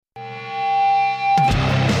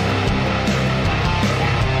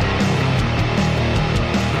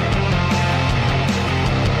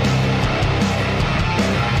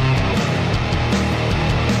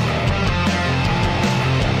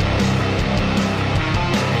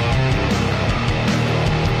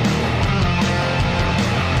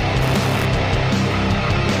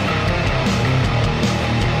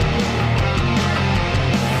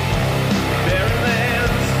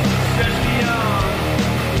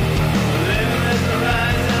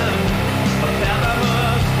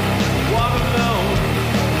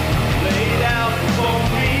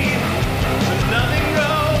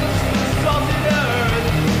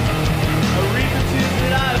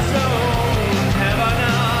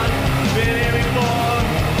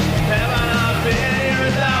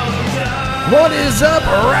What is up,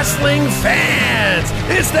 wrestling fans?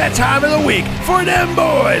 It's that time of the week for them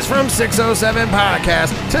boys from 607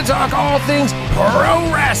 Podcast to talk all things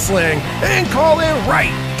pro wrestling and call it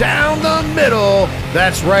right down the middle.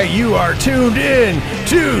 That's right, you are tuned in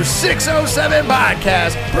to 607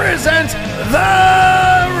 Podcast presents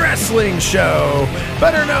The Wrestling Show,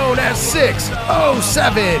 better known as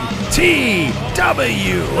 607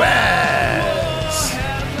 TWS.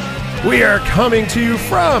 We are coming to you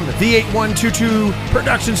from the 8122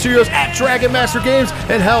 Production Studios at Dragon Master Games.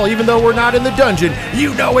 And hell, even though we're not in the dungeon,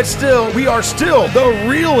 you know we are still the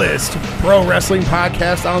realest pro wrestling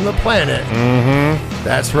podcast on the planet.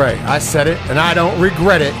 That's right. I said it, and I don't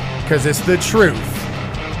regret it, because it's the truth.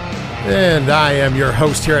 And I am your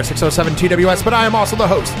host here at 607 TWS, but I am also the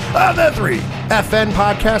host of the 3FN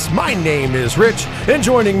Podcast. My name is Rich, and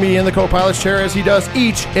joining me in the co-pilot's chair as he does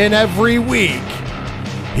each and every week,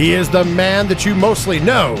 he is the man that you mostly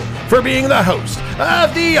know for being the host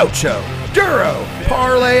of the Ocho Duro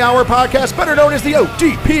Parlay Hour Podcast, better known as the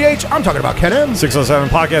ODPH. I'm talking about Ken M. 607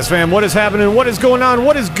 Podcast fam, what is happening? What is going on?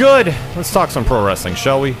 What is good? Let's talk some pro wrestling,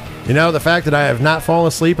 shall we? You know, the fact that I have not fallen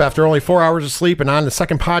asleep after only 4 hours of sleep and on the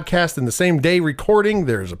second podcast in the same day recording,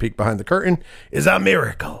 there's a peek behind the curtain, is a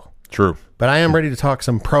miracle. True. But I am ready to talk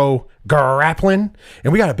some pro grappling,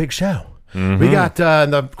 and we got a big show. We got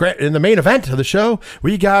in the main event of the show,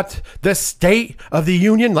 we got the State of the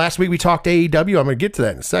Union. Last week we talked AEW. I'm going to get to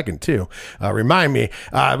that in a second too. Remind me,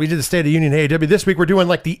 we did the State of the Union AEW. This week we're doing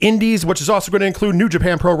like the Indies, which is also going to include New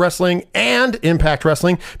Japan Pro Wrestling and Impact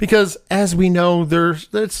Wrestling, because as we know, there's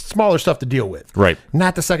smaller stuff to deal with. Right.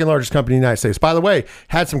 Not the second largest company in the United States. By the way,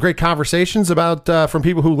 had some great conversations about from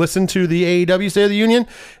people who listened to the AEW State of the Union.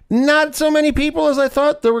 Not so many people as I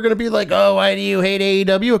thought. They were going to be like, oh, why do you hate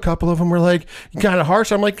AEW? A couple of them were like, kind of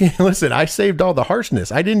harsh. I'm like, listen, I saved all the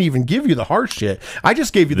harshness. I didn't even give you the harsh shit. I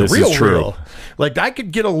just gave you the real. Like, I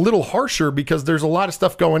could get a little harsher because there's a lot of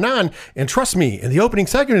stuff going on. And trust me, in the opening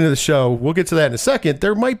segment of the show, we'll get to that in a second,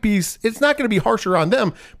 there might be, it's not going to be harsher on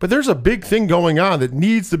them, but there's a big thing going on that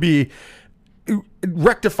needs to be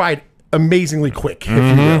rectified amazingly quick,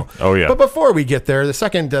 if you will. Oh, yeah. But before we get there,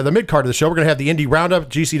 the mid card of the show, we're going to have the Indie Roundup.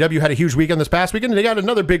 GCW had a huge weekend this past weekend. They got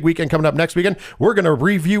another big weekend coming up next weekend. We're going to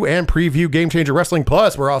review and preview Game Changer Wrestling.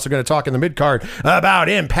 Plus, we're also going to talk in the mid card about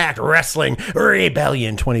Impact Wrestling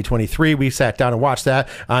Rebellion 2023. We sat down and watched that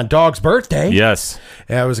on Dog's birthday. Yes.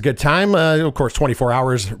 It was a good time. Of course, 24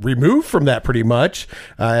 hours removed from that pretty much,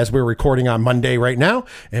 as we're recording on Monday right now.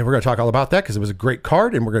 And we're going to talk all about that because it was a great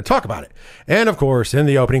card, and we're going to talk about it. And of course, in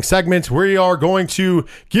the opening segment, we are going to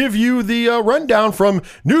give you the rundown from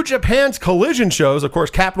New Japan's Collision shows. Of course,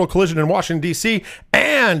 Capital Collision in Washington, D.C.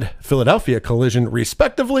 and Philadelphia Collision,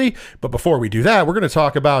 respectively. But before we do that, we're going to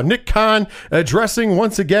talk about Nick Khan addressing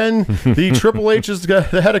once again the Triple H's the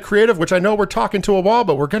head of creative, which I know we're talking to a wall,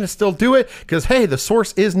 but we're going to still do it because, hey, the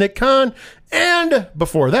source is Nick Khan. And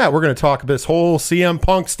before that, we're going to talk this whole CM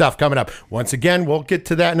Punk stuff coming up. Once again, we'll get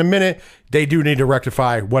to that in a minute. They do need to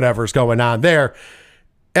rectify whatever's going on there.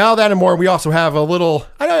 All that and more. We also have a little,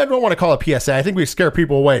 I don't want to call it PSA. I think we scare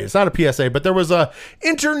people away. It's not a PSA, but there was a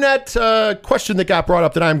internet question that got brought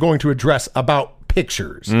up that I'm going to address about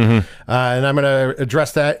pictures. And I'm going to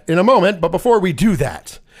address that in a moment. But before we do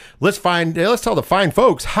that, let's tell the fine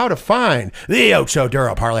folks how to find the Ocho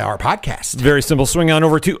Duro Parlay Hour Podcast. Very simple. Swing on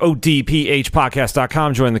over to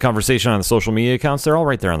odphpodcast.com. Join the conversation on the social media accounts. They're all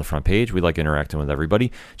right there on the front page. We like interacting with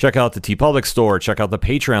everybody. Check out the TeePublic store. Check out the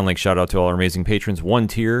Patreon link. Shout out to all our amazing patrons. One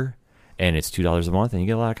tier, and it's $2 a month, and you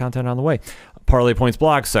get a lot of content on the way. Parlay Points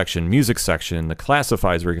blog section, music section, the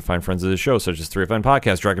classifieds where you can find friends of the show, such as 3FN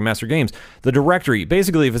Podcast, Dragon Master Games, the directory.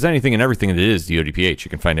 Basically, if it's anything and everything that is the ODPH, you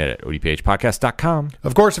can find it at odphpodcast.com.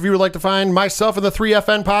 Of course, if you would like to find myself and the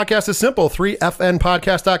 3FN Podcast, it's simple,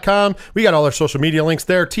 3fnpodcast.com. We got all our social media links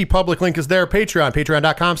there. TeePublic link is there. Patreon,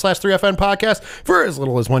 patreon.com/3FN Podcast. For as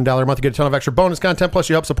little as $1 a month, you get a ton of extra bonus content, plus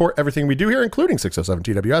you help support everything we do here, including 607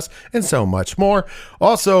 TWS and so much more.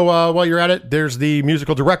 Also, while you're at it, there's the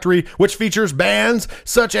musical directory, which features bands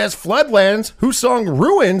such as Floodlands, whose song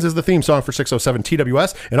Ruins is the theme song for 607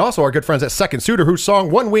 TWS, and also our good friends at Second Suitor, whose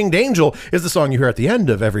song One Winged Angel is the song you hear at the end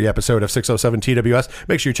of every episode of 607 TWS.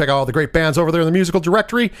 Make sure you check out all the great bands over there in the musical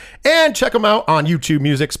directory, and check them out on YouTube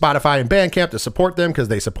Music, Spotify, and Bandcamp to support them because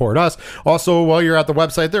they support us. Also, while you're at the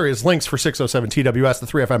website, there is links for 607 TWS, the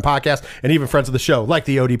 3FM Podcast, and even friends of the show like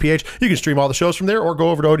the ODPH. You can stream all the shows from there or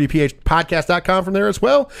go over to odphpodcast.com from there as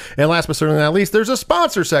well. And last but certainly not least, there's a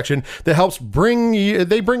sponsor section that helps bring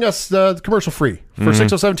us commercial free for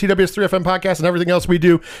 607 TWS 3FM Podcast and everything else we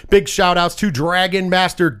do. Big shout outs to Dragon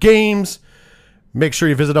Master Games. Make sure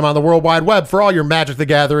you visit them on the World Wide Web for all your Magic the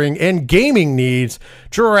Gathering and gaming needs.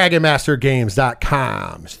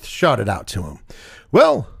 DragonMasterGames.com. Shout it out to them.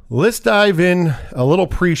 Well, let's dive in a little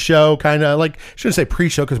pre-show, kind of like, I shouldn't say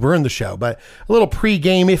pre-show because we're in the show, but a little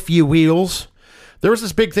pre-game, if you wills. There was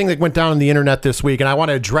this big thing that went down on the internet this week, and I want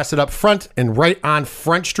to address it up front and right on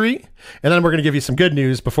Front Street. And then we're going to give you some good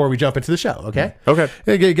news before we jump into the show, okay? Okay.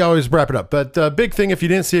 You always wrap it up. But the big thing, if you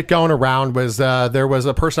didn't see it going around, was there was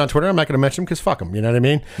a person on Twitter, I'm not going to mention him because fuck him, you know what I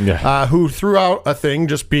mean? Yeah. Who threw out a thing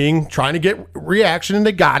trying to get reaction, and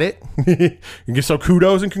they got it. So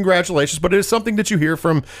kudos and congratulations. But it is something that you hear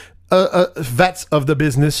from vets of the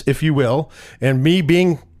business, if you will. And me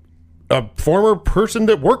being a former person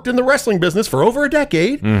that worked in the wrestling business for over a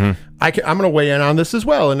decade, I'm going to weigh in on this as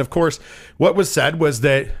well. And of course, what was said was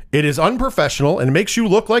that it is unprofessional and makes you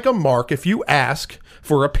look like a mark if you ask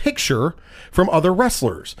for a picture from other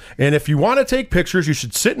wrestlers. And if you want to take pictures, you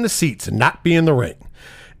should sit in the seats and not be in the ring.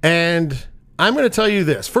 And I'm going to tell you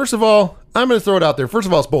this. First of all, I'm going to throw it out there. First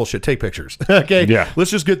of all, it's bullshit. Take pictures. Okay? Yeah.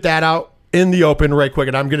 Let's just get that out in the open right quick.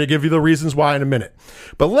 And I'm going to give you the reasons why in a minute.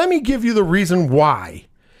 But let me give you the reason why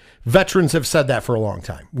veterans have said that for a long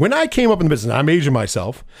time. When I came up in the business, I'm aging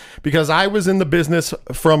myself because I was in the business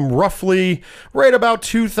from roughly right about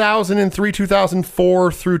 2003,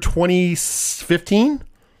 2004 through 2015.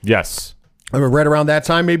 Yes. I mean, right around that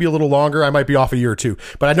time, maybe a little longer. I might be off a year or two,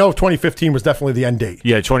 but I know 2015 was definitely the end date.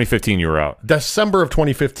 Yeah, 2015 you were out. December of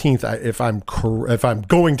 2015, if I'm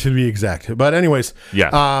going to be exact. But anyways,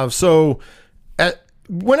 yeah.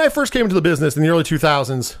 When I first came into the business in the early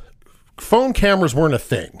 2000s, phone cameras weren't a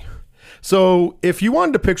thing. So if you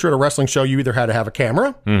wanted to picture at a wrestling show, you either had to have a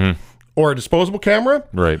camera or a disposable camera,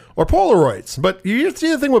 right, or Polaroids. But you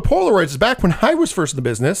see, the thing with Polaroids is back when I was first in the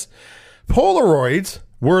business, Polaroids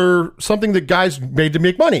were something that guys made to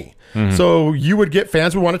make money. So you would get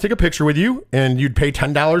fans would want to take a picture with you, and you'd pay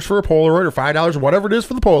 $10 for a Polaroid or $5 or whatever it is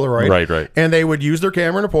for the Polaroid. Right. And they would use their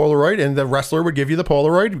camera and a Polaroid, and the wrestler would give you the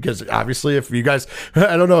Polaroid because obviously, if you guys,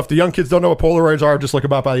 I don't know if the young kids don't know what Polaroids are, just look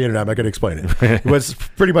them up on the internet. I'm not going to explain it. It was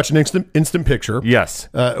pretty much an instant picture. Yes.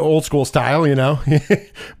 Old school style, you know.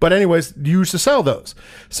 But anyways, you used to sell those.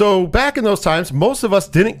 So back in those times, most of us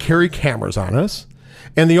didn't carry cameras on us.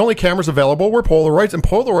 And the only cameras available were Polaroids, and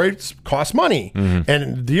Polaroids cost money.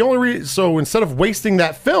 And the only so instead of wasting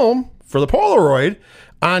that film for the Polaroid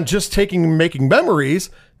on just making memories,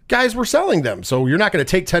 guys were selling them. So you're not going to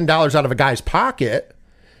take $10 out of a guy's pocket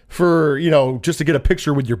for, just to get a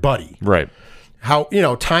picture with your buddy. Right.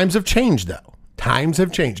 Times have changed though. Times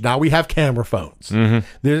have changed. Now we have camera phones.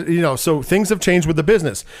 So things have changed with the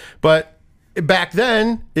business. But back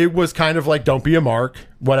then, it was kind of like, don't be a mark,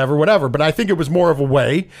 whatever. But I think it was more of a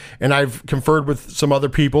way, and I've conferred with some other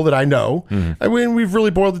people that I know. I mean, we've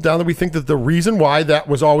really boiled it down that we think that the reason why that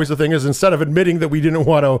was always the thing is instead of admitting that we didn't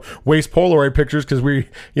want to waste Polaroid pictures because we,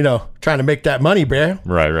 trying to make that money, bruh.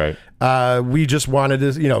 Right. We just wanted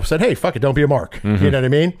to, said, hey, fuck it, don't be a mark. You know what I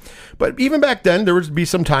mean? But even back then, there would be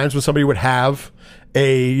some times when somebody would have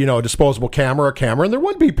a disposable camera, and there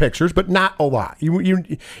would be pictures, but not a lot. You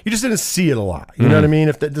just didn't see it a lot. You know what I mean?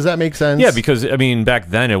 Does that make sense? Yeah, because back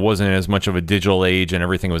then it wasn't as much of a digital age, and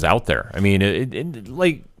everything was out there.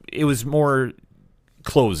 It was more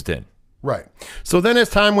closed in. Right. So then as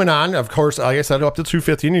time went on, of course, like I said, up to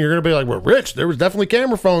 2015, and you're going to be like, well, Rich, there was definitely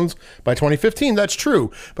camera phones by 2015. That's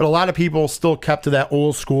true. But a lot of people still kept to that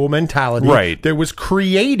old school mentality. Right. That was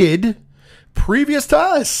created previous to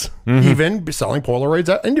us even selling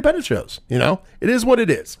Polaroids at independent shows. It is what it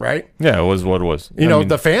is, right? Yeah, it was what it was.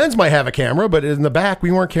 The fans might have a camera, but in the back,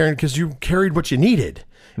 we weren't carrying because you carried what you needed.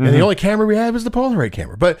 And the only camera we had was the Polaroid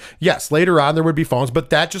camera. But yes, later on, there would be phones, but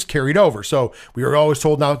that just carried over. So we were always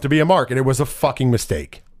told not to be a mark, and it was a fucking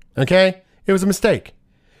mistake. Okay? It was a mistake.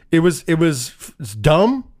 It was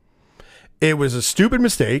dumb. It was a stupid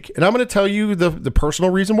mistake. And I'm going to tell you the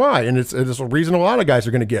personal reason why. And it's a reason a lot of guys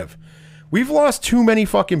are going to give. We've lost too many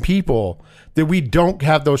fucking people that we don't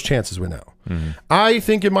have those chances with now. I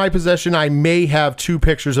think in my possession, I may have 2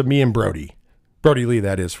 pictures of me and Brody Lee,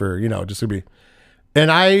 that is, for, just to be. And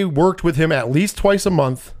I worked with him at least twice a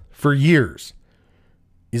month for years.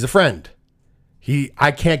 He's a friend.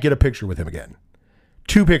 I can't get a picture with him again.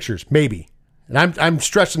 2 pictures, maybe. And I'm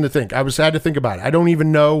stretching to think. I had to think about it. I don't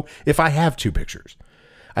even know if I have 2 pictures.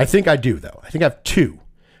 I think I do, though. I think I have 2.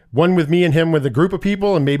 One with me and him with a group of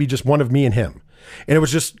people, and maybe just one of me and him. And it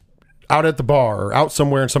was just out at the bar or out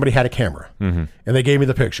somewhere, and somebody had a camera. And they gave me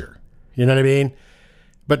the picture. You know what I mean?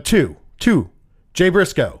 But 2. Jay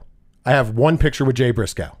Briscoe. I have 1 picture with Jay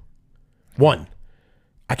Briscoe. 1.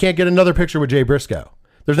 I can't get another picture with Jay Briscoe.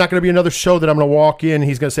 There's not going to be another show that I'm going to walk in.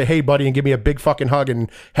 He's going to say, hey, buddy, and give me a big fucking hug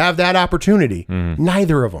and have that opportunity.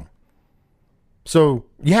 Neither of them. So,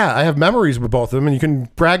 yeah, I have memories with both of them, and you can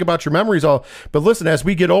brag about your memories all. But listen, as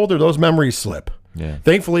we get older, those memories slip. Yeah.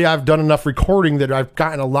 Thankfully, I've done enough recording that I've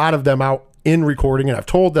gotten a lot of them out in recording, and I've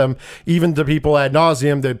told them, even to people ad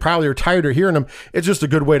nauseum that probably are tired of hearing them, it's just a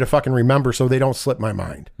good way to fucking remember so they don't slip my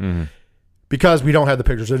mind. Because we don't have the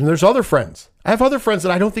pictures. And there's other friends. I have other friends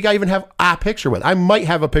that I don't think I even have a picture with. I might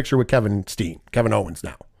have a picture with Kevin Owens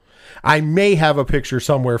now. I may have a picture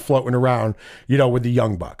somewhere floating around, with the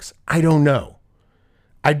Young Bucks. I don't know.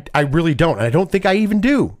 I really don't. And I don't think I even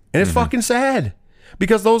do. And it's fucking sad.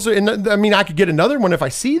 Because those are, I could get another one if I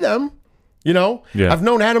see them. Yeah. I've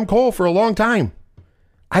known Adam Cole for a long time.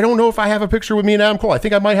 I don't know if I have a picture with me and Adam Cole. I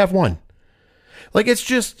think I might have one. Like,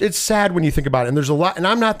 it's sad when you think about it. And there's a lot, and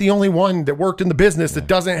I'm not the only one that worked in the business that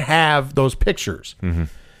doesn't have those pictures.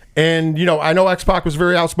 And, I know X-Pac was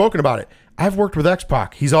very outspoken about it. I've worked with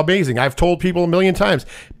X-Pac. He's amazing. I've told people a million times,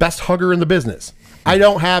 best hugger in the business. I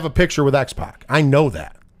don't have a picture with X-Pac. I know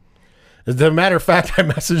that. As a matter of fact, I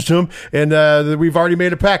messaged him, and we've already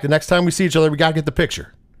made a pact. The next time we see each other, we got to get the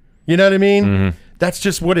picture. You know what I mean? That's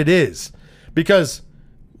just what it is. Because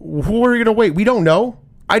who are you going to wait? We don't know.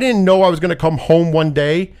 I didn't know I was going to come home one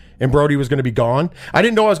day and Brody was going to be gone. I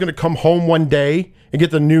didn't know I was going to come home one day and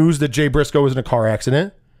get the news that Jay Briscoe was in a car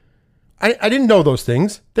accident. I didn't know those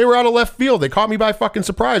things. They were out of left field. They caught me by fucking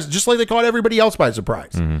surprise, just like they caught everybody else by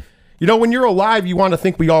surprise. When you're alive, you want to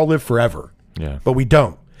think we all live forever. Yeah. But we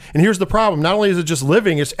don't. And here's the problem. Not only is it just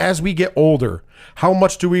living, it's as we get older, how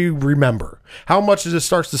much do we remember? How much does it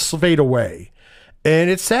starts to fade away? And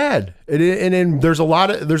it's sad. And there's a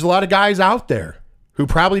lot of guys out there who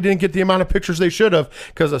probably didn't get the amount of pictures they should have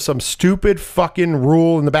because of some stupid fucking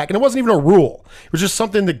rule in the back. And it wasn't even a rule. It was just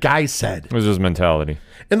something the guy said. It was his mentality.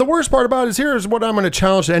 And the worst part about it is here's what I'm going to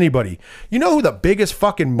challenge to anybody. You know who the biggest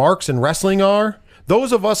fucking marks in wrestling are?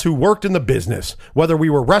 Those of us who worked in the business, whether we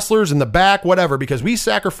were wrestlers in the back, whatever, because we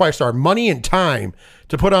sacrificed our money and time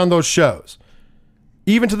to put on those shows.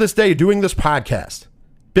 Even to this day, doing this podcast.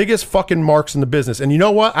 Biggest fucking marks in the business. And you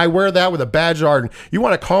know what? I wear that with a badge of honor. You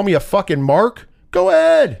want to call me a fucking mark? Go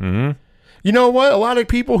ahead. You know what? A lot of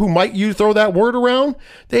people who might throw that word around,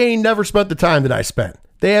 they ain't never spent the time that I spent.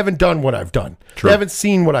 They haven't done what I've done. True. They haven't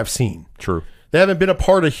seen what I've seen. True. They haven't been a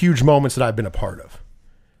part of huge moments that I've been a part of.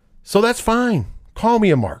 So that's fine. Call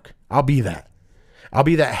me a mark. I'll be that. I'll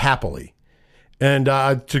be that happily. And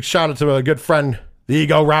to shout out to a good friend, the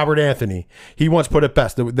ego Robert Anthony. He once put it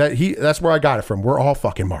best. That's where I got it from. We're all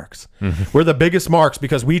fucking marks. We're the biggest marks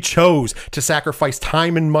because we chose to sacrifice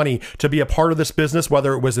time and money to be a part of this business,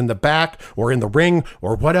 whether it was in the back or in the ring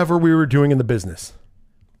or whatever we were doing in the business.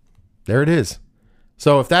 There it is.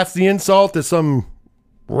 So if that's the insult that some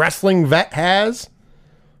wrestling vet has,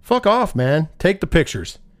 fuck off, man. Take the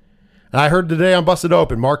pictures. And I heard today on Busted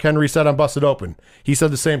Open, Mark Henry said on Busted Open, he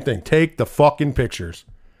said the same thing. Take the fucking pictures.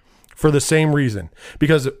 For the same reason.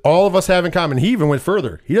 Because all of us have in common. He even went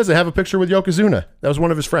further. He doesn't have a picture with Yokozuna. That was one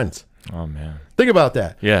of his friends. Oh, man. Think about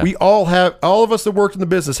that. Yeah. We all of us that worked in the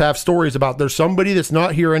business have stories about there's somebody that's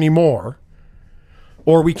not here anymore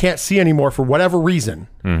or we can't see anymore for whatever reason.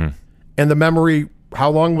 And the memory, how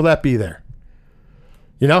long will that be there?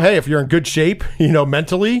 Hey, if you're in good shape,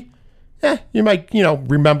 mentally, you might,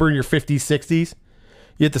 remember your 50s, 60s.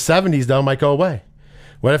 You hit the 70s, though, it might go away.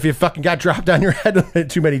 What if you fucking got dropped on your head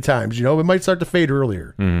too many times? It might start to fade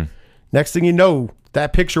earlier. Next thing you know,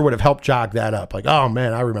 that picture would have helped jog that up. Like, oh,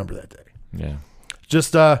 man, I remember that day. Yeah.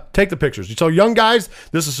 Just take the pictures. So young guys,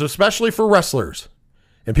 this is especially for wrestlers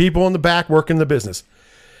and people in the back working the business.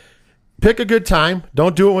 Pick a good time.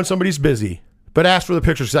 Don't do it when somebody's busy. But ask for the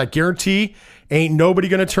pictures. Because I guarantee ain't nobody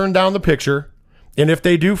going to turn down the picture. And if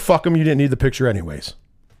they do, fuck them. You didn't need the picture anyways.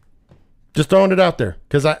 Just throwing it out there.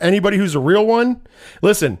 Because anybody who's a real one,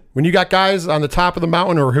 listen, when you got guys on the top of the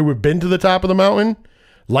mountain or who have been to the top of the mountain,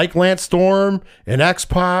 like Lance Storm and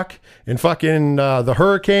X-Pac and fucking the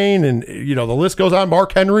Hurricane and, the list goes on,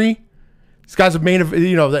 Mark Henry. These guys have they've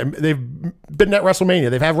been at WrestleMania.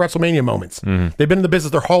 They've had WrestleMania moments. They've been in the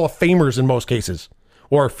business. They're Hall of Famers in most cases.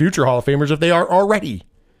 Or future Hall of Famers if they are already.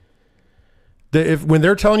 When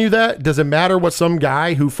they're telling you that, does it matter what some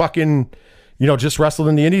guy who fucking... just wrestled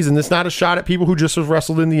in the indies, and it's not a shot at people who just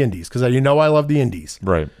wrestled in the indies, because I love the indies.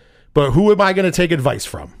 Right. But who am I going to take advice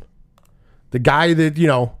from? The guy that,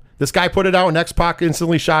 this guy put it out and X-Pac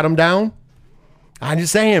instantly shot him down? I'm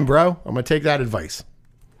just saying, bro. I'm going to take that advice.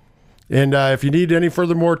 And if you need any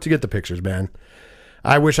furthermore to get the pictures, man,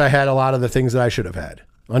 I wish I had a lot of the things that I should have had.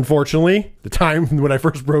 Unfortunately, the time when I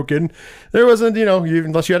first broke in, there wasn't,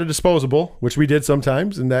 unless you had a disposable, which we did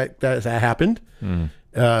sometimes, and that happened.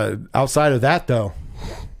 Outside of that, though,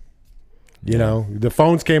 the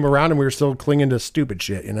phones came around and we were still clinging to stupid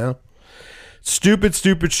shit,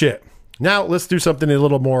 Stupid shit. Now, let's do something a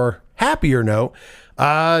little more happier note,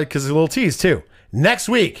 because a little tease, too. Next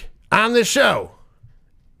week on this show,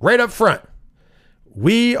 right up front,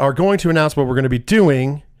 we are going to announce what we're going to be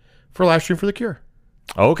doing for Live Stream for the Cure.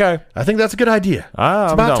 Okay. I think that's a good idea.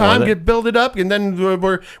 It's about time, build it up, and then we're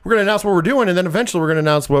going to announce what we're doing, and then eventually we're going to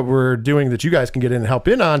announce what we're doing that you guys can get in and help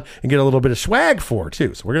in on and get a little bit of swag for,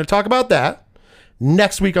 too. So we're going to talk about that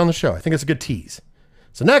next week on the show. I think it's a good tease.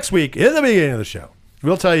 So next week, in the beginning of the show,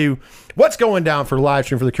 we'll tell you what's going down for Live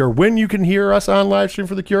Stream for the Cure, when you can hear us on Live Stream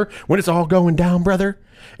for the Cure, when it's all going down, brother,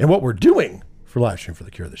 and what we're doing for Live Stream for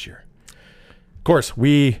the Cure this year. Of course,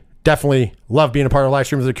 we definitely love being a part of Live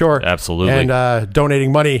Stream for the Cure. Absolutely. And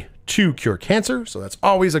donating money to cure cancer. So that's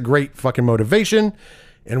always a great fucking motivation.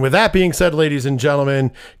 And with that being said, ladies and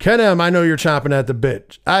gentlemen, Ken M, I know you're chomping at the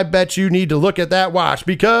bit. I bet you need to look at that watch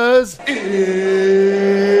because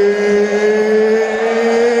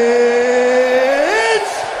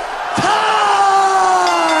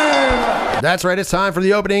that's right, it's time for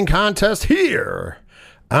the opening contest here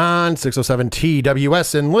on 607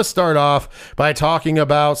 TWS. And let's start off by talking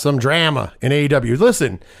about some drama in AEW.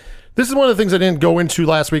 Listen, this is one of the things I didn't go into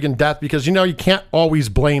last week in depth because, you can't always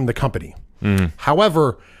blame the company.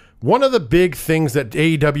 However, one of the big things that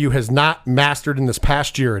AEW has not mastered in this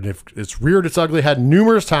past year, and if it's reared its ugly head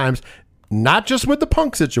numerous times, not just with the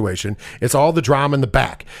Punk situation, it's all the drama in the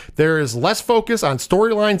back. There is less focus on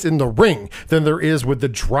storylines in the ring than there is with the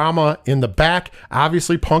drama in the back.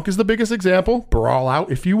 Obviously, Punk is the biggest example, brawl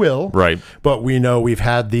out, if you will. Right. But we know we've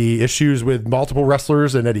had the issues with multiple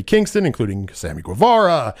wrestlers and Eddie Kingston, including Sammy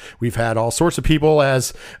Guevara. We've had all sorts of people,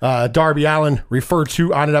 as Darby Allin referred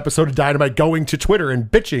to on an episode of Dynamite, going to Twitter and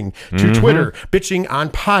bitching to Twitter, bitching on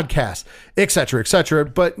podcasts, etc., etc.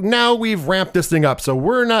 But now we've ramped this thing up, so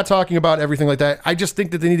we're not talking about everything like that. I just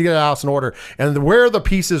think that they need to get a house in order, and where the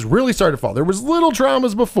pieces really started to fall. There was little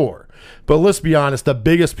dramas before, but let's be honest, the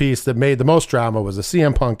biggest piece that made the most drama was the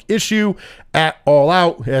CM Punk issue at All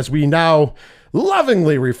Out, as we now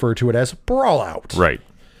lovingly refer to it as Brawl Out. Right.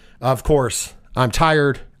 Of course, I'm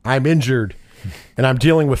tired, I'm injured, and I'm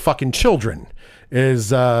dealing with fucking children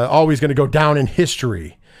is always going to go down in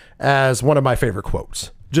history as one of my favorite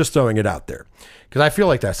quotes. Just throwing it out there, because I feel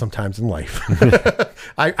like that sometimes in life.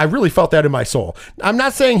 I really felt that in my soul. I'm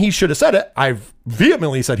not saying he should have said it. I've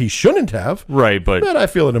vehemently said he shouldn't have. Right, but I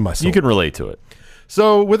feel it in my soul. You can relate to it.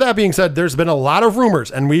 So with that being said, there's been a lot of rumors,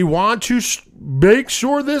 and we want to make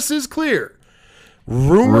sure this is clear.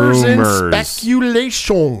 Rumors and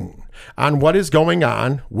speculation on what is going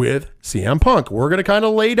on with CM Punk. We're going to kind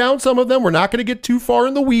of lay down some of them. We're not going to get too far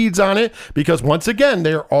in the weeds on it because, once again,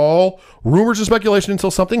 they're all rumors and speculation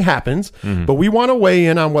until something happens. But we want to weigh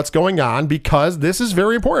in on what's going on because this is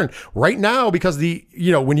very important right now, because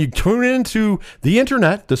when you tune into the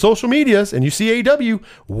internet, the social medias, and you see AEW,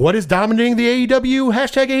 what is dominating the AEW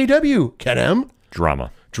hashtag AEW? Ken M?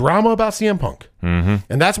 Drama about CM Punk. And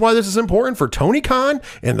that's why this is important for Tony Khan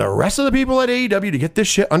and the rest of the people at AEW to get this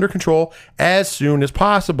shit under control as soon as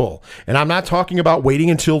possible. And I'm not talking about waiting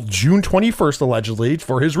until June 21st, allegedly,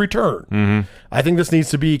 for his return. I think this needs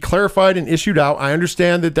to be clarified and issued out. I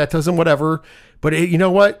understand that doesn't whatever, but you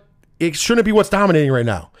know what? It shouldn't be what's dominating right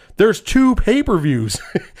now. There's 2 pay-per-views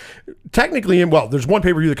technically, and there's one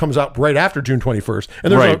pay-per-view that comes out right after June 21st,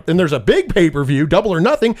 and there's a big pay-per-view, Double or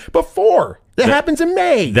Nothing, before. That happens in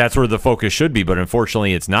May. That's where the focus should be, but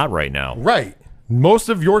unfortunately it's not right now. Right. Most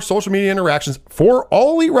of your social media interactions for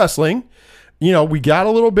All Elite Wrestling, we got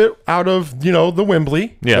a little bit out of, the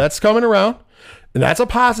Wembley. Yeah. That's coming around, and that's a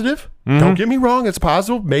positive. Don't get me wrong, it's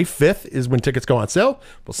positive. May 5th is when tickets go on sale.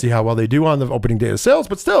 We'll see how well they do on the opening day of sales,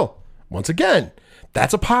 but still, once again,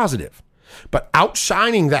 that's a positive. But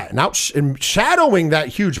outshining that and shadowing that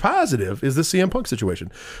huge positive is the CM Punk situation.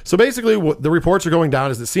 So basically what the reports are going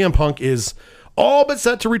down is that CM Punk is all but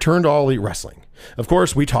set to return to All Elite Wrestling. Of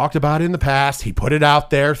course, we talked about it in the past. He put it out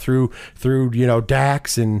there through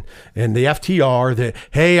Dax and the FTR that,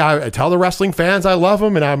 hey, I tell the wrestling fans I love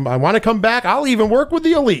them and I want to come back. I'll even work with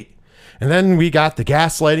the Elite. And then we got the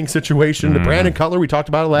gaslighting situation, the Brandon Cutler. We talked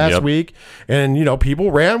about it last week. And,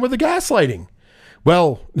 people ran with the gaslighting.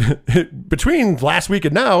 Well, between last week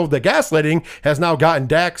and now, the gaslighting has now gotten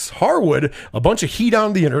Dax Harwood a bunch of heat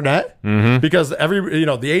on the internet because the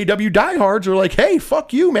AEW diehards are like, hey,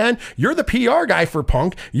 fuck you, man. You're the PR guy for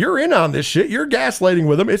Punk. You're in on this shit. You're gaslighting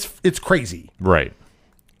with him. It's crazy. Right.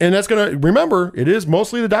 And that's going to, remember, it is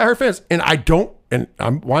mostly the diehard fans. And I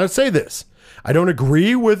want to say this. I don't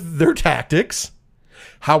agree with their tactics.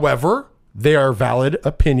 However, they are valid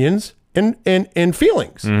opinions and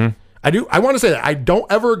feelings. I want to say that I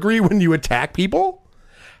don't ever agree when you attack people.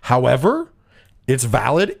 However, it's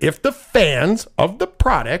valid if the fans of the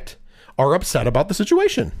product are upset about the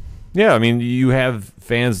situation. Yeah, I mean, you have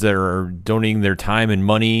fans that are donating their time and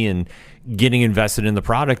money and getting invested in the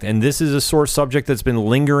product, and this is a sore subject that's been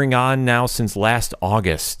lingering on now since last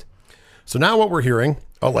August. So now what we're hearing,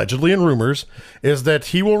 allegedly in rumors, is that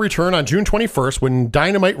he will return on June 21st when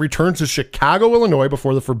Dynamite returns to Chicago, Illinois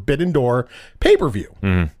before the Forbidden Door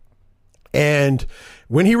pay-per-view. And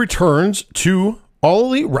when he returns to All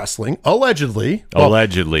Elite Wrestling, allegedly,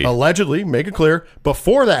 make it clear,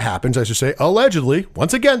 before that happens, I should say, allegedly,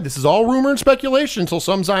 once again, this is all rumor and speculation until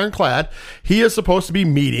some's ironclad, he is supposed to be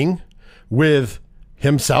meeting with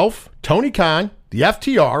himself, Tony Khan, the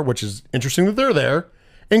FTR, which is interesting that they're there,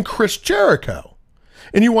 and Chris Jericho.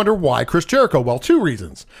 And you wonder why Chris Jericho? Well, two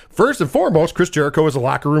reasons. First and foremost, Chris Jericho is a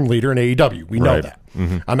locker room leader in AEW. We know that.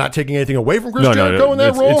 I'm not taking anything away from Chris Jericho in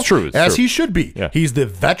that role. It's true. As he should be. Yeah. He's the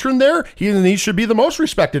veteran there. He should be the most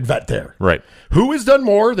respected vet there. Right. Who has done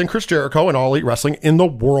more than Chris Jericho in All Elite Wrestling in the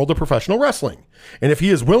world of professional wrestling? And if he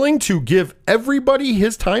is willing to give everybody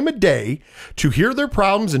his time of day to hear their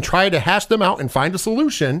problems and try to hash them out and find a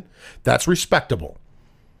solution, that's respectable.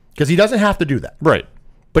 Because he doesn't have to do that. Right.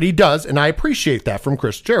 But he does, and I appreciate that from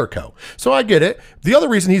Chris Jericho. So I get it. The other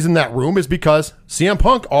reason he's in that room is because CM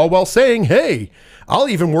Punk, all while saying, hey, I'll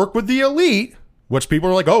even work with the Elite, which people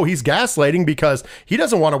are like, oh, he's gaslighting because he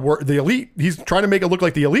doesn't want to work the Elite. He's trying to make it look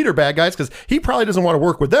like the Elite are bad guys because he probably doesn't want to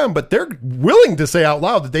work with them, but they're willing to say out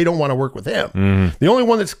loud that they don't want to work with him. The only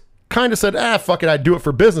one that's kind of said, fuck it, I'd do it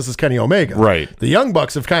for business is Kenny Omega. Right. The Young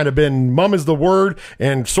Bucks have kind of been mum is the word,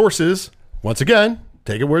 and sources, once again,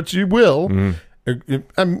 take it where you will,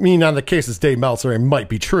 I mean, on the cases Dave Meltzer, it might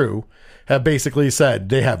be true, have basically said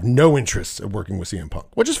they have no interest in working with CM Punk,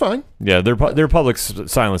 which is fine. Yeah, their public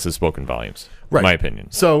silence has spoken volumes, in my opinion.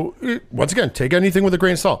 So, once again, take anything with a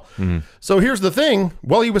grain of salt. So here's the thing.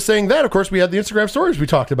 While he was saying that, of course, we had the Instagram stories we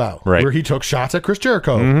talked about, where he took shots at Chris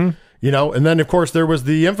Jericho. You know, and then, of course, there was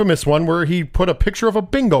the infamous one where he put a picture of a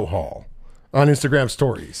bingo hall on Instagram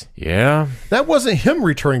stories. Yeah. That wasn't him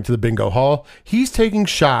returning to the bingo hall. He's taking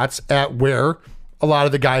shots at where a lot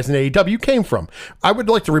of the guys in AEW came from. I would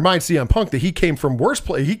like to remind CM Punk that he came from worse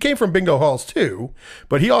places. He came from bingo halls too,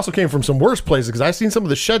 but he also came from some worse places because I've seen some of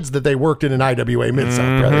the sheds that they worked in IWA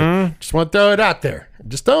Mid-South, brother. Just want to throw it out there.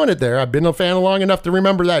 Just throwing it there. I've been a fan long enough to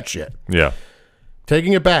remember that shit. Yeah.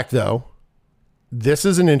 Taking it back, though, this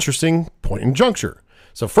is an interesting point in juncture.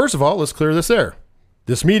 So first of all, let's clear this air.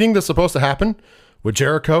 This meeting that's supposed to happen with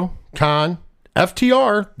Jericho, Khan,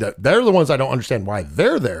 FTR, they're the ones I don't understand why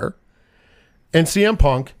they're there. And CM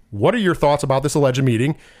Punk, what are your thoughts about this alleged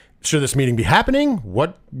meeting? Should this meeting be happening?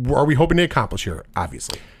 What are we hoping to accomplish here,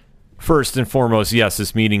 obviously? First and foremost, yes,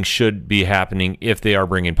 this meeting should be happening if they are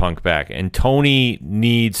bringing Punk back. And Tony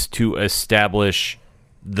needs to establish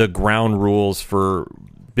the ground rules for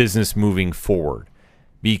business moving forward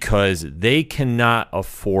because they cannot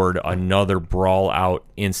afford another brawl-out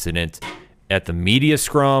incident at the media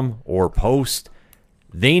scrum or post.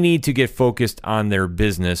 They need to get focused on their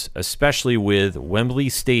business, especially with Wembley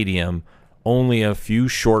Stadium only a few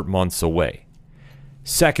short months away.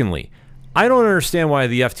 Secondly, I don't understand why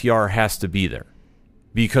the FTR has to be there.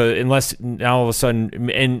 Because unless now all of a sudden,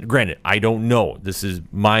 and granted, I don't know. This is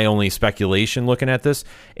my only speculation looking at this.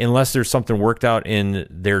 Unless there's something worked out in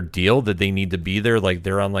their deal that they need to be there, like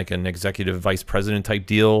they're on like an executive vice president type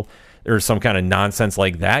deal or some kind of nonsense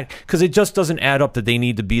like that. Because it just doesn't add up that they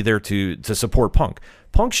need to be there to support Punk.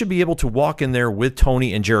 Punk should be able to walk in there with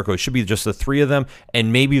Tony and Jericho. It should be just the three of them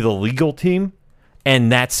and maybe the legal team,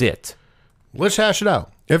 and that's it. Let's hash it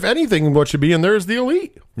out. If anything, what should be in there is the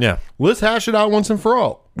Elite. Yeah. Let's hash it out once and for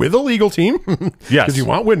all. With a legal team. Yes. Because you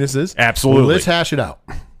want witnesses. Absolutely. Let's hash it out.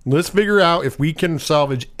 Let's figure out if we can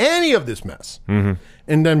salvage any of this mess. And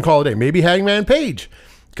then call it a day. Maybe Hangman Page,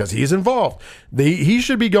 because he's involved. He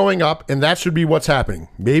should be going up, and that should be what's happening.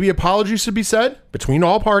 Maybe apologies should be said between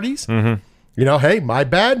all parties. You know, hey, my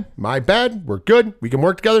bad. We're good. We can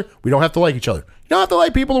work together. We don't have to like each other. You don't have to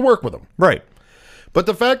like people to work with them. Right. But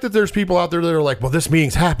the fact that there's people out there that are like, well, this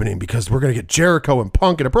meeting's happening because we're going to get Jericho and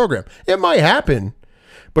Punk in a program. It might happen.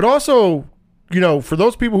 But also, you know, for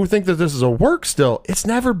those people who think that this is a work still, it's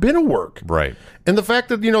never been a work. Right. And the fact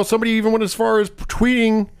that, you know, somebody even went as far as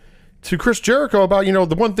tweeting to Chris Jericho about, you know,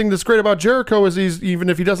 the one thing that's great about Jericho is he's, even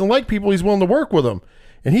if he doesn't like people, he's willing to work with them.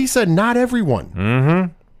 And he said, not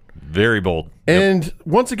everyone. Very bold. And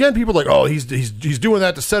once again, people are like, oh, he's doing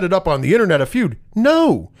that to set it up on the internet, a feud.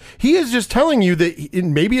 No, he is just telling you that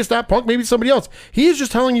maybe it's not Punk, maybe it's somebody else. He is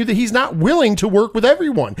just telling you that he's not willing to work with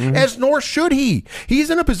everyone, as nor should he. He's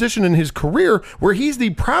in a position in his career where he's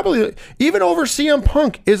probably, even over CM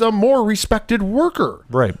Punk, is a more respected worker.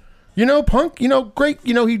 Right. Punk, great.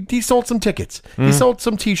 He sold some tickets. He sold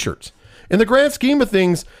some T-shirts. In the grand scheme of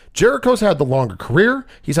things, Jericho's had the longer career.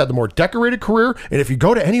 He's had the more decorated career. And if you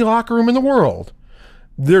go to any locker room in the world,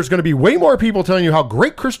 there's going to be way more people telling you how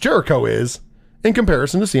great Chris Jericho is in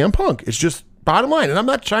comparison to CM Punk. It's just bottom line. And I'm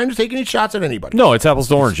not trying to take any shots at anybody. No, it's apples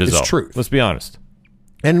to oranges. It's truth. Let's be honest.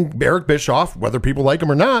 And Eric Bischoff, whether people like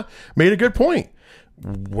him or not, made a good point.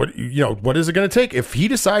 What is it going to take? If he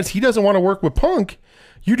decides he doesn't want to work with Punk,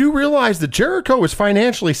 you do realize that Jericho is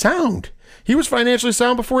financially sound. He was financially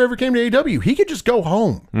sound before he ever came to AEW. He could just go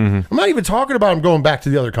home. I'm not even talking about him going back to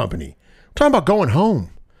the other company. I'm talking about going home.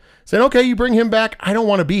 Saying, okay, you bring him back. I don't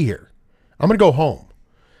want to be here. I'm going to go home.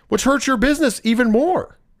 Which hurts your business even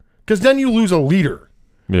more. Because then you lose a leader.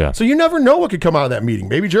 Yeah. So you never know what could come out of that meeting.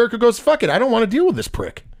 Maybe Jericho goes, fuck it. I don't want to deal with this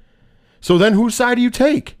prick. So then whose side do you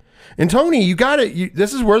take? And Tony, you got it.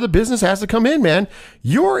 This is where the business has to come in, man.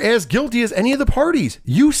 You're as guilty as any of the parties.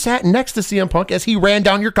 You sat next to CM Punk as he ran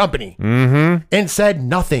down your company and said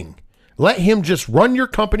nothing. Let him just run your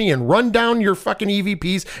company and run down your fucking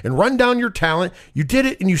EVPs and run down your talent. You did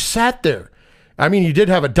it and you sat there. I mean, you did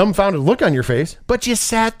have a dumbfounded look on your face, but you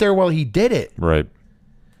sat there while he did it. Right.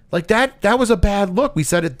 Like that was a bad look. We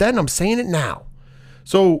said it then. I'm saying it now.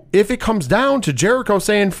 So if it comes down to Jericho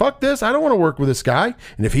saying, fuck this, I don't want to work with this guy.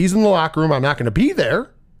 And if he's in the locker room, I'm not going to be there.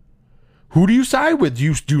 Who do you side with?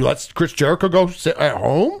 Do you let Chris Jericho go sit at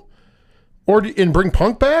home and bring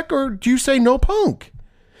Punk back? Or do you say no Punk?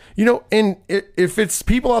 And if it's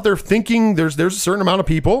people out there thinking there's a certain amount of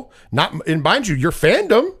people, and mind you, your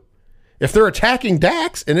fandom, if they're attacking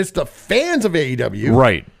Dax and it's the fans of AEW,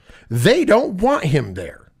 right, they don't want him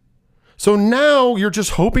there. So now you're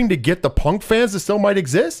just hoping to get the Punk fans that still might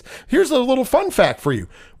exist. Here's a little fun fact for you.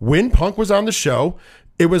 When Punk was on the show,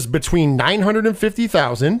 it was between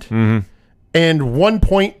 950,000 and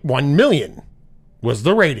 1.1 million was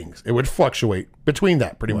the ratings. It would fluctuate between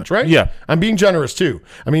that pretty much, right? Yeah. I'm being generous too.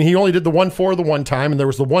 I mean, he only did the 1.4 the one time, and there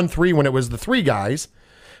was the 1.3 when it was the three guys.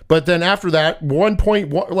 But then after that,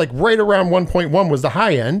 1.1, like right around 1.1 was the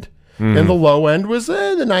high end. And the low end was the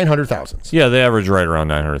 900,000s. Yeah, they average right around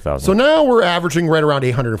 900,000. So now we're averaging right around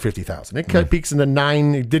 850,000. It peaks in the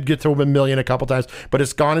 9. It did get to a million a couple times, but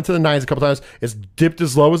it's gone into the 9s a couple times. It's dipped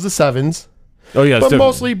as low as the 7s. Oh yeah, but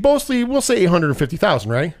mostly we'll say 850,000,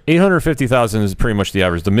 right? 850,000 is pretty much the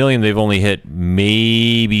average. The million they've only hit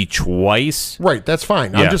maybe twice. Right, that's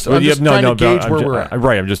fine. Yeah. I'm just trying to gauge where we're at.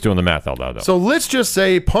 Right, I'm just doing the math out loud though. So let's just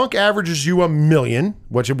say Punk averages you a million,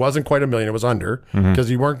 which it wasn't quite a million, it was under, because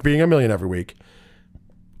you weren't being a million every week.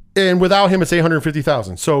 And without him, it's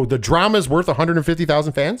 850,000. So the drama is worth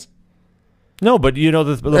 150,000 fans? No, but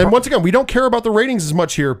and once again, we don't care about the ratings as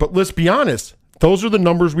much here, but let's be honest. Those are the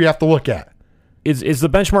numbers we have to look at. Is the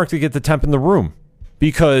benchmark to get the temp in the room,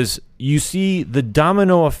 because you see the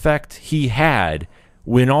domino effect he had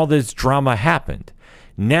when all this drama happened.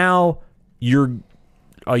 Now you're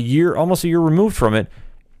almost a year removed from it,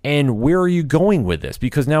 and where are you going with this?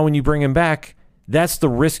 Because now when you bring him back, that's the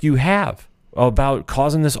risk you have about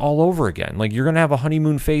causing this all over again. Like, you're going to have a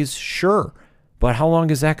honeymoon phase, sure, but how long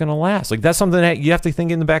is that going to last? Like, that's something that you have to think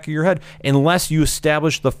in the back of your head, unless you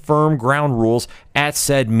establish the firm ground rules at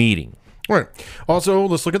said meeting. Right. Also,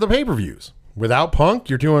 let's look at the pay-per-views. Without Punk,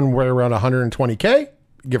 you're doing right around 120K,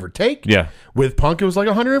 give or take. Yeah. With Punk, it was like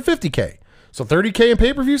 150K. So 30K in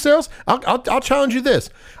pay-per-view sales. I'll challenge you this.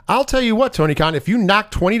 I'll tell you what, Tony Khan, if you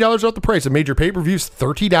knocked $20 off the price and made your pay-per-views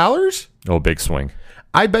 $30, oh, big swing.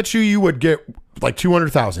 I bet you would get like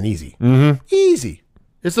 200,000 easy. Easy.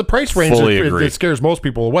 It's the price range that scares most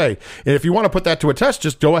people away. And if you want to put that to a test,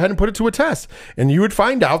 just go ahead and put it to a test. And you would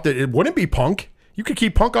find out that it wouldn't be Punk. You could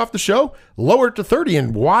keep Punk off the show, lower it to 30,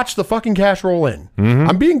 and watch the fucking cash roll in.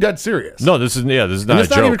 I'm being dead serious. No, this is not and a it's joke.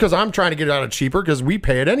 Not even because I'm trying to get it out of cheaper, because we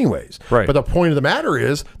pay it anyways. Right. But the point of the matter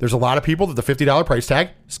is, there's a lot of people that the $50 price tag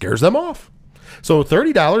scares them off. So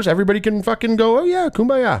 $30, everybody can fucking go, oh yeah,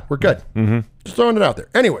 kumbaya, we're good. Just throwing it out there.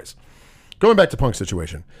 Anyways, going back to Punk's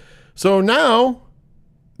situation. So now,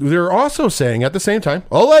 they're also saying at the same time,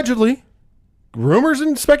 allegedly, rumors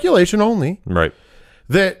and speculation only, right,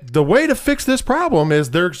 that the way to fix this problem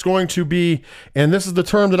is there's going to be, and this is the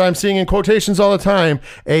term that I'm seeing in quotations all the time,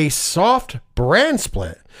 a soft brand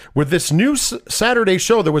split with this new Saturday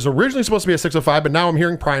show that was originally supposed to be at 6:05, but now I'm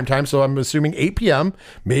hearing prime time, so I'm assuming 8 p.m.,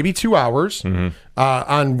 maybe 2 hours,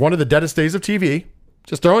 on one of the deadest days of TV.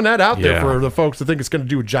 Just throwing that out there Yeah. for the folks that think it's going to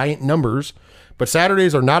do giant numbers. But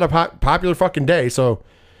Saturdays are not a popular fucking day. So,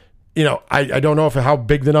 I don't know how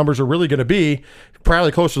big the numbers are really going to be.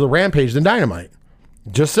 Probably closer to Rampage than Dynamite.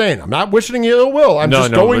 Just saying. I'm not wishing you ill will. I'm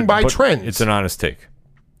just going by trends. It's an honest take.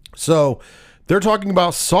 So they're talking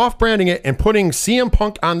about soft branding it and putting CM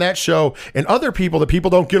Punk on that show and other people that people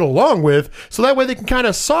don't get along with, so that way they can kind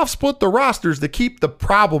of soft split the rosters to keep the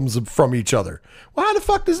problems from each other. Well, how the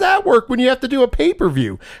fuck does that work when you have to do a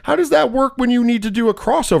pay-per-view? How does that work when you need to do a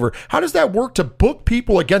crossover? How does that work to book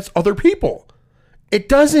people against other people? It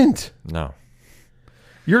doesn't. No.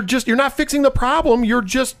 You're not fixing the problem. You're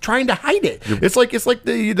just trying to hide it. It's like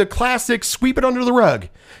the classic sweep it under the rug.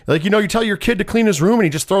 Like, you tell your kid to clean his room and he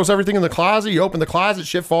just throws everything in the closet. You open the closet,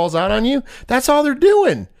 shit falls out on you. That's all they're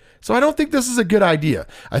doing. So I don't think this is a good idea.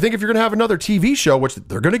 I think if you're going to have another TV show, which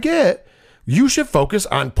they're going to get, you should focus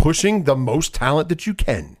on pushing the most talent that you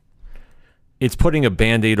can. It's putting a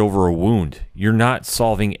Band-Aid over a wound. You're not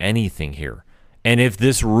solving anything here. And if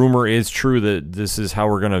this rumor is true that this is how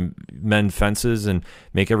we're going to mend fences and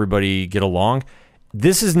make everybody get along,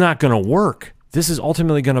 this is not going to work. This is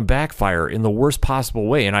ultimately going to backfire in the worst possible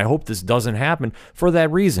way. And I hope this doesn't happen for that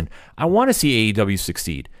reason. I want to see AEW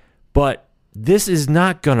succeed, but this is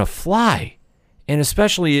not going to fly. And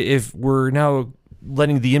especially if we're now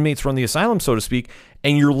letting the inmates run the asylum, so to speak,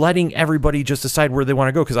 and you're letting everybody just decide where they want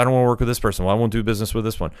to go because I don't want to work with this person. Well, I won't do business with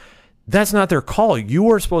this one. That's not their call. You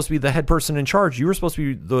are supposed to be the head person in charge. You were supposed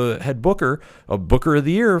to be the head booker, a booker of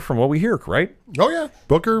the year from what we hear, right? Oh, yeah.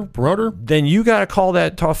 Booker, promoter. Then you got to call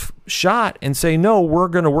that tough shot and say, no, we're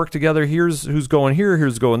going to work together. Here's who's going here.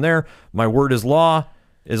 Here's going there. My word is law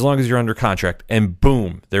as long as you're under contract. And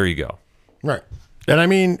boom, there you go. Right. And I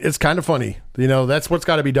mean, it's kind of funny. That's what's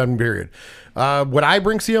got to be done, period. Would I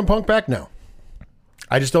bring CM Punk back? No.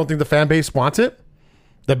 I just don't think the fan base wants it.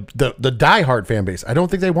 The diehard fan base, I don't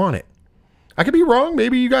think they want it. I could be wrong.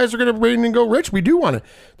 Maybe you guys are going to rain and go, Rich, we do want it.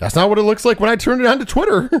 That's not what it looks like when I turn it on to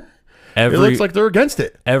Twitter. It looks like they're against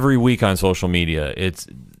it. Every week on social media,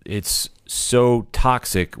 it's so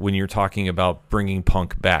toxic when you're talking about bringing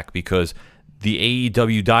Punk back because the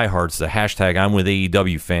AEW diehards, the hashtag I'm with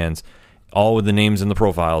AEW fans, all with the names in the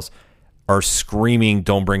profiles, are screaming,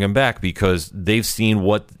 don't bring him back because they've seen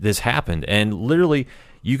what this happened. And literally,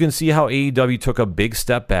 you can see how AEW took a big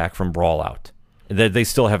step back from Brawl Out that they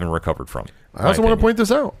still haven't recovered from. I also want to point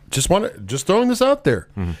this out. Just throwing this out there,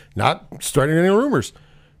 not starting any rumors.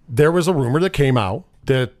 There was a rumor that came out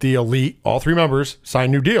that the Elite, all three members,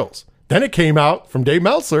 signed new deals. Then it came out from Dave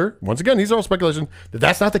Meltzer, once again, these are all speculation, that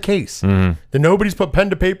that's not the case. That nobody's put pen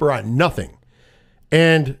to paper on nothing.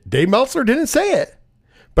 And Dave Meltzer didn't say it,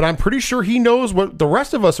 but I'm pretty sure he knows what the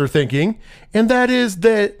rest of us are thinking, and that is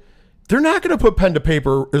that they're not going to put pen to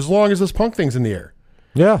paper as long as this Punk thing's in the air.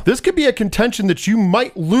 Yeah. This could be a contention that you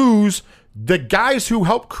might lose the guys who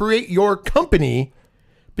helped create your company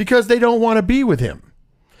because they don't want to be with him.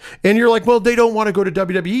 And you're like, well, they don't want to go to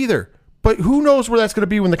WWE either. But who knows where that's going to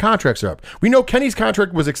be when the contracts are up? We know Kenny's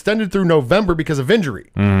contract was extended through November because of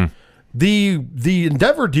injury. The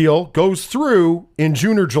Endeavor deal goes through in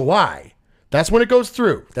June or July. That's when it goes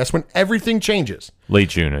through. That's when everything changes. Late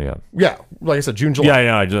June, yeah. Yeah, like I said, June, July.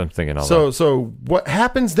 Yeah, I'm thinking all that. So what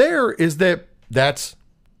happens there is that's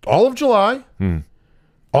all of July,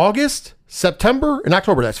 August, September, and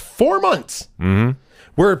October. That's 4 months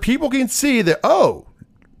where people can see that, oh,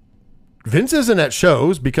 Vince isn't at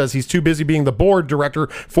shows because he's too busy being the board director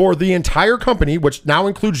for the entire company, which now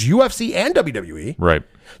includes UFC and WWE. Right.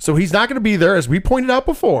 So he's not going to be there, as we pointed out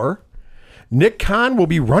before. Nick Khan will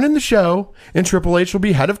be running the show, and Triple H will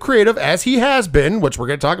be head of creative, as he has been, which we're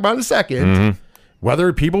going to talk about in a second,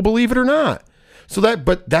 whether people believe it or not.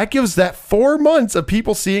 But that gives that 4 months of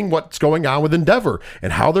people seeing what's going on with Endeavor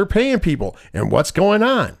and how they're paying people and what's going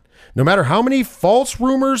on. No matter how many false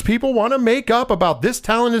rumors people want to make up about this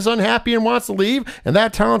talent is unhappy and wants to leave, and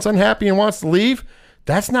that talent's unhappy and wants to leave,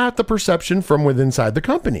 that's not the perception from within inside the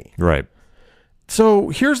company. Right. So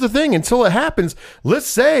here's the thing. Until it happens, let's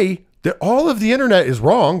say that all of the internet is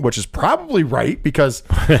wrong, which is probably right, because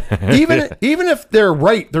even if they're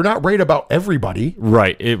right, they're not right about everybody.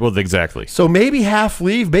 Right. Exactly. So maybe half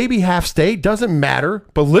leave, maybe half stay, doesn't matter.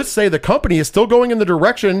 But let's say the company is still going in the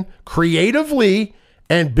direction creatively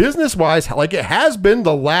and business-wise, like it has been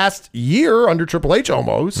the last year under Triple H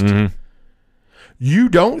almost. You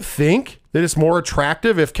don't think that it's more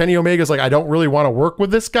attractive if Kenny Omega's like, I don't really want to work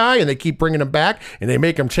with this guy, and they keep bringing him back, and they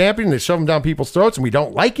make him champion, and they shove him down people's throats, and we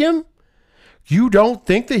don't like him? You don't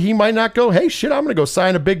think that he might not go, hey, shit, I'm going to go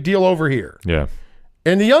sign a big deal over here? Yeah.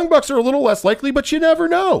 And the Young Bucks are a little less likely, but you never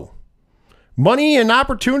know. Money and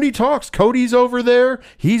opportunity talks. Cody's over there.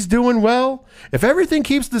 He's doing well. If everything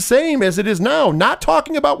keeps the same as it is now, not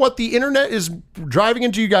talking about what the internet is driving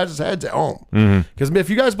into you guys' heads at home. Because if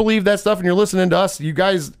you guys believe that stuff and you're listening to us, you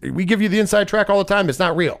guys, we give you the inside track all the time. It's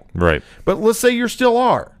not real. Right. But let's say you still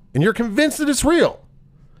are and you're convinced that it's real.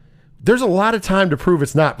 There's a lot of time to prove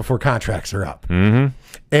it's not before contracts are up.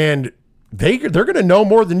 And they're going to know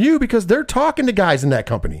more than you because they're talking to guys in that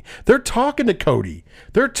company. They're talking to Cody.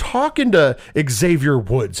 They're talking to Xavier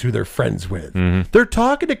Woods, who they're friends with. They're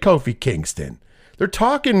talking to Kofi Kingston. They're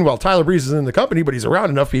talking, well, Tyler Breeze is in the company, but he's around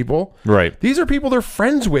enough people. Right. These are people they're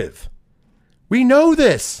friends with. We know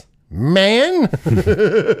this, man.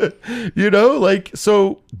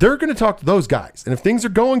 So they're going to talk to those guys. And if things are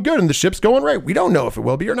going good and the ship's going right, we don't know if it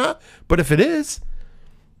will be or not. But if it is,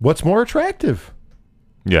 what's more attractive?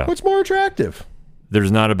 Yeah. What's more attractive?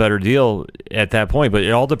 There's not a better deal at that point, but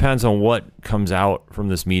it all depends on what comes out from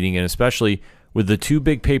this meeting, and especially with the 2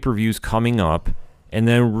 big pay-per-views coming up, and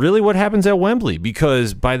then really what happens at Wembley,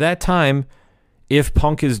 because by that time, if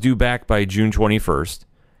Punk is due back by June 21st,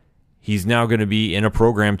 he's now going to be in a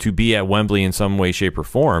program to be at Wembley in some way, shape, or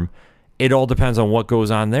form. It all depends on what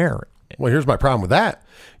goes on there. Well, here's my problem with that.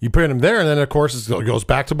 You put him there, and then, of course, it goes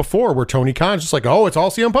back to before, where Tony Khan's just like, oh, it's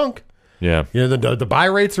all CM Punk. Yeah. The buy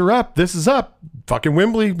rates are up. This is up. Fucking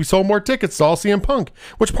Wembley, we sold more tickets. It's all CM Punk.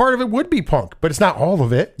 Which part of it would be Punk, but it's not all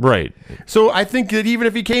of it. Right. So I think that even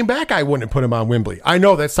if he came back, I wouldn't put him on Wembley. I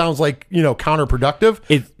know that sounds like,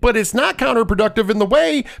 counterproductive, but it's not counterproductive in the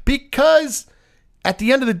way, because at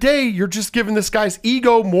the end of the day, you're just giving this guy's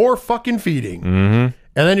ego more fucking feeding.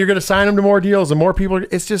 And then you're going to sign him to more deals and more people.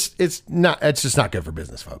 It's just not good for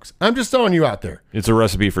business, folks. I'm just throwing you out there. It's a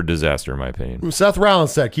recipe for disaster, in my opinion. Seth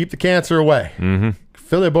Rollins said, keep the cancer away.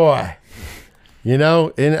 Philly boy.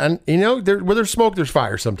 Where there's smoke, there's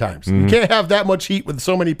fire sometimes. You can't have that much heat with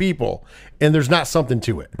so many people and there's not something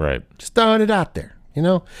to it. Right. Just throwing it out there.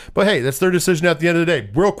 But hey, that's their decision at the end of the day.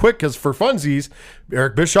 Real quick, because for funsies,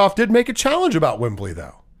 Eric Bischoff did make a challenge about Wembley,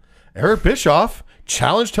 though. Eric Bischoff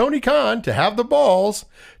challenged Tony Khan to have the balls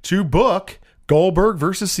to book Goldberg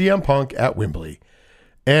versus CM Punk at Wembley.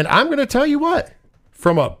 And I'm going to tell you what,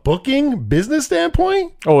 from a booking business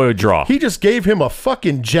standpoint, it would draw. He just gave him a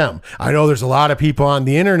fucking gem. I know there's a lot of people on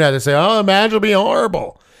the internet that say, oh, the match will be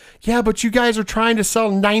horrible. Yeah, but you guys are trying to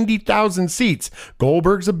sell 90,000 seats.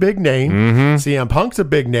 Goldberg's a big name. CM Punk's a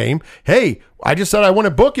big name. Hey, I just said I want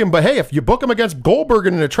to book him, but hey, if you book him against Goldberg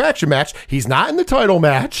in an attraction match, he's not in the title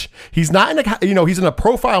match. He's not in a, he's in a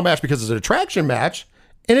profile match because it's an attraction match,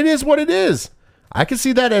 and it is what it is. I can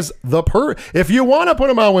see that as if you want to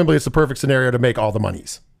put him on Wembley, it's the perfect scenario to make all the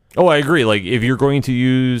monies. Oh, I agree. Like, if you're going to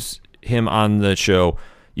use him on the show,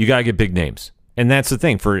 you got to get big names. And that's the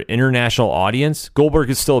thing. For an international audience, Goldberg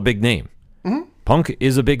is still a big name. Punk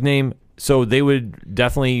is a big name, so they would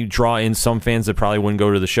definitely draw in some fans that probably wouldn't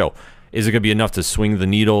go to the show. Is it going to be enough to swing the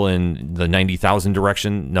needle in the 90,000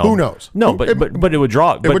 direction? No. Who knows? No, but it would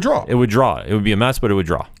draw. It would draw. It would draw. It would be a mess, but it would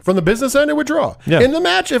draw. From the business end, it would draw. Yeah. In the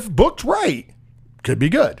match, if booked right, could be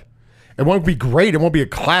good. It won't be great. It won't be a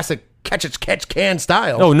classic catch-can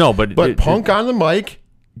style. Oh, no, but Punk on the mic,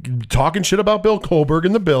 talking shit about Bill Goldberg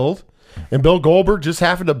in the build, and Bill Goldberg just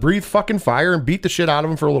having to breathe fucking fire and beat the shit out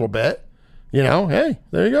of him for a little bit. Hey,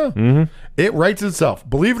 there you go. It writes itself.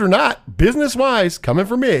 Believe it or not, business-wise, coming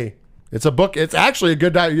from me, it's a book. It's actually a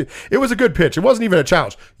good. It was a good pitch. It wasn't even a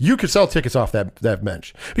challenge. You could sell tickets off that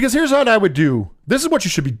bench. Because here's what I would do. This is what you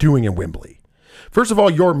should be doing in Wembley. First of all,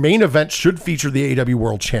 your main event should feature the AEW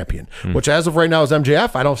World Champion, which as of right now is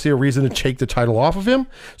MJF. I don't see a reason to take the title off of him.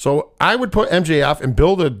 So I would put MJF and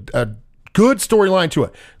build a good storyline to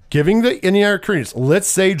it. Giving the Indiana credence. Let's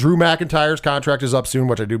say Drew McIntyre's contract is up soon,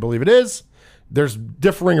 which I do believe it is. There's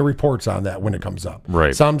differing reports on that when it comes up.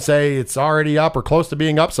 Right. Some say it's already up or close to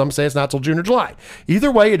being up. Some say it's not till June or July.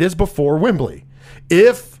 Either way, it is before Wembley.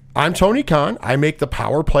 If I'm Tony Khan, I make the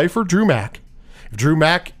power play for Drew Mac. If Drew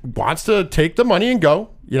Mac wants to take the money and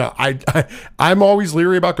go, I'm always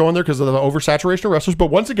leery about going there because of the oversaturation of wrestlers. But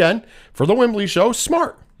once again, for the Wembley show,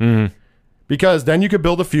 smart. Because then you could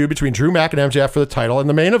build a feud between Drew Mac and MJF for the title in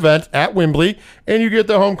the main event at Wembley, and you get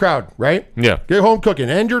the home crowd, right? Yeah. Get home cooking,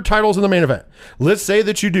 and your title's in the main event. Let's say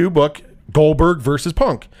that you do book Goldberg versus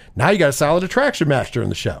Punk. Now you got a solid attraction match during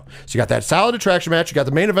the show. So you got that solid attraction match. You got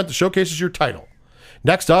the main event that showcases your title.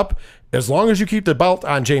 Next up, as long as you keep the belt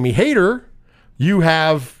on Jamie Hayter, you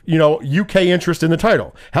have, UK interest in the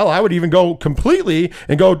title. Hell, I would even go completely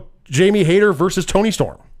and go Jamie Hayter versus Tony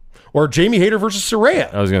Storm, or Jamie Hayter versus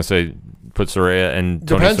Saraya. I was going to say put Soraya and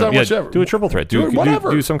Tony Depends on Storm. whichever. Do a triple threat. Do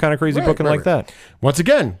whatever. Do some kind of crazy booking like that. Once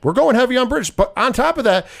again, we're going heavy on British, but on top of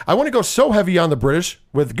that, I want to go so heavy on the British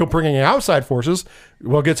with bringing in outside forces.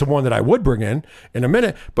 We'll get to one that I would bring in a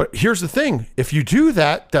minute. But here's the thing. If you do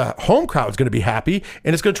that, the home crowd is going to be happy,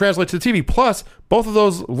 and it's going to translate to the TV. Plus, both of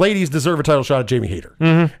those ladies deserve a title shot at Jamie Hayter.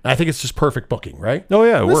 Mm-hmm. I think it's just perfect booking, right? Oh,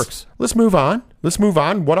 yeah, it works. Let's move on.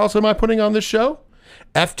 What else am I putting on this show?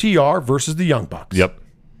 FTR versus the Young Bucks. Yep.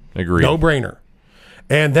 Agreed. No brainer.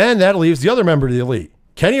 And then that leaves the other member of the Elite.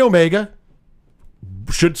 Kenny Omega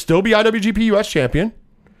should still be IWGP US champion.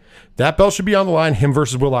 That belt should be on the line, him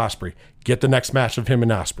versus Will Ospreay. Get the next match of him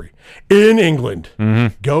and Ospreay. In England.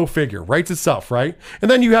 Mm-hmm. Go figure. Writes itself, right?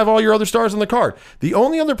 And then you have all your other stars on the card. The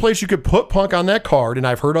only other place you could put Punk on that card, and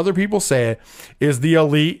I've heard other people say it, is the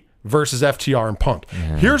Elite versus FTR and Punk.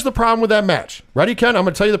 Mm-hmm. Here's the problem with that match. Ready, Ken? I'm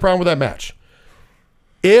going to tell you the problem with that match.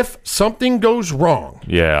 If something goes wrong,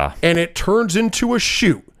 and it turns into a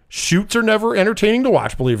shoot, shoots are never entertaining to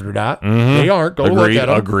watch, believe it or not. Mm-hmm. They aren't. Go look at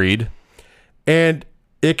them. Agreed. And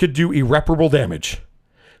it could do irreparable damage.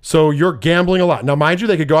 So you're gambling a lot. Now, mind you,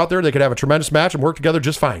 they could go out there, they could have a tremendous match and work together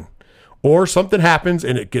just fine. Or something happens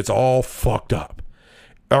and it gets all fucked up.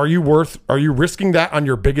 Are you risking that on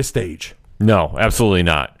your biggest stage? No, absolutely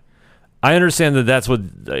not. I understand that that's what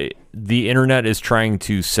the internet is trying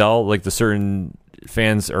to sell, like the certain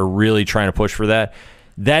fans are really trying to push for that.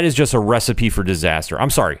 That is just a recipe for disaster.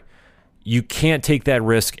 I'm sorry. You can't take that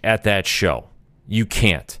risk at that show. You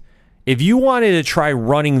can't. If you wanted to try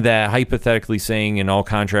running that, hypothetically saying, and all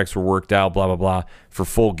contracts were worked out, blah, blah, blah, for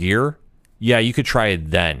Full Gear, yeah, you could try it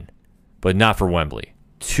then, but not for Wembley.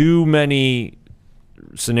 Too many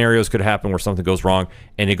scenarios could happen where something goes wrong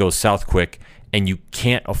and it goes south quick, and you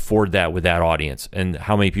can't afford that with that audience and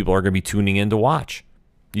how many people are going to be tuning in to watch.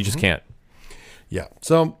 You just can't. Yeah.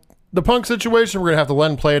 So the Punk situation, we're going to have to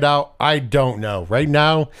let him play it out. I don't know. Right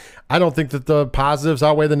now, I don't think that the positives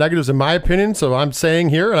outweigh the negatives, in my opinion. So I'm saying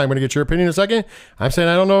here, and I'm going to get your opinion in a second, I'm saying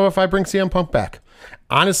I don't know if I bring CM Punk back.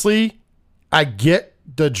 Honestly, I get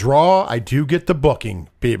the draw. I do get the booking,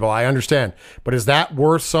 people. I understand. But is that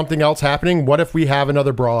worth something else happening? What if we have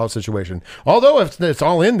another brawl-out situation? Although if it's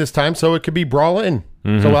all in this time, so it could be brawl-in.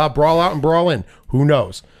 Mm-hmm. So we'll have brawl-out and brawl-in. Who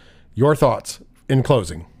knows? Your thoughts in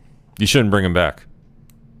closing. You shouldn't bring him back.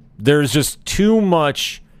 There's just too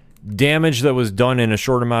much damage that was done in a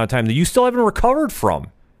short amount of time that you still haven't recovered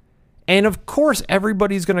from. And of course,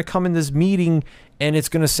 everybody's going to come in this meeting and it's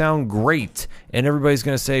going to sound great. And everybody's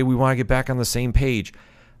going to say, we want to get back on the same page.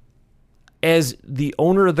 As the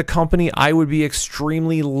owner of the company, I would be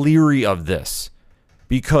extremely leery of this.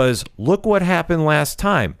 Because look what happened last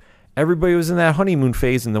time. Everybody was in that honeymoon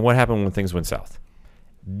phase, and then what happened when things went south?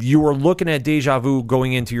 You were looking at deja vu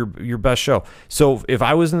going into your best show. So if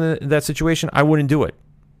I was in that situation, I wouldn't do it.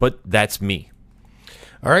 But that's me.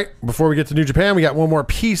 All right. Before we get to New Japan, we got one more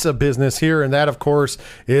piece of business here, and that, of course,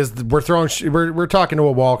 is we're talking to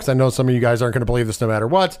a wall because I know some of you guys aren't going to believe this no matter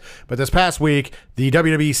what. But this past week, the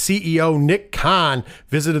WWE CEO Nick Khan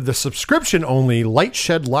visited the subscription-only Light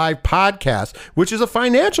Shed Live podcast, which is a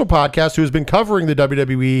financial podcast who has been covering the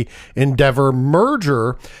WWE Endeavor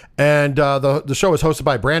merger. And the show is hosted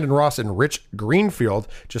by Brandon Ross and Rich Greenfield,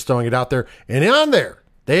 just throwing it out there. And on there,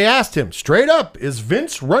 they asked him straight up, is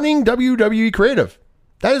Vince running WWE Creative?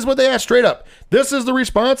 That is what they asked straight up. This is the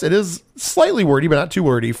response. It is slightly wordy, but not too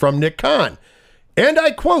wordy, from Nick Khan. And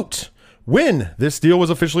I quote, when this deal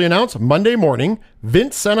was officially announced Monday morning,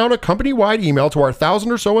 Vince sent out a company-wide email to our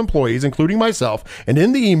 1,000 or so employees, including myself. And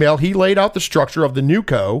in the email, he laid out the structure of the new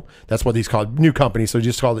co. That's what he's called, new company. So he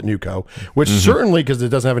just called it new co, which certainly, because it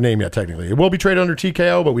doesn't have a name yet, technically. It will be traded under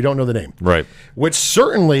TKO, but we don't know the name. Right. Which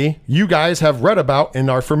certainly you guys have read about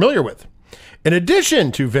and are familiar with. In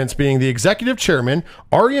addition to Vince being the executive chairman,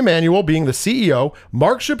 Ari Emanuel being the CEO,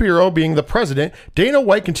 Mark Shapiro being the president, Dana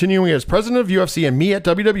White continuing as president of UFC, and me at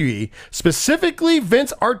WWE, specifically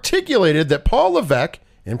Vince articulated that Paul Levesque,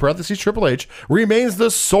 in parentheses Triple H, remains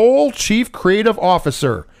the sole chief creative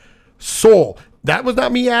officer. Sole. That was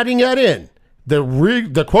not me adding that in.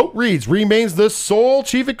 The quote reads, remains the sole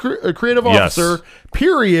chief creative officer,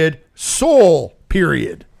 period, sole,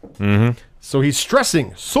 period. Mm-hmm. So he's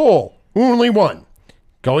stressing sole. Only one.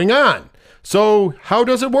 Going on. So how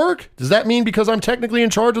does it work? Does that mean because I'm technically in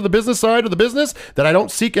charge of the business side of the business that I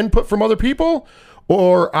don't seek input from other people?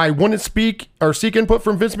 Or I wouldn't speak or seek input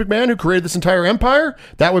from Vince McMahon, who created this entire empire?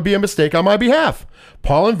 That would be a mistake on my behalf.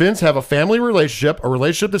 Paul and Vince have a family relationship, a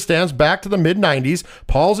relationship that stands back to the mid-90s.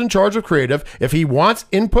 Paul's in charge of creative. If he wants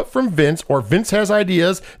input from Vince or Vince has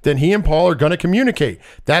ideas, then he and Paul are going to communicate.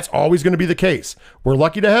 That's always going to be the case. We're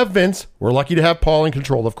lucky to have Vince. We're lucky to have Paul in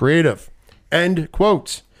control of creative. End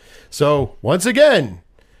quote. So once again,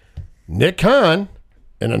 Nick Khan,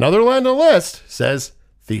 in another line on the list, says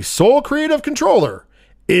the sole creative controller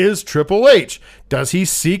is Triple H. Does he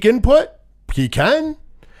seek input? He can.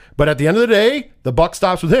 But at the end of the day, the buck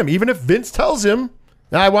stops with him. Even if Vince tells him,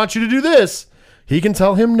 I want you to do this, he can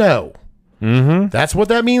tell him no. Mm-hmm. That's what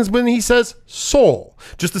that means when he says sole.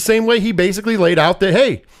 Just the same way he basically laid out that,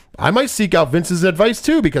 hey, I might seek out Vince's advice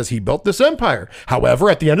too because he built this empire. However,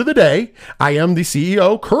 at the end of the day, I am the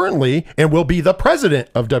CEO currently and will be the president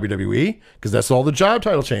of WWE because that's all the job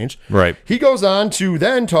title changed. Right. He goes on to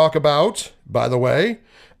then talk about, by the way,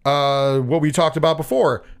 what we talked about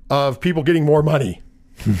before of people getting more money.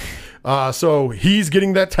 So he's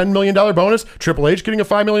getting that $10 million bonus. Triple H getting a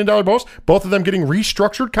 $5 million bonus. Both of them getting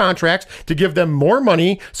restructured contracts to give them more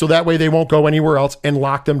money so that way they won't go anywhere else and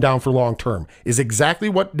lock them down for long term is exactly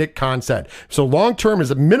what Nick Khan said. So long term is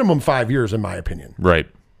a minimum 5 years in my opinion. Right.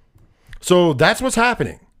 So that's what's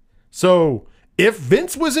happening. So if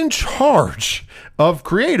Vince was in charge of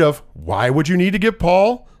creative, why would you need to give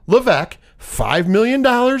Paul Levesque $5 million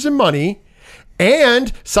in money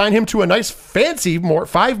and sign him to a nice fancy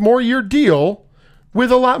 5 more year deal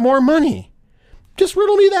with a lot more money? Just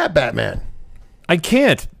riddle me that, Batman. I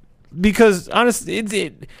can't because honestly,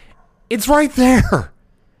 it's right there.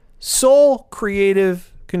 Sole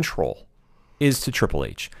creative control is to Triple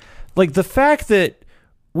H. Like the fact that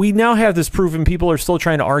we now have this proof and people are still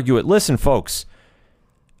trying to argue it. Listen, folks,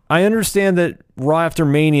 I understand that Raw After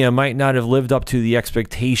Mania might not have lived up to the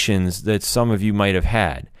expectations that some of you might have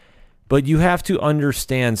had. But you have to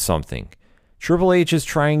understand something. Triple H is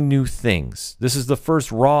trying new things. This is the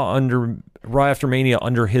first Raw After Mania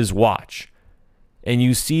under his watch. And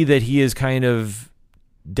you see that he has kind of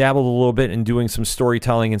dabbled a little bit in doing some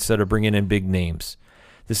storytelling instead of bringing in big names.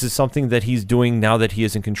 This is something that he's doing now that he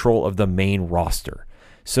is in control of the main roster.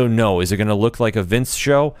 So no, is it going to look like a Vince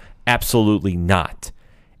show? Absolutely not.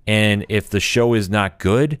 And if the show is not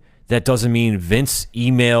good, that doesn't mean Vince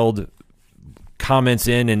emailed comments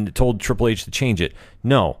in and told Triple H to change it.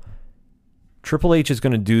 No. Triple H is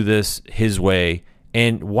going to do this his way.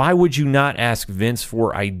 And why would you not ask Vince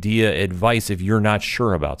for advice if you're not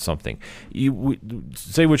sure about something? You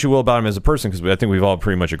say what you will about him as a person, because I think we've all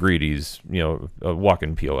pretty much agreed he's, a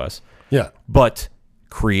walking POS. Yeah. But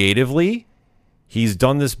creatively, he's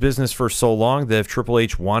done this business for so long that if Triple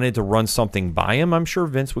H wanted to run something by him, I'm sure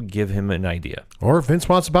Vince would give him an idea. Or if Vince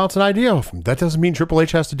wants to bounce an idea off him. That doesn't mean Triple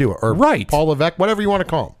H has to do it. Or right. Paul Levesque, whatever you want to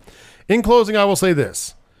call him. In closing, I will say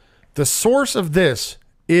this. The source of this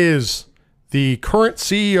is the current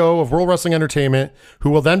CEO of World Wrestling Entertainment, who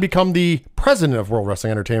will then become the president of World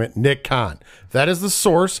Wrestling Entertainment, Nick Khan. That is the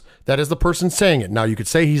source. That is the person saying it. Now, you could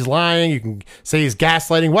say he's lying. You can say he's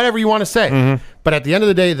gaslighting, whatever you want to say. Mm-hmm. But at the end of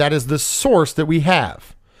the day, that is the source that we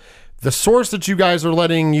have. The source that you guys are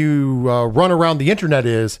letting you run around the internet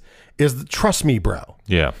is the trust me, bro.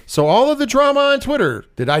 Yeah. So all of the drama on Twitter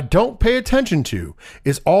that I don't pay attention to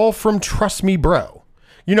is all from trust me, bro.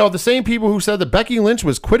 The same people who said that Becky Lynch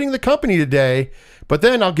was quitting the company today, but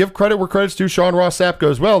then I'll give credit where credit's due. Sean Ross Sapp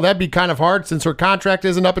goes, well, that'd be kind of hard since her contract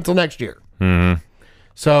isn't up until next year. Mm-hmm.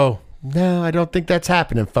 So, no, I don't think that's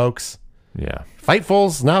happening, folks. Yeah.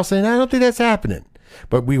 Fightful's now saying, I don't think that's happening.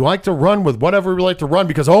 But we like to run with whatever we like to run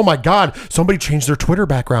because, oh my God, somebody changed their Twitter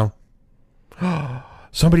background.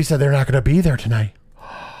 Somebody said they're not going to be there tonight.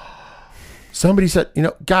 Somebody said,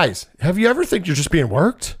 guys, have you ever think you're just being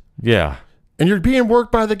worked? Yeah. And you're being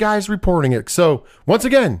worked by the guys reporting it. So once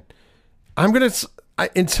again,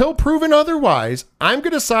 until proven otherwise, I'm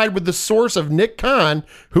going to side with the source of Nick Khan,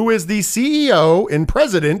 who is the CEO and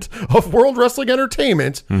president of World Wrestling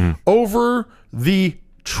Entertainment, over the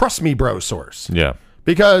trust me, bro source. Yeah.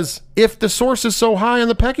 Because if the source is so high on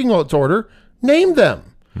the pecking order, name them.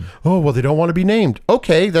 Oh, well, they don't want to be named.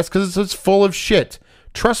 Okay, that's because it's full of shit.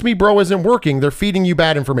 Trust me, bro isn't working. They're feeding you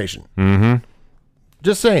bad information. Mm-hmm.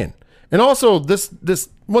 Just saying. And also, this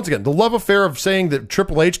once again, the love affair of saying that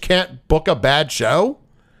Triple H can't book a bad show,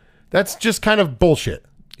 that's just kind of bullshit.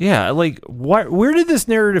 Yeah, like, where did this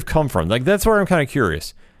narrative come from? Like, that's where I'm kind of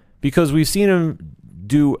curious. Because we've seen him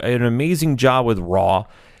do an amazing job with Raw,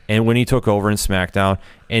 and when he took over in SmackDown,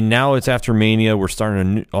 and now it's after Mania, we're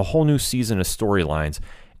starting a whole new season of storylines,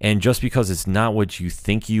 and just because it's not what you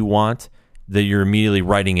think you want, that you're immediately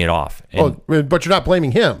writing it off. And, but you're not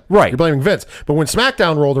blaming him. Right. You're blaming Vince. But when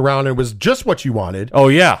SmackDown rolled around and it was just what you wanted. Oh,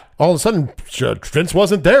 yeah. All of a sudden, Vince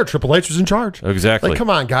wasn't there. Triple H was in charge. Exactly. Like, come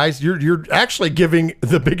on, guys. You're actually giving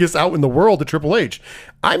the biggest out in the world to Triple H.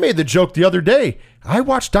 I made the joke the other day. I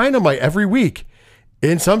watch Dynamite every week.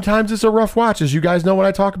 And sometimes it's a rough watch, as you guys know when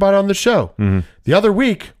I talk about it on the show. Mm-hmm. The other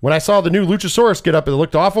week, when I saw the new Luchasaurus get up, it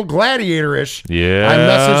looked awful gladiator-ish. Yeah. I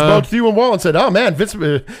messaged both you and Wall and said, oh, man,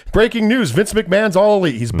 breaking news, Vince McMahon's All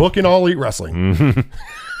Elite. He's booking All Elite Wrestling.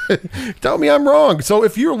 Mm-hmm. Tell me I'm wrong. So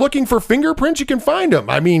if you're looking for fingerprints, you can find them.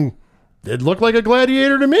 I mean, it looked like a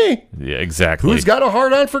gladiator to me. Yeah, exactly. Who's got a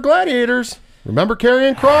hard on for gladiators? Remember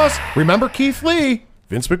Karrion Kross? Remember Keith Lee?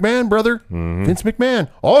 Vince McMahon, brother. Mm-hmm. Vince McMahon.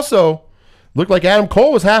 Also, looked like Adam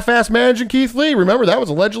Cole was half-ass managing Keith Lee. Remember, that was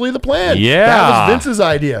allegedly the plan. Yeah. That was Vince's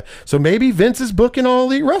idea. So maybe Vince is booking All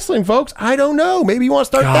Elite Wrestling, folks. I don't know. Maybe you want to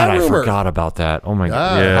start that rumor. I forgot about that. Oh, my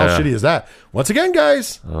God. Yeah. How shitty is that? Once again,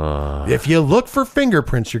 guys, if you look for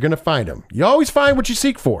fingerprints, you're going to find them. You always find what you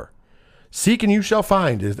seek for. Seek and you shall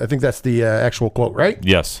find. I think that's the actual quote, right?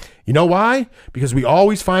 Yes. You know why? Because we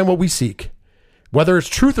always find what we seek. Whether it's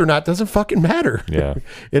truth or not doesn't fucking matter. Yeah.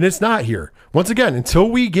 And it's not here. Once again,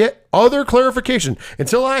 until we get other clarification,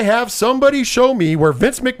 until I have somebody show me where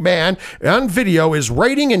Vince McMahon on video is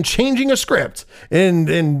writing and changing a script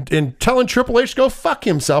and telling Triple H to go fuck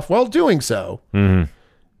himself while doing so,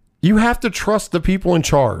 you have to trust the people in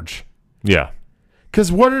charge. Yeah.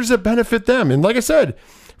 Because what does it benefit them? And like I said,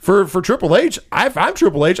 for Triple H, if I'm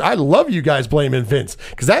Triple H, I love you guys blaming Vince.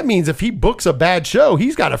 Because that means if he books a bad show,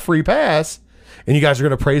 he's got a free pass. And you guys are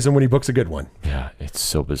going to praise him when he books a good one. Yeah, it's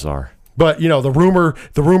so bizarre. But, you know, the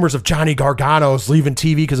rumors of Johnny Gargano's leaving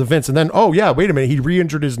TV because of Vince. And then, oh, yeah, wait a minute. He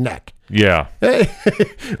re-injured his neck. Yeah.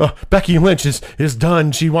 Becky Lynch is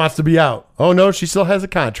done. She wants to be out. Oh, no, she still has a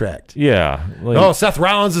contract. Yeah. Like, oh, Seth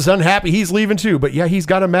Rollins is unhappy. He's leaving too. But, yeah, he's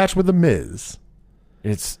got a match with The Miz.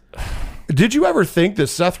 Did you ever think that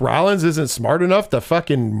Seth Rollins isn't smart enough to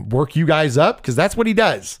fucking work you guys up? Because that's what he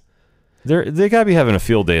does. They got to be having a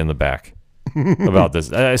field day in the back about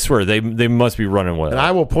this. I swear, they must be running with it. And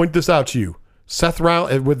I will point this out to you. Seth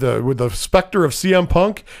Rollins, with the specter of CM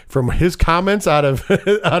Punk from his comments out of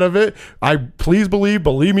it,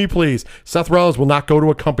 believe me, please, Seth Rollins will not go to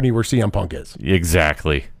a company where CM Punk is.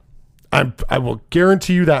 Exactly. I will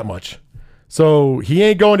guarantee you that much. So he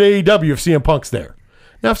ain't going to AEW if CM Punk's there.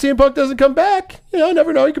 Now, if CM Punk doesn't come back, you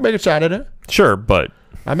never know. You can make a shot at it. Sure, but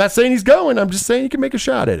I'm not saying he's going. I'm just saying you can make a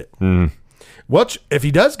shot at it. Mm. Well, if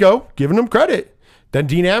he does go, giving him credit, then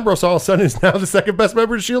Dean Ambrose all of a sudden is now the second best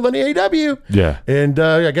member of the Shield in the AEW. Yeah. And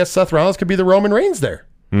I guess Seth Rollins could be the Roman Reigns there.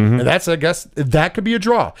 Mm-hmm. And I guess that could be a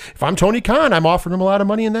draw. If I'm Tony Khan, I'm offering him a lot of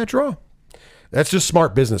money in that draw. That's just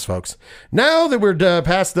smart business, folks. Now that we're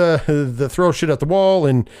past the throw shit at the wall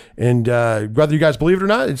and whether you guys believe it or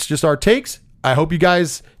not, it's just our takes. I hope you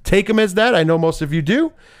guys take them as that. I know most of you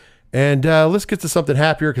do. And let's get to something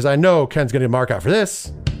happier because I know Ken's going to mark out for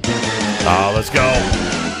this. Let's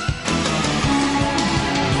go.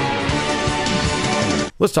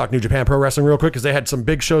 Let's talk New Japan Pro Wrestling real quick because they had some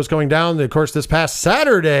big shows going down. Of course, this past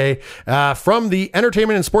Saturday from the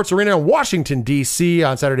Entertainment and Sports Arena in Washington, D.C.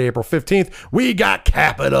 on Saturday, April 15th, we got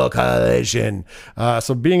Capital Collision.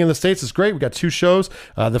 So being in the States is great. We got two shows.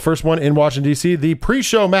 The first one in Washington, D.C. The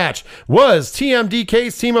pre-show match was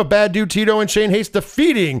TMDK's team of Bad Dude Tito and Shane Haste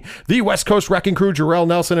defeating the West Coast Wrecking Crew, Jarrell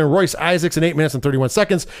Nelson and Royce Isaacs in 8 minutes and 31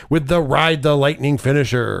 seconds with the Ride the Lightning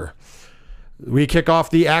finisher. We kick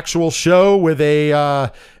off the actual show with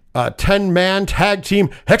a 10-man tag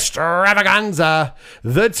team extravaganza.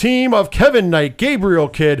 The team of Kevin Knight, Gabriel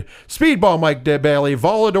Kidd, Speedball Mike DeBailey,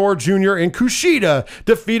 Volador Jr., and Kushida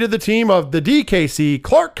defeated the team of the DKC,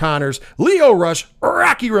 Clark Connors, Leo Rush,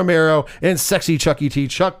 Rocky Romero, and Sexy Chucky T.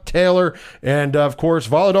 Chuck Taylor. And, of course,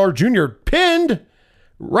 Volador Jr. pinned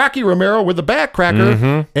Rocky Romero with the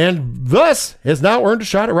backcracker, and thus has now earned a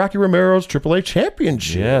shot at Rocky Romero's AAA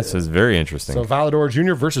championship. Yes, it's very interesting. So Volador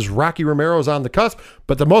Jr. versus Rocky Romero is on the cusp.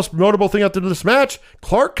 But the most notable thing after this match,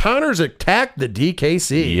 Clark Connors attacked the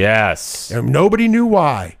DKC. Yes. And nobody knew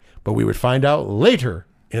why, but we would find out later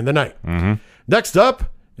in the night. Next up,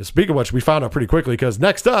 speaking of which, we found out pretty quickly because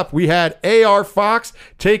next up we had AR Fox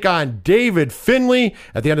take on David Finlay.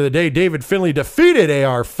 At the end of the day, David Finlay defeated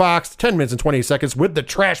AR Fox 10 minutes and 28 seconds with the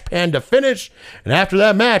trash panda finish. And after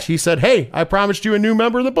that match, he said, hey, I promised you a new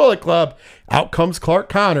member of the Bullet Club. Out comes Clark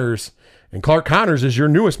Connors. And Clark Connors is your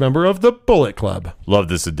newest member of the Bullet Club. Love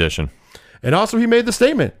this addition. And also he made the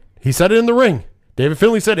statement. He said it in the ring. David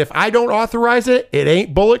Finlay said, if I don't authorize it, it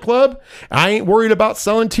ain't Bullet Club. I ain't worried about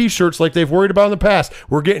selling T-shirts like they've worried about in the past.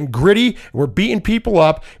 We're getting gritty. We're beating people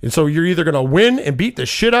up. And so you're either going to win and beat the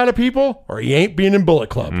shit out of people or you ain't being in Bullet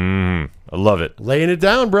Club. I love it. Laying it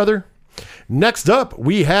down, brother. Next up,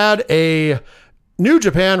 we had a New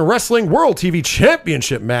Japan Wrestling World TV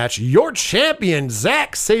Championship match. Your champion,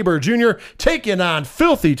 Zack Sabre Jr., taking on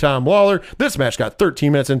Filthy Tom Lawler. This match got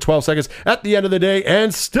 13 minutes and 12 seconds at the end of the day,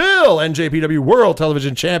 and still NJPW World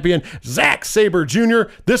Television Champion, Zack Sabre Jr.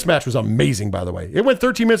 This match was amazing, by the way. It went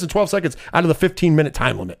 13 minutes and 12 seconds out of the 15-minute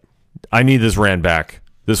time limit. I need this ran back.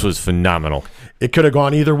 This was phenomenal. It could have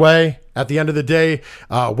gone either way. At the end of the day,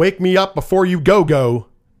 Wake Me Up Before You Go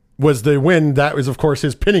was the win. That was, of course,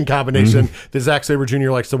 his pinning combination that Zack Sabre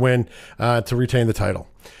Jr. likes to win to retain the title.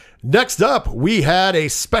 Next up, we had a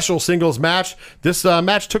special singles match. This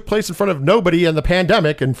match took place in front of nobody in the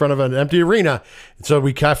pandemic, in front of an empty arena. So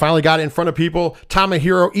we finally got it in front of people.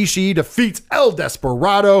 Tomohiro Ishii defeats El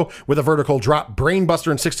Desperado with a vertical drop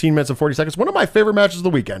brainbuster in 16 minutes and 40 seconds. One of my favorite matches of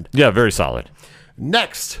the weekend. Yeah, very solid.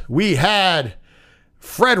 Next, we had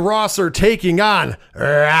Fred Rosser taking on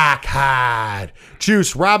Rock Hard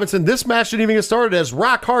Juice Robinson. This match didn't even get started as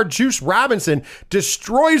Rock Hard Juice Robinson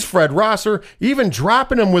destroys Fred Rosser, even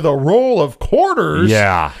dropping him with a roll of quarters.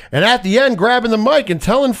 Yeah. And at the end, grabbing the mic and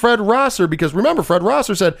telling Fred Rosser, because remember, Fred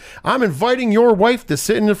Rosser said, I'm inviting your wife to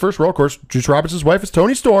sit in the first row. Of course, Juice Robinson's wife is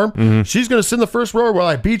Toni Storm. She's going to sit in the first row while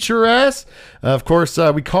I beat your ass. Of course,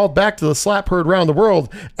 we called back to the slap heard around the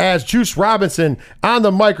world as Juice Robinson on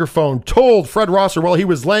the microphone told Fred Rosser while he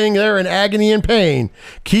was laying there in agony and pain,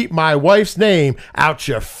 keep my wife's name out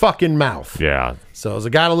your fucking mouth. Yeah. So it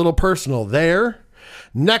got a little personal there.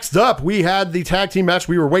 Next up, we had the tag team match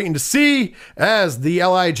we were waiting to see as the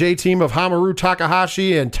LIJ team of Hamaru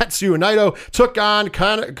Takahashi and Tetsuya Naito took on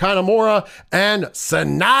Kanamura and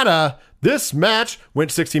Sonata. This match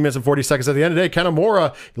went 16 minutes and 40 seconds. At the end of the day,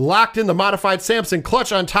 Kanamura locked in the modified Samson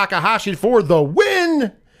clutch on Takahashi for the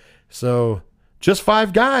win. So just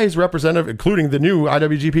 5 guys representative, including the new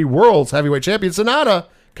IWGP World's Heavyweight Champion Sonata,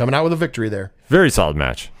 coming out with a victory there. Very solid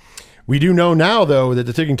match. We do know now, though, that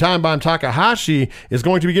the ticking time bomb Takahashi is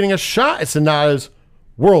going to be getting a shot at Sonata's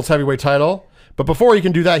World's Heavyweight title. But before he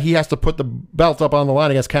can do that, he has to put the belt up on the line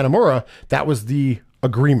against Kanamura. That was the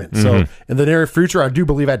agreement. So in the near future, I do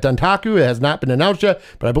believe at Duntaku, it has not been announced yet,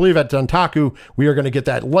 but I believe at Duntaku, we are going to get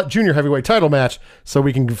that junior heavyweight title match so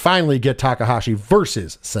we can finally get Takahashi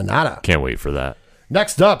versus Sonata. Can't wait for that.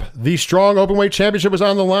 Next up, the Strong Openweight Championship was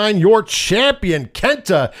on the line. Your champion,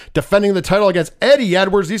 Kenta, defending the title against Eddie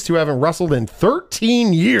Edwards. These two haven't wrestled in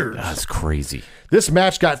 13 years. That's crazy. This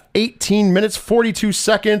match got 18 minutes, 42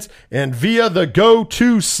 seconds, and via the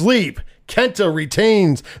go-to sleep, Kenta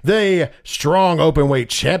retains the Strong Openweight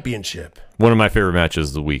Championship. One of my favorite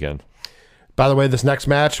matches of the weekend. By the way, this next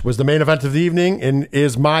match was the main event of the evening and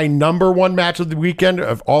is my #1 match of the weekend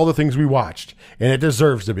of all the things we watched, and it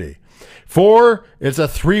deserves to be. It's a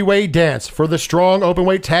 3-way dance for the Strong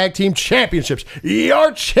Openweight Tag Team Championships.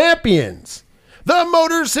 Your champions, the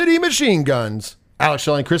Motor City Machine Guns, Alex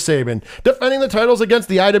Shelley and Chris Sabin, defending the titles against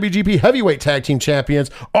the IWGP Heavyweight Tag Team Champions,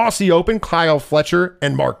 Aussie Open, Kyle Fletcher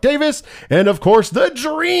and Mark Davis, and of course, the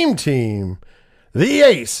Dream Team, the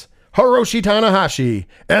Ace, Hiroshi Tanahashi,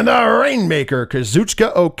 and the Rainmaker,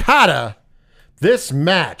 Kazuchika Okada. This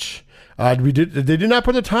match, they did not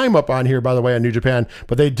put the time up on here, by the way, on New Japan,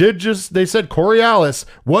 but they said Coriolis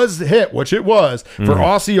was hit, which it was, for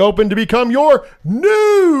Aussie Open to become your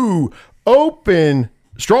new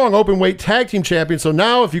Strong Openweight Tag Team Champion. So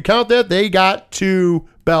now, if you count that, they got 2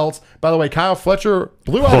 belts. By the way, Kyle Fletcher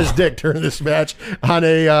blew out his dick during this match on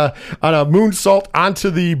a moonsault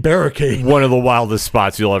onto the barricade. One of the wildest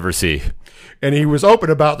spots you'll ever see. And he was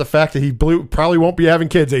open about the fact that he probably won't be having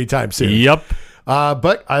kids anytime soon. Yep.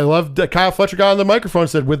 But I love that Kyle Fletcher got on the microphone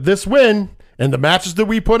and said, with this win and the matches that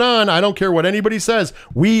we put on, I don't care what anybody says,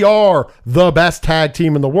 we are the best tag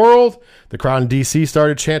team in the world. The crowd in DC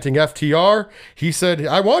started chanting FTR. He said,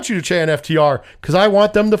 I want you to chant FTR because I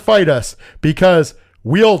want them to fight us because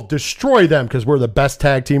we'll destroy them because we're the best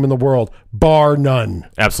tag team in the world, bar none.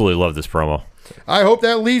 Absolutely love this promo. I hope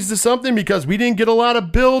that leads to something because we didn't get a lot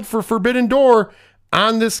of build for Forbidden Door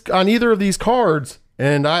on either of these cards.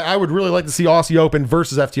 And I would really like to see Aussie Open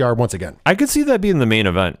versus FTR once again. I could see that being the main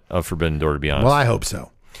event of Forbidden Door, to be honest. Well, I hope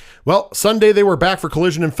so. Well, Sunday they were back for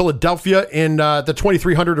Collision in Philadelphia in the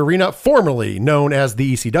 2300 Arena, formerly known as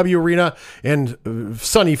the ECW Arena in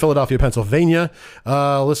sunny Philadelphia, Pennsylvania.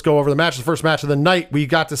 Let's go over the match. The first match of the night, we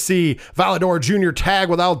got to see Valador Jr. tag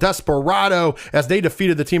with El Desperado as they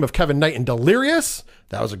defeated the team of Kevin Knight and Delirious.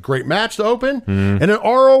 That was a great match to open. And an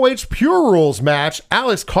ROH Pure Rules match,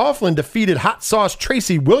 Alex Coughlin defeated Hot Sauce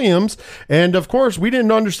Tracy Williams. And of course, we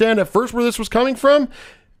didn't understand at first where this was coming from.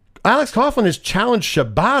 Alex Coughlin has challenged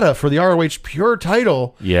Shibata for the ROH Pure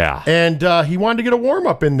title. Yeah. And he wanted to get a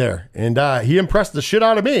warm-up in there. And he impressed the shit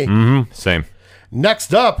out of me. Same.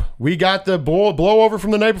 Next up, we got the blowover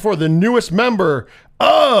from the night before. The newest member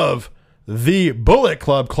of the Bullet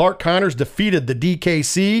Club, Clark Connors, defeated the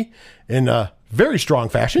DKC in a very strong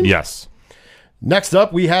fashion. Yes. Next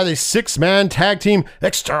up, we had a 6-man tag team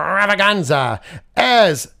extravaganza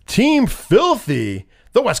as Team Filthy,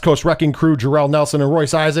 the West Coast Wrecking Crew, Jarrell Nelson and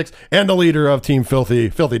Royce Isaacs, and the leader of Team Filthy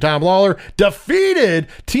Tom Lawler, defeated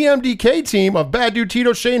TMDK team of Bad Dude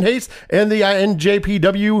Tito, Shane Hayes, and the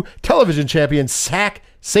NJPW television champion, Sack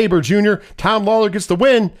Saber Jr. Tom Lawler gets the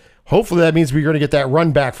win. Hopefully that means we're going to get that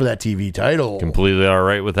run back for that TV title. Completely all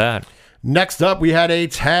right with that. Next up, we had a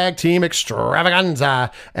tag team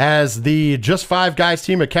extravaganza as the Just 5 Guys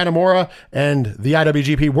team of Kanemaru and the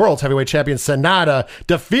IWGP World's Heavyweight Champion Sonata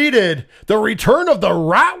defeated the return of the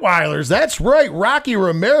Rottweilers. That's right, Rocky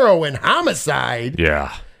Romero and Homicide.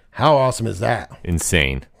 Yeah. How awesome is that?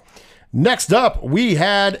 Insane. Next up, we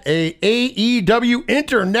had a AEW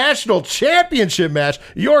International Championship match.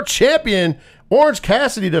 Your champion, Orange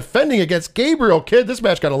Cassidy, defending against Gabriel Kidd. This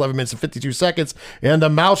match got 11 minutes and 52 seconds. And the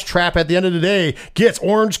mousetrap at the end of the day gets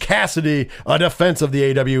Orange Cassidy a defense of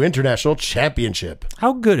the AEW International Championship.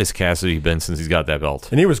 How good has Cassidy been since he's got that belt?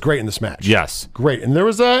 And he was great in this match. Yes. Great. And there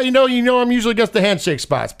was, you know, I'm usually against the handshake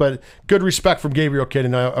spots, but good respect from Gabriel Kidd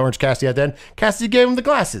and Orange Cassidy at the end. Cassidy gave him the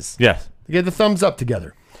glasses. Yes. They gave the thumbs up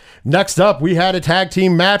together. Next up, we had a tag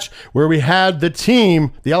team match where we had the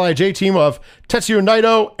team, the LIJ team of Tetsuya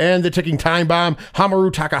Naito and the Ticking Time Bomb,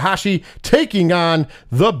 Hamaru Takahashi, taking on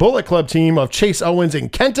the Bullet Club team of Chase Owens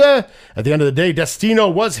and Kenta. At the end of the day, Destino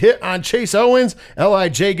was hit on Chase Owens.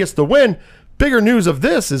 LIJ gets the win. Bigger news of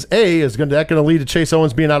this is, is that going to lead to Chase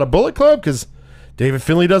Owens being out of Bullet Club? Because David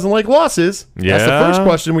Finlay doesn't like losses. Yeah. That's the first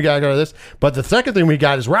question we got out of this. But the second thing we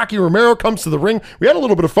got is Rocky Romero comes to the ring. We had a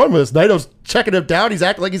little bit of fun with this. Naito's checking him down. He's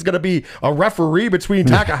acting like he's going to be a referee between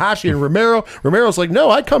Takahashi and Romero. Romero's like,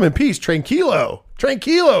 no, I come in peace. Tranquilo,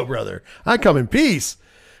 brother. I come in peace.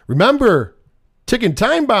 Remember, Ticking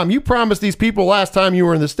Time Bomb, you promised these people last time you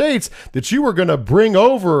were in the States that you were going to bring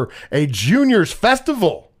over a juniors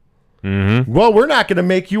festival. Mm-hmm. Well, we're not going to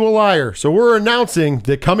make you a liar. So we're announcing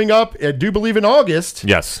that coming up, I do believe in August,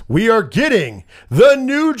 yes, we are getting the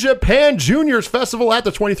New Japan Juniors Festival at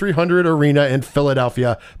the 2300 Arena in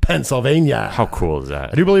Philadelphia, Pennsylvania. How cool is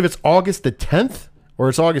that? I do believe it's August the 10th or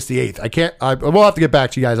it's August the 8th. We'll have to get back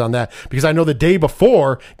to you guys on that because I know the day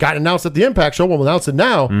before got announced at the Impact Show. We'll announce it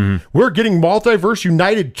now. Mm-hmm. We're getting Multiverse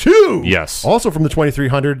United 2. Yes. Also from the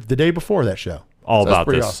 2300 the day before that show. All so about that's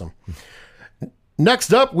pretty this. Awesome.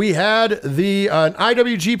 Next up, we had the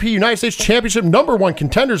IWGP United States Championship #1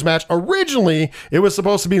 contenders match. Originally, it was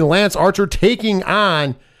supposed to be Lance Archer taking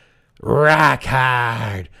on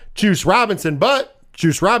Rockhard Juice Robinson, but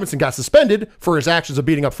Juice Robinson got suspended for his actions of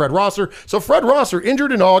beating up Fred Rosser. So Fred Rosser,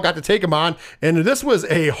 injured and all, got to take him on. And this was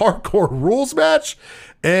a hardcore rules match.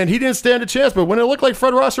 And he didn't stand a chance, but when it looked like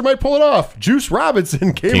Fred Rosser might pull it off, Juice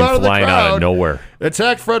Robinson came out of the crowd, out of nowhere,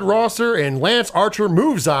 attacked Fred Rosser, and Lance Archer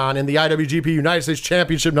moves on in the IWGP United States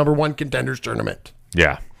Championship #1 Contenders Tournament.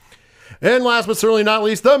 Yeah. And last but certainly not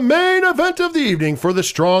least, the main event of the evening for the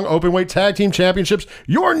Strong Openweight Tag Team Championships.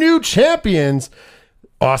 Your new champions,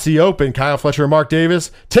 Aussie Open, Kyle Fletcher and Mark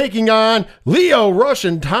Davis, taking on Lio Rush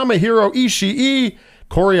and Tomohiro Ishii.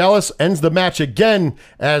 Corey Ellis ends the match again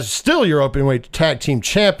as still your openweight tag team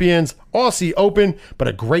champions, Aussie Open, but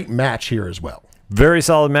a great match here as well. Very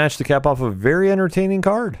solid match to cap off a very entertaining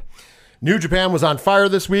card. New Japan was on fire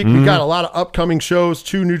this week. We got a lot of upcoming shows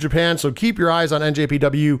to New Japan, so keep your eyes on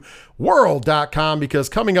NJPWWorld.com because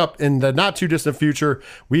coming up in the not too distant future,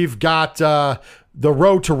 we've got the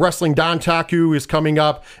Road to Wrestling Dontaku is coming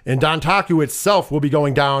up, and Dontaku itself will be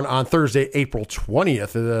going down on Thursday, April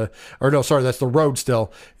 20th. That's the Road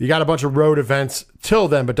still. You got a bunch of Road events till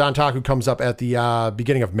then, but Dontaku comes up at the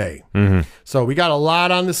beginning of May. Mm-hmm. So we got a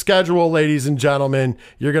lot on the schedule, ladies and gentlemen.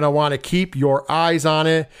 You're going to want to keep your eyes on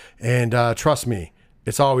it, and trust me,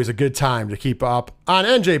 it's always a good time to keep up on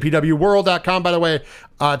NJPWWorld.com. By the way,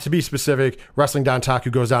 to be specific, Wrestling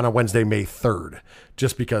Dontaku goes down on Wednesday, May 3rd,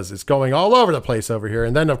 just because it's going all over the place over here.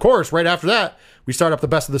 And then, of course, right after that, we start up the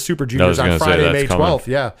Best of the Super Juniors on Friday, May 12th.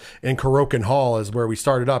 Yeah, in Kurokan Hall is where we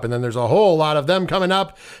started up. And then there's a whole lot of them coming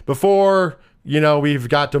up before... we've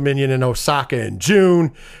got Dominion in Osaka in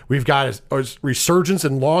June. We've got a resurgence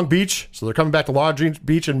in Long Beach. So they're coming back to Long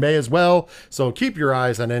Beach in May as well. So keep your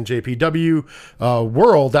eyes on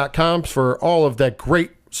NJPWWorld.com for all of that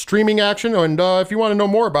great streaming action. And if you want to know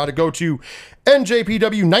more about it, go to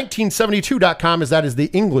NJPW1972.com as that is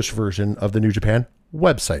the English version of the New Japan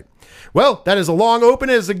website. Well, that is a long open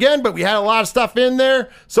as again, but we had a lot of stuff in there.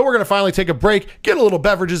 So we're going to finally take a break, get a little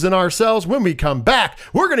beverages in ourselves. When we come back,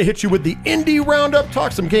 we're going to hit you with the Indie Roundup,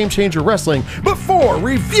 talk some Game Changer Wrestling before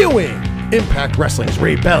reviewing Impact Wrestling's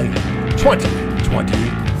Rebellion 2023.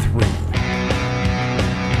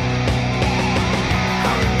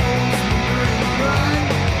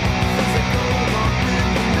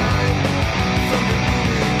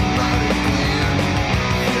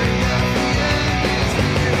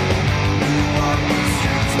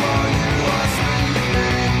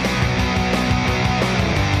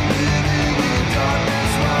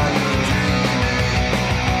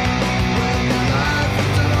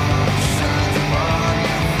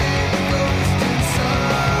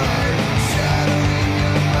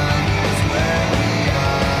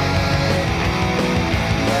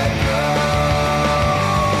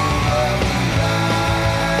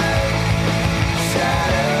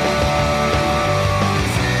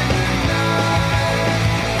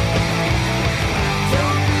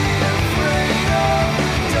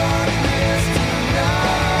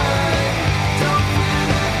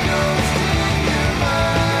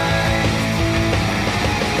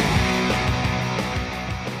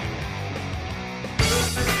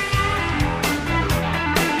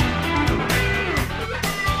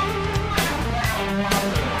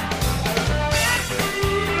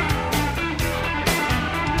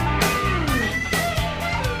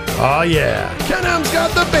 Oh yeah, Ken M's got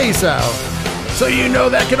the bass out. So you know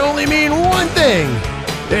that can only mean one thing.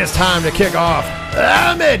 It's time to kick off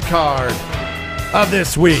the mid-card of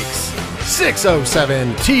this week's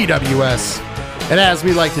 607 TWS. And as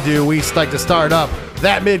we like to do, we like to start up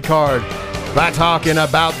that mid-card by talking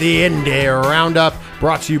about the Indie Roundup,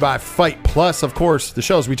 brought to you by Fight Plus. Of course, the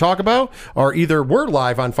shows we talk about are either were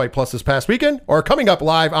live on Fight Plus this past weekend or coming up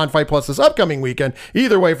live on Fight Plus this upcoming weekend.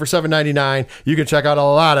 Either way, for $7.99, you can check out a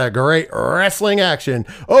lot of great wrestling action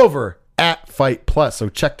over at Fight Plus. So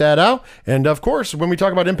check that out. And of course, when we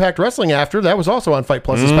talk about Impact Wrestling after, that was also on Fight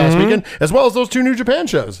Plus this past weekend, as well as those two New Japan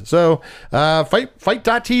shows. So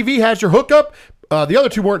Fight.tv has your hookup. The other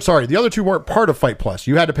two weren't part of Fight Plus.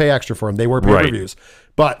 You had to pay extra for them. They were pay-per-views.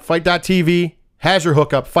 But Fight.tv has your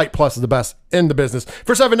hookup. Fight Plus is the best in the business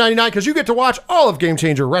for $7.99 because you get to watch all of Game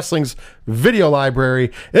Changer Wrestling's video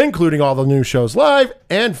library, including all the new shows live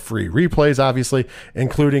and free replays, obviously,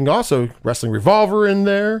 including also Wrestling Revolver in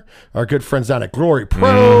there, our good friends down at Glory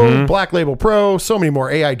Pro, Black Label Pro, so many more,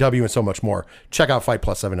 AIW, and so much more. Check out Fight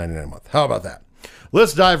Plus, $7.99 a month. How about that?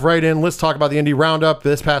 Let's dive right in. Let's talk about the Indie Roundup.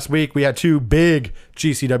 This past week, we had two big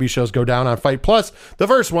GCW shows go down on Fight Plus. The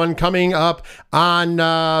first one coming up on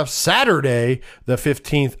Saturday, the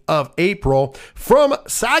 15th of April, from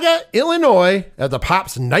Saga, Illinois, at the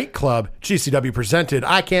Pops Nightclub. GCW presented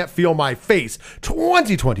I Can't Feel My Face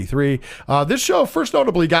 2023. This show, first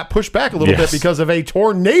notably, got pushed back a little bit because of a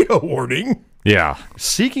tornado warning. Yeah.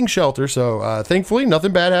 Seeking shelter. So thankfully,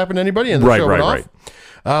 nothing bad happened to anybody, and the show went off.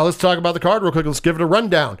 Let's talk about the card real quick. Let's give it a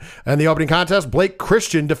rundown. And the opening contest, Blake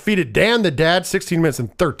Christian defeated Dan the Dad, 16 minutes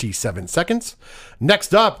and 37 seconds.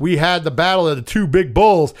 Next up, we had the battle of the two big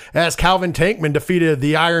bulls as Calvin Tankman defeated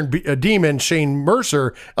the Iron Demon, Shane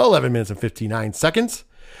Mercer, 11 minutes and 59 seconds.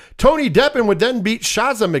 Tony Deppen would then beat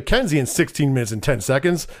Shaza McKenzie in 16 minutes and 10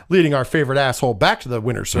 seconds, leading our favorite asshole back to the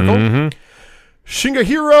winner's circle.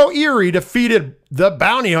 Shingahiro Erie defeated the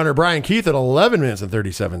Bounty Hunter, Brian Keith, at 11 minutes and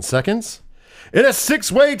 37 seconds. In a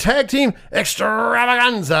six-way tag team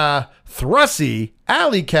extravaganza, Thrussie,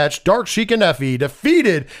 Alley Catch, Dark Sheik, and Effie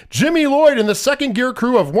defeated Jimmy Lloyd and the Second Gear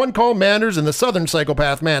Crew of One Call Manders and the Southern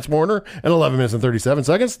Psychopath Mance Warner in 11 minutes and 37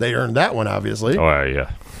 seconds. They earned that one, obviously. Oh,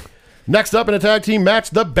 yeah. Next up in a tag team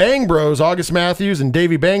match, the Bang Bros, August Matthews and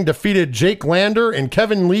Davey Bang defeated Jake Lander and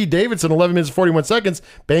Kevin Lee Davidson, 11 minutes and 41 seconds.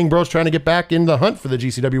 Bang Bros trying to get back in the hunt for the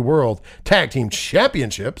GCW World Tag Team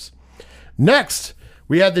Championships. Next,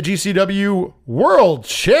 we had the GCW World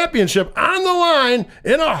Championship on the line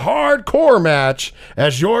in a hardcore match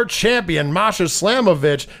as your champion, Masha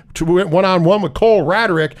Slamovich, went one-on-one with Cole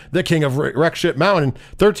Raderick, the king of Wreck Shit Mountain,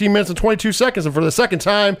 13 minutes and 22 seconds. And for the second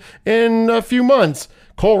time in a few months,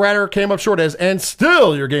 Cole Raderick came up short and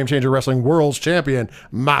still your Game Changer Wrestling World's Champion,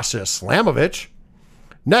 Masha Slamovich.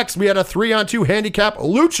 Next, we had a 3-on-2 handicap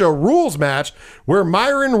Lucha Rules match where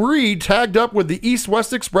Myron Reed tagged up with the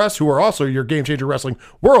East-West Express, who are also your Game Changer Wrestling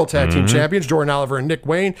World Tag Team Champions, Jordan Oliver and Nick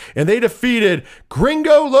Wayne, and they defeated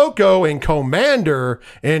Gringo Loco and Commander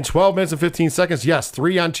in 12 minutes and 15 seconds. Yes,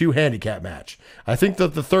 3-on-2 handicap match. I think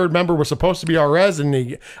that the third member was supposed to be Arez, and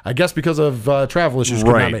he, I guess because of travel issues,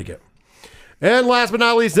 could not make it. And last but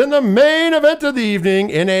not least, in the main event of the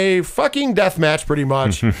evening, in a fucking death match pretty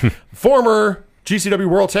much, former GCW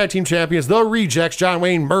World Tag Team Champions, the Rejects, John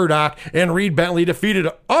Wayne Murdoch and Reed Bentley defeated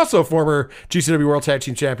also former GCW World Tag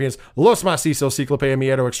Team Champions, Los Macizos, Ciclope and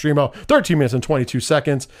Miedo Extremo, 13 minutes and 22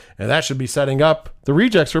 seconds. And that should be setting up the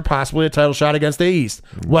Rejects for possibly a title shot against the East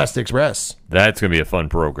West Express. That's going to be a fun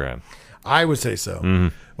program. I would say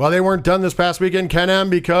so. Well, they weren't done this past weekend, Ken M,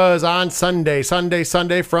 because on Sunday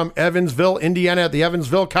from Evansville, Indiana at the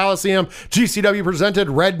Evansville Coliseum, GCW presented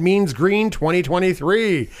Red Means Green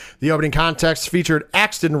 2023. The opening contest featured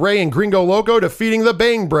Axton Ray and Gringo Loco defeating the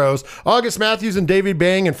Bang Bros, August Matthews and David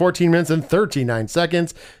Bang in 14 minutes and 39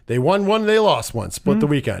 seconds. They won one, they lost one. Split the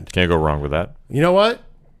weekend. Can't go wrong with that. You know what?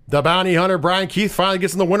 The bounty hunter, Brian Keith, finally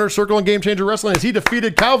gets in the winner's circle in Game Changer Wrestling as he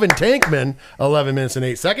defeated Calvin Tankman, 11 minutes and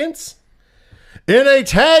 8 seconds. In a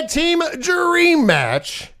tag team dream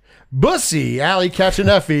match, Bussy, Ali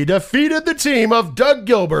Kachanefi defeated the team of Doug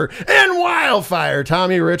Gilbert and Wildfire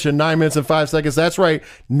Tommy Rich in 9 minutes and 5 seconds. That's right.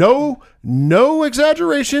 No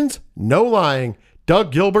exaggerations, no lying.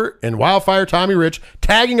 Doug Gilbert and Wildfire Tommy Rich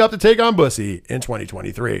tagging up to take on Bussy in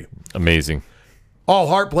 2023. Amazing. All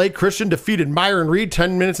Heart Blake Christian defeated Myron Reed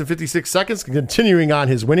 10 minutes and 56 seconds, continuing on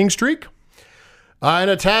his winning streak. In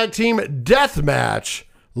a tag team death match,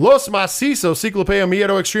 Los Macizos, Ciclope and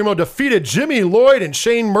Miedo Extremo defeated Jimmy Lloyd and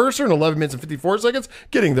Shane Mercer in 11 minutes and 54 seconds,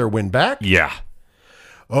 getting their win back. Yeah.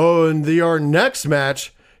 Oh, and our next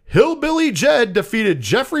match, Hillbilly Jed defeated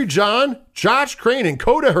Jeffrey John, Josh Crane, and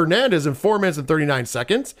Coda Hernandez in 4 minutes and 39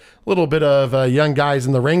 seconds. A little bit of young guys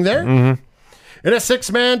in the ring there. In a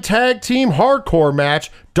 6-man tag team hardcore match,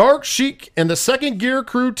 Dark Sheik and the Second Gear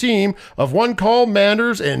Crew team of One Call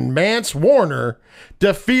Manders and Mance Warner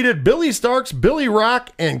defeated Billy Starks, Billy Rock,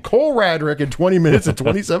 and Cole Radrick in 20 minutes and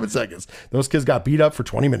 27 seconds. Those kids got beat up for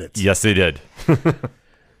 20 minutes. Yes, they did.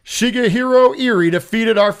 Shigehiro Erie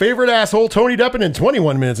defeated our favorite asshole, Tony Deppen, in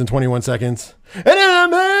 21 minutes and 21 seconds. And in the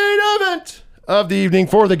main event of the evening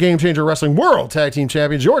for the Game Changer Wrestling World Tag Team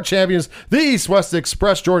Champions, your champions, the East West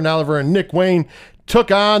Express, Jordan Oliver and Nick Wayne, took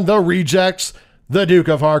on the Rejects, the Duke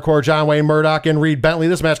of Hardcore, John Wayne Murdoch and Reed Bentley.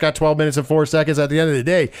 This match got 12 minutes and 4 seconds at the end of the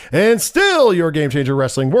day. And still your Game Changer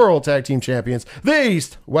Wrestling World Tag Team Champions, the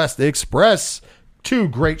East West Express. Two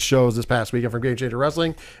great shows this past weekend from Game Changer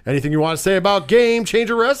Wrestling. Anything you want to say about Game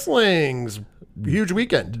Changer Wrestling's huge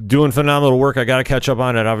weekend? Doing phenomenal work. I got to catch up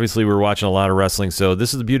on it. Obviously, we're watching a lot of wrestling, so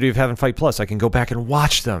this is the beauty of having Fight Plus. I can go back and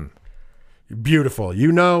watch them. Beautiful.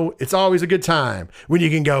 You know, it's always a good time when you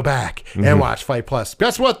can go back and watch Fight Plus.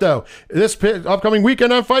 Guess what, though? This upcoming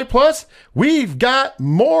weekend on Fight Plus, we've got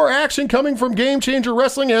more action coming from Game Changer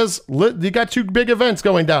Wrestling as you got two big events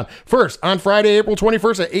going down. First, on Friday, April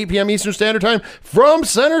 21st at 8 p.m. Eastern Standard Time from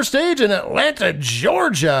Center Stage in Atlanta,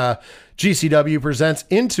 Georgia, GCW presents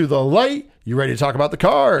Into the Light. You ready to talk about the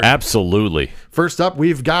card? Absolutely. First up,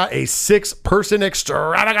 we've got a 6-person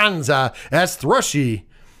extravaganza as Thrushy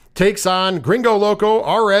takes on Gringo Loco,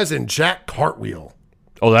 Arez, and Jack Cartwheel.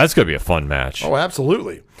 Oh, that's going to be a fun match. Oh,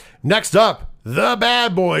 absolutely. Next up, the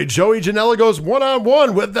bad boy, Joey Janela, goes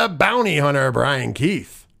one-on-one with the bounty hunter, Brian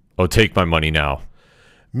Keith. Oh, take my money now.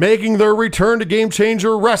 Making their return to Game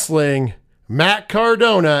Changer Wrestling, Matt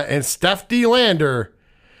Cardona and Steph D. Lander.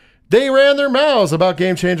 They ran their mouths about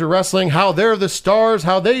Game Changer Wrestling, how they're the stars,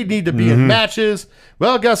 how they need to be in matches.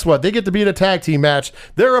 Well, guess what? They get to be in a tag team match.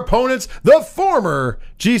 Their opponents, the former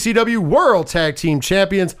GCW World Tag Team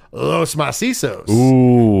Champions, Los Macizos.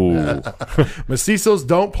 Ooh. Macizos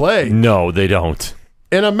don't play. No, they don't.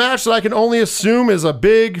 In a match that I can only assume is a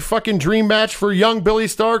big fucking dream match for young Billy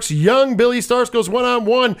Starks, young Billy Starks goes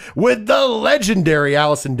one-on-one with the legendary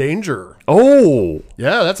Allison Danger. Oh.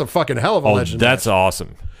 Yeah, that's a fucking hell of a legend. That's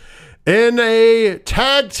awesome. In a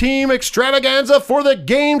tag team extravaganza for the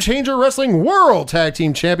Game Changer Wrestling World Tag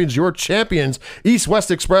Team Champions, your champions, East West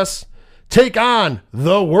Express, take on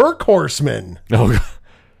the Workhorsemen. Oh,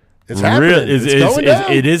 it's happening. It's going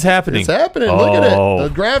down. It is happening. It's happening. Look at it. The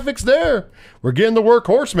graphics there. We're getting the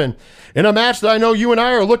Workhorsemen in a match that I know you and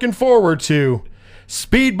I are looking forward to.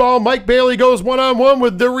 Speedball Mike Bailey goes one-on-one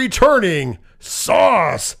with the returning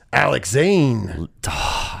Sauce Alex Zane.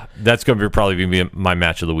 That's going to probably be my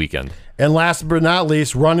match of the weekend. And last but not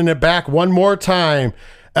least, running it back one more time,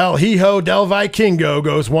 El Hijo del Vikingo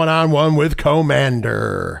goes one-on-one with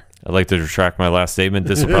Commander. I'd like to retract my last statement.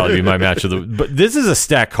 This will probably be my match of the... But this is a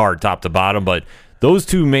stacked card top to bottom, but those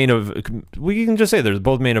two we can just say they're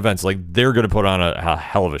both main events. Like, they're going to put on a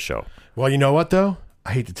hell of a show. Well, you know what, though?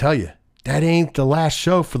 I hate to tell you. That ain't the last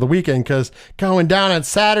show for the weekend, because going down on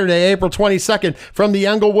Saturday, April 22nd, from the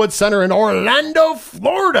Englewood Center in Orlando,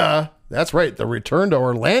 Florida. That's right, the return to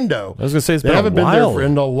Orlando. I was going to say they haven't been there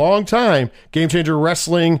in a long time. Game Changer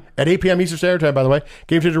Wrestling at 8 p.m. Eastern Standard Time, by the way.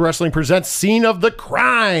 Game Changer Wrestling presents Scene of the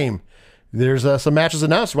Crime. there's some matches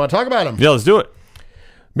announced. You want to talk about them? Yeah, let's do it.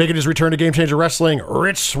 Making his return to Game Changer Wrestling,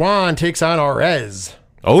 Rich Swann takes on Arez.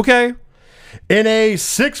 Okay. In a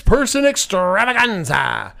 6-person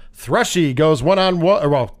extravaganza, Thrushy goes 1-on-1,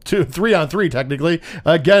 well, 3-on-3 technically,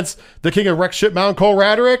 against the King of Wreck Ship Mountain, Cole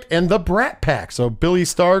Raderick, and the Brat Pack. So Billy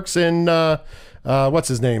Starks and what's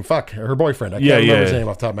his name? Her boyfriend. I can't remember his name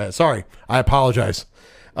off the top of my head. Sorry, I apologize.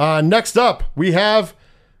 Next up, we have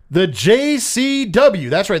the JCW.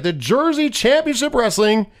 That's right, the Jersey Championship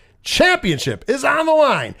Wrestling Championship is on the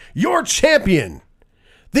line. Your champion,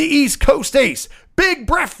 the East Coast Ace, Big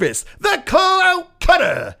Breakfast, the Call-Out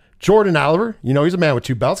Cutter, Jordan Oliver. You know, he's a man with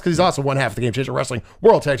 2 belts because he's also one half of the Game Changer Wrestling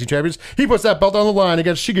World Tag Team Champions. He puts that belt on the line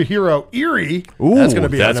against Shigehiro Erie. Ooh, that's going to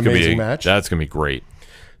be an amazing match. That's going to be great.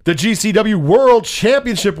 The GCW World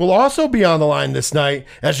Championship will also be on the line this night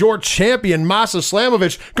as your champion, Masa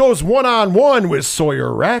Slamovich, goes 1-on-1 with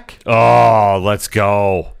Sawyer Wreck. Oh, let's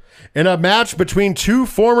go. In a match between 2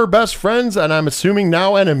 former best friends, and I'm assuming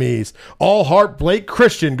now enemies, All Heart Blake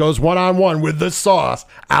Christian goes 1-on-1 with the Sauce,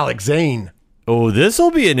 Alex Zane. Oh, this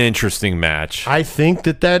will be an interesting match. I think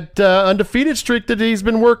that undefeated streak that he's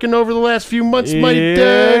been working over the last few months might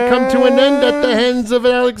come to an end at the hands of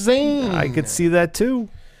Alex Zane. I could see that too.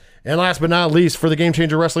 And last but not least, for the Game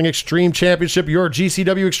Changer Wrestling Extreme Championship, your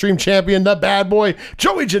GCW Extreme Champion, the bad boy,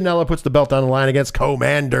 Joey Janela, puts the belt on the line against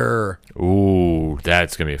Commander. Ooh,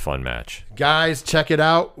 that's going to be a fun match. Guys, check it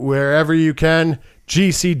out wherever you can.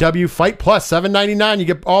 GCW Fight Plus, $7.99. You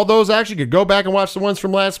get all those action. You could go back and watch the ones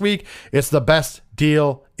from last week. It's the best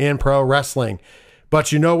deal in pro wrestling.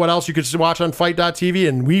 But you know what else you could watch on Fight.tv?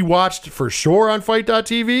 And we watched for sure on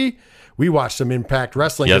Fight.tv? We watched some Impact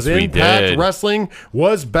Wrestling. Yes, we Impact did. Wrestling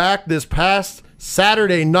was back this past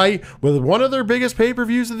Saturday night with one of their biggest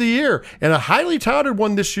pay-per-views of the year, and a highly touted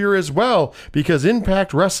one this year as well, because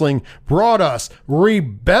Impact Wrestling brought us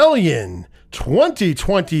Rebellion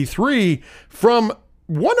 2023 from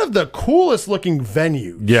one of the coolest looking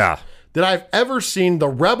venues that I've ever seen, the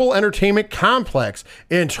Rebel Entertainment Complex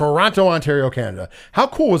in Toronto, Ontario, Canada. How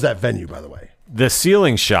cool was that venue, by the way? The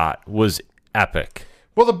ceiling shot was epic.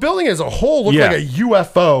 Well, the building as a whole looked like a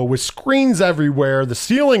UFO with screens everywhere. The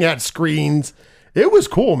ceiling had screens. It was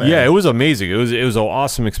cool, man. Yeah, it was amazing. It was an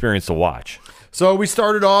awesome experience to watch. So we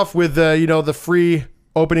started off with the free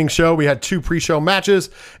opening show. We had 2 pre-show matches.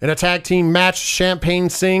 In a tag team match, Champagne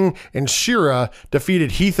Singh and Shira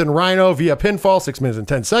defeated Heath and Rhino via pinfall, 6 minutes and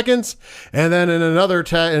 10 seconds. And then in another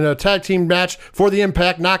in a tag team match for the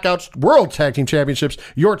Impact Knockouts World Tag Team Championships,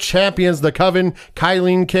 your champions, the Coven,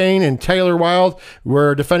 Kylene Kane and Taylor Wilde,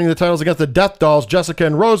 were defending the titles against the Death Dolls, Jessica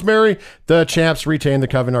and Rosemary. The champs retained. The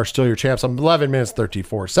Coven are still your champs. 11 minutes,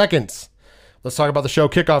 34 seconds. Let's talk about the show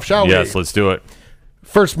kickoff, shall we? Yes, let's do it.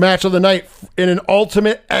 First match of the night in an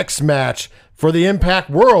Ultimate X match for the Impact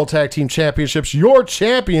World Tag Team Championships. Your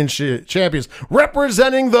champions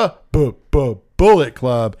representing the Bullet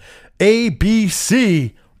Club,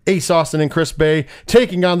 ABC, Ace Austin and Chris Bay,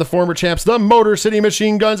 taking on the former champs, the Motor City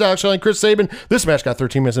Machine Guns, Alex Shelley and Chris Sabin. This match got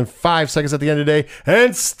 13 minutes and 5 seconds at the end of the day.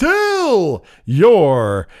 And still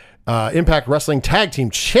your Impact Wrestling Tag Team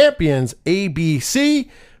Champions, ABC.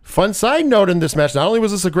 Fun side note in this match, not only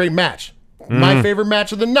was this a great match, my favorite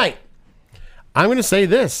match of the night, I'm going to say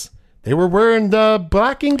this. They were wearing the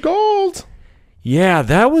black and gold. Yeah,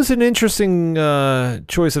 that was an interesting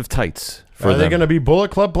choice of tights for them. Are they going to be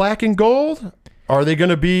Bullet Club black and gold? Are they going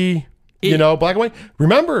to be, black and white?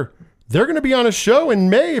 Remember, they're going to be on a show in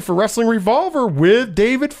May for Wrestling Revolver with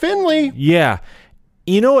David Finlay. Yeah.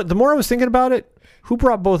 You know what? The more I was thinking about it, who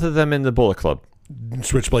brought both of them in the Bullet Club?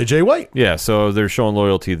 Switchblade Jay White. Yeah, so they're showing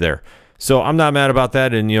loyalty there. So I'm not mad about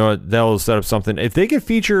that, and that'll set up something. If they get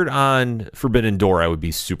featured on Forbidden Door, I would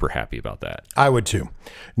be super happy about that. I would too.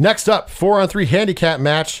 Next up, 4-on-3 handicap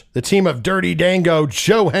match. The team of Dirty Dango,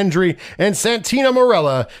 Joe Hendry, and Santina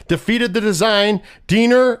Morella defeated the Design,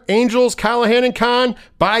 Diener, Angels, Callahan, and Khan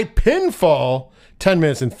by pinfall, 10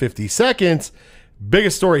 minutes and 50 seconds.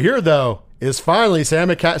 Biggest story here, though, is finally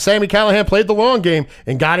Sammy Callahan played the long game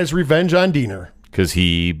and got his revenge on Diener. Because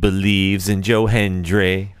he believes in Joe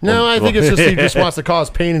Hendry. No, I think it's just he just wants to cause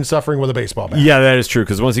pain and suffering with a baseball bat. Yeah, that is true,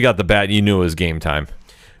 because once he got the bat, you knew it was game time.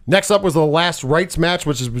 Next up was the Last Rites match,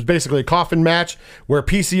 which was basically a coffin match, where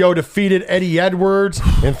PCO defeated Eddie Edwards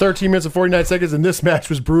in 13 minutes and 49 seconds, and this match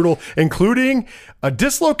was brutal, including a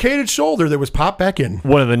dislocated shoulder that was popped back in.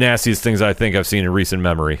 One of the nastiest things I think I've seen in recent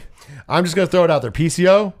memory. I'm just going to throw it out there.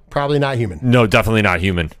 PCO, probably not human. No, definitely not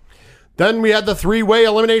human. Then we had the three-way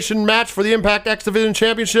elimination match for the Impact X Division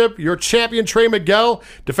Championship. Your champion, Trey Miguel,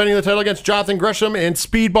 defending the title against Jonathan Gresham and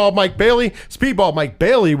Speedball Mike Bailey. Speedball Mike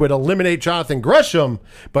Bailey would eliminate Jonathan Gresham,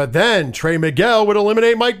 but then Trey Miguel would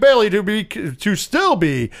eliminate Mike Bailey to still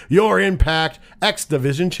be your Impact X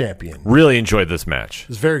Division champion. Really enjoyed this match. It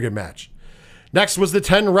was a very good match. Next was the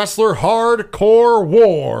 10-wrestler Hardcore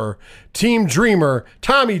War. Team Dreamer,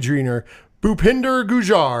 Tommy Dreamer, Bhupinder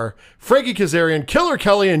Gujar, Frankie Kazarian, Killer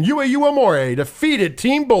Kelly, and UAU Amore defeated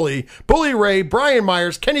Team Bully, Bully Ray, Brian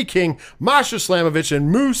Myers, Kenny King, Masha Slamovich, and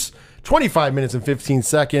Moose. 25 minutes and 15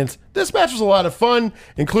 seconds. This match was a lot of fun,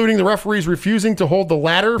 including the referees refusing to hold the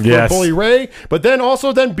ladder for Bully Ray, but then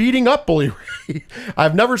also beating up Bully Ray.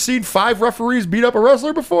 I've never seen 5 referees beat up a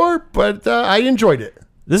wrestler before, but I enjoyed it.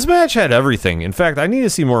 This match had everything. In fact, I need to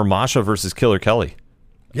see more Masha versus Killer Kelly.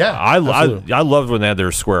 Yeah, I loved when they had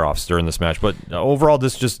their square-offs during this match, but overall,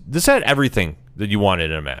 this had everything that you wanted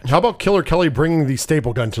in a match. How about Killer Kelly bringing the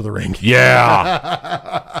staple gun to the ring?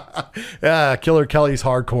 Yeah. Yeah, Killer Kelly's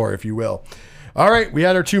hardcore, if you will. All right, we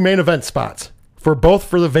had our 2 main event spots for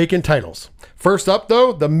the vacant titles. First up,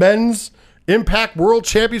 though, the men's Impact World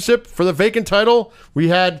Championship for the vacant title. We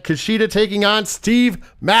had Kushida taking on Steve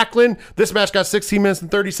Macklin. This match got 16 minutes and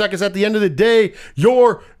 30 seconds. At the end of the day,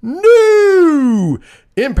 your new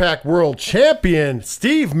Impact World Champion,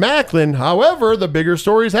 Steve Macklin. However, the bigger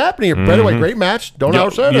story is happening here. By the way, great match. Don't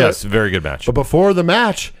outside it. Yes, very good match. But before the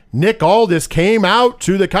match, Nick Aldis came out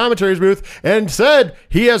to the commentator's booth and said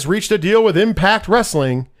he has reached a deal with Impact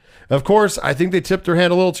Wrestling. Of course, I think they tipped their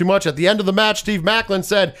hand a little too much. At the end of the match, Steve Macklin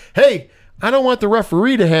said, "Hey, I don't want the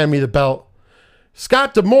referee to hand me the belt.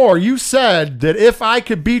 Scott D'Amore, you said that if I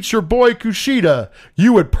could beat your boy Kushida,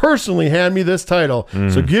 you would personally hand me this title.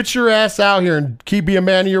 So get your ass out here and be a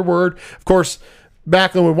man of your word." Of course,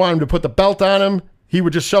 Macklin would want him to put the belt on him. He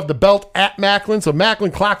would just shove the belt at Macklin. So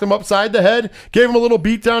Macklin clocked him upside the head, gave him a little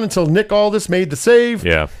beatdown until Nick Aldis made the save.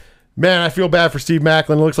 Yeah. Man, I feel bad for Steve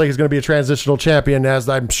Macklin. It looks like he's going to be a transitional champion, as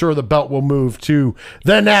I'm sure the belt will move to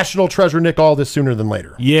the national treasure Nick Aldis sooner than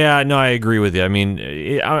later. Yeah, no, I agree with you. I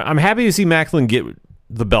mean, I'm happy to see Macklin get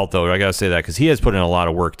the belt, though. I got to say that because he has put in a lot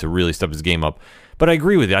of work to really step his game up. But I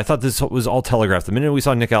agree with you. I thought this was all telegraphed. The minute we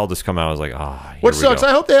saw Nick Aldis come out, I was like, Which sucks.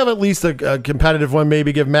 I hope they have at least a competitive one.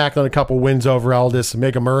 Maybe give Macklin a couple wins over Aldis and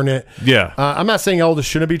make him earn it. Yeah. I'm not saying Aldis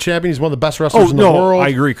shouldn't be champion. He's one of the best wrestlers in the world. I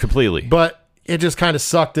agree completely. But it just kind of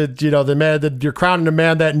sucked that, the man that you're crowning a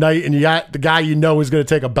man that night and you got the guy is going to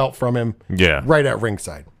take a belt from him right at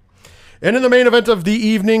ringside. And in the main event of the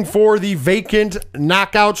evening for the vacant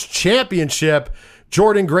Knockouts Championship,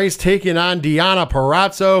 Jordan Grace taking on Deonna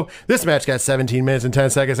Purrazzo. This match got 17 minutes and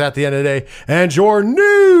 10 seconds at the end of the day. And your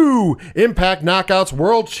new Impact Knockouts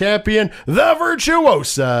World Champion, the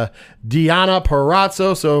Virtuosa, Deonna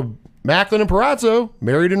Purrazzo. So Macklin and Purrazzo,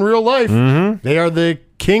 married in real life. They are the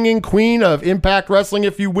king and queen of Impact Wrestling,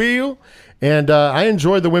 if you will. And I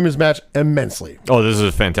enjoyed the women's match immensely. Oh, this is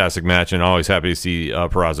a fantastic match, and always happy to see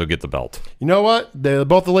Purrazzo get the belt. You know what?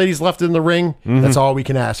 Both the ladies left in the ring. That's all we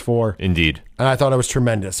can ask for. Indeed. And I thought it was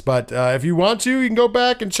tremendous. But if you want to, you can go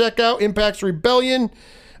back and check out Impact's Rebellion.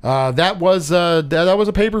 That was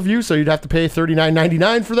a pay-per-view, so you'd have to pay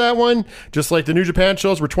 $39.99 for that one. Just like the New Japan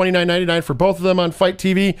shows were $29.99 for both of them on Fight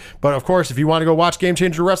TV. But of course, if you want to go watch Game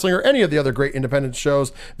Changer Wrestling or any of the other great independent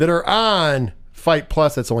shows that are on Fight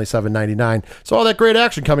Plus, that's only $7.99. So all that great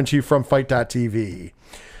action coming to you from Fight.tv.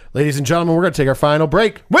 Ladies and gentlemen, we're going to take our final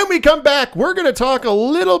break. When we come back, we're going to talk a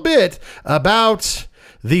little bit about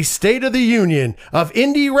the state of the union of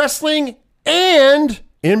indie wrestling and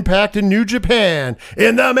Impact in New Japan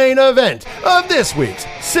in the main event of this week's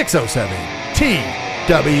 607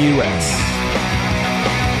 TWS.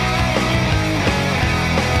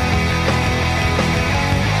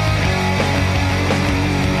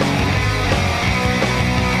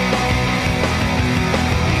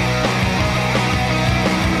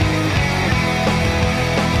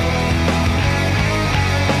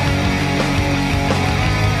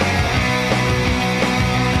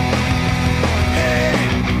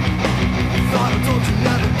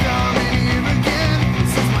 Never come in here again.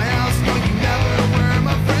 Since my house, no, you never were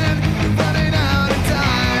my friend.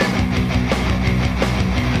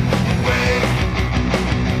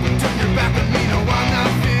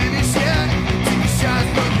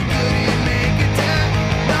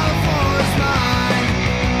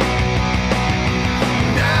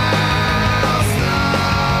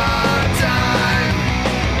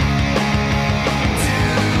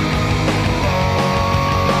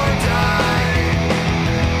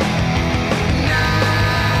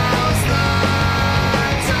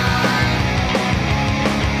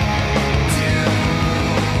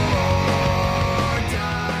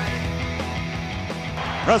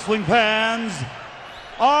 Wrestling fans,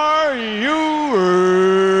 are you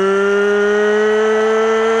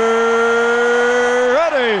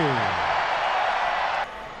ready?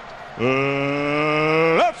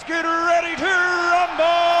 Let's get ready to rumble!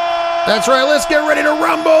 That's right, let's get ready to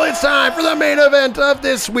rumble. It's time for the main event of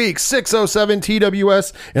this week, 607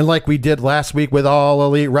 TWS. And like we did last week with All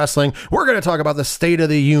Elite Wrestling, we're going to talk about the state of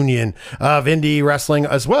the union of indie wrestling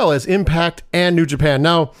as well as Impact and New Japan.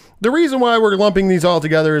 Now, the reason why we're lumping these all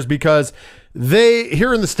together is because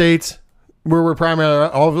here in the States, where we're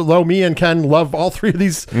primarily, although me and Ken love all three of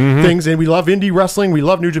these things, and we love indie wrestling, we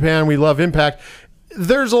love New Japan, we love Impact,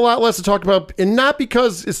 there's a lot less to talk about, and not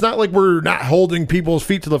because it's not like we're not holding people's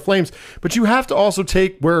feet to the flames, but you have to also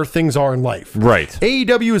take where things are in life. Right.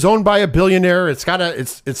 AEW is owned by a billionaire. It's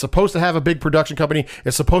supposed to have a big production company.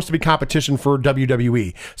 It's supposed to be competition for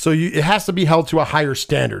WWE. So it has to be held to a higher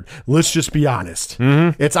standard. Let's just be honest.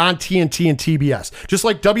 It's on TNT and TBS. Just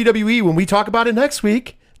like WWE, when we talk about it next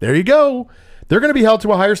week, there you go. They're going to be held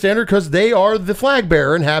to a higher standard because they are the flag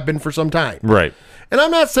bearer and have been for some time. Right. And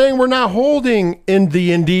I'm not saying we're not holding in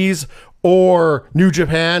the Indies or New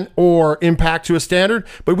Japan or Impact to a standard,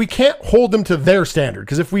 but we can't hold them to their standard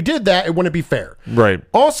because if we did that, it wouldn't be fair. Right.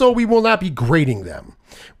 Also, we will not be grading them.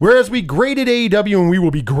 Whereas we graded AEW and we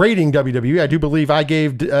will be grading WWE, I do believe I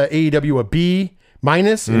gave AEW a B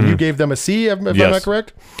minus and you gave them a C, if I'm not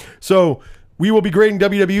correct. So we will be grading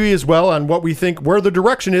WWE as well on what we think, where the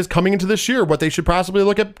direction is coming into this year, what they should possibly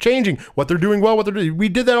look at changing, what they're doing well, what they're doing. We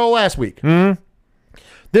did that all last week.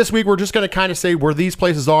 This week, we're just going to kind of say where these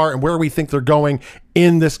places are and where we think they're going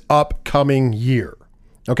in this upcoming year.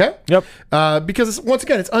 Okay? Yep. Because, once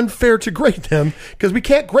again, it's unfair to grade them because we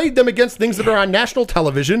can't grade them against things that are on national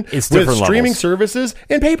television It's with different streaming levels. services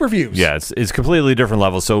and pay-per-views. Yeah, it's completely different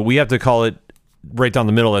levels. So we have to call it right down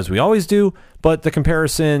the middle as we always do, but the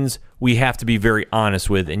comparisons we have to be very honest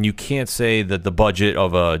with, and you can't say that the budget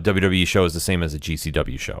of a WWE show is the same as a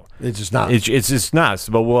GCW show. It's just not. It's just not.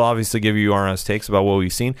 But we'll obviously give you our honest takes about what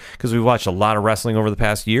we've seen because we've watched a lot of wrestling over the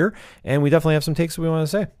past year, and we definitely have some takes that we want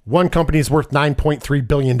to say. One company's worth $9.3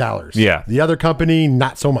 billion. Yeah. The other company,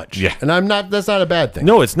 not so much. Yeah. And that's not a bad thing.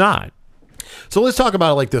 No, it's not. So let's talk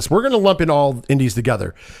about it like this. We're going to lump in all indies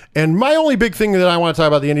together. And my only big thing that I want to talk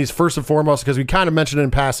about the indies, first and foremost, because we kind of mentioned it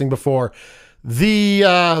in passing before, the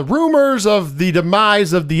rumors of the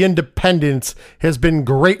demise of the independents has been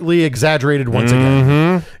greatly exaggerated once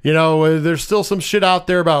again. You know, there's still some shit out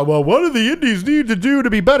there about, well, what do the indies need to do to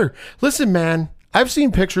be better? Listen, man, I've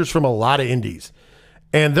seen pictures from a lot of indies,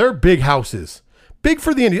 and they're big houses. Big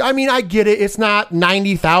for the indies. I mean, I get it. It's not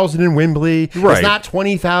 90,000 in Wembley. Right. It's not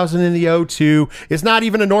 20,000 in the O2. It's not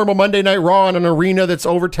even a normal Monday Night Raw in an arena that's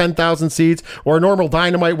over 10,000 seats or a normal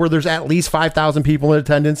Dynamite where there's at least 5,000 people in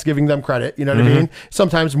attendance, giving them credit. You know what I mean?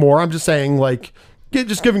 Sometimes more. I'm just saying, like,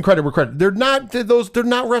 just giving credit where credit. They're not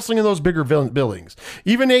wrestling in those bigger buildings.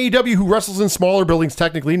 Even AEW, who wrestles in smaller buildings,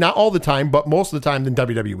 technically, not all the time, but most of the time than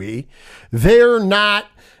WWE, they're not,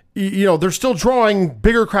 you know, they're still drawing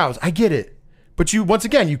bigger crowds. I get it. But once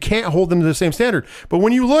again, you can't hold them to the same standard. But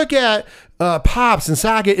when you look at Pops in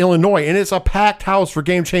Saga, Illinois, and it's a packed house for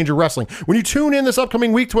Game Changer Wrestling. When you tune in this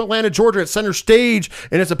upcoming week to Atlanta, Georgia at Center Stage,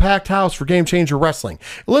 and it's a packed house for Game Changer Wrestling.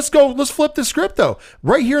 Let's flip the script, though.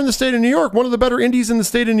 Right here in the state of New York, one of the better indies in the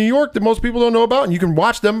state of New York that most people don't know about, and you can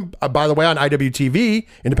watch them, by the way, on IWTV,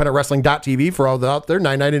 independentwrestling.tv, for all that out there,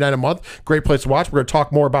 $9.99 a month. Great place to watch. We're going to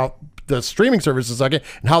talk more about the streaming service in a second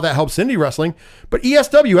and how that helps indie wrestling. But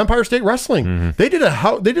ESW, Empire State Wrestling, they did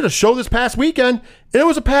a show this past weekend, and it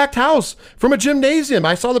was a packed house from a gymnasium.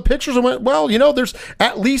 I saw the pictures and went, well, you know, there's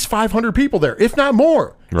at least 500 people there, if not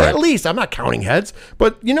more. Right. At least. I'm not counting heads,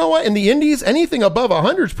 but you know what? In the indies, anything above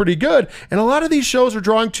 100 is pretty good, and a lot of these shows are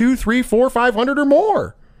drawing 200, 300, 400, 500 or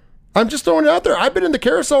more. I'm just throwing it out there. I've been in the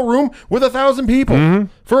carousel room with 1,000 people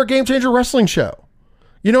for a Game Changer Wrestling show.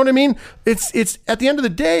 You know what I mean? It's at the end of the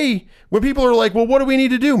day, when people are like, well, what do we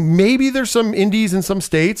need to do? Maybe there's some indies in some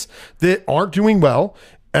states that aren't doing well.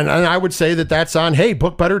 And I would say that that's on, hey,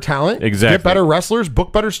 book better talent. Exactly. Get better wrestlers,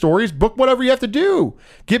 book better stories, book whatever you have to do.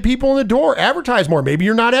 Get people in the door, advertise more. Maybe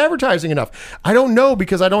you're not advertising enough. I don't know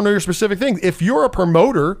because I don't know your specific things. If you're a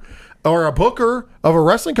promoter or a booker of a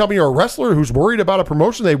wrestling company or a wrestler who's worried about a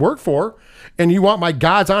promotion they work for, and you want my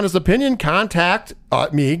God's honest opinion, contact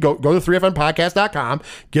me. Go to 3fnpodcast.com,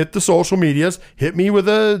 get the social medias, hit me with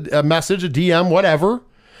a message, a DM, whatever,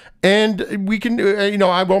 and we can,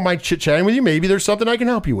 I won't mind chit-chatting with you. Maybe there's something I can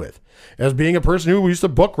help you with. As being a person who used to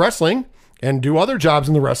book wrestling and do other jobs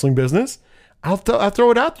in the wrestling business, I'll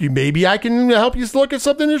throw it out to you. Maybe I can help you look at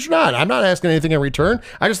something that you're not. I'm not asking anything in return.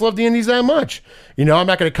 I just love the indies that much. I'm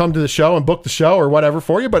not going to come to the show and book the show or whatever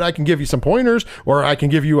for you, but I can give you some pointers, or I can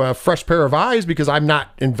give you a fresh pair of eyes because I'm not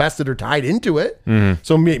invested or tied into it.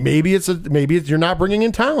 So maybe it's you're not bringing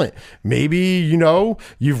in talent. Maybe,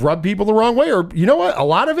 you've rubbed people the wrong way, or you know what? A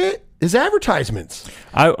lot of it is advertisements.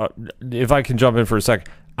 If I can jump in for a sec,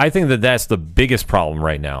 I think that that's the biggest problem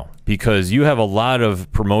right now, because you have a lot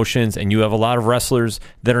of promotions and you have a lot of wrestlers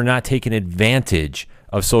that are not taking advantage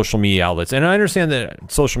of social media outlets. And I understand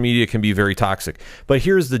that social media can be very toxic, but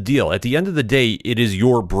here's the deal. At the end of the day, it is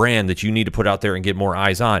your brand that you need to put out there and get more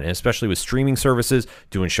eyes on. And especially with streaming services,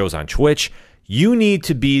 doing shows on Twitch, you need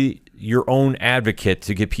to be your own advocate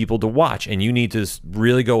to get people to watch. And you need to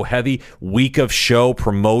really go heavy week of show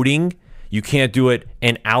promoting. You can't do it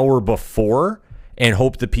an hour before and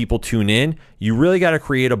hope that people tune in. You really got to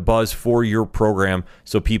create a buzz for your program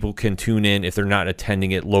so people can tune in if they're not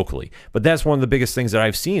attending it locally. But that's one of the biggest things that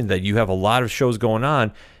I've seen, that you have a lot of shows going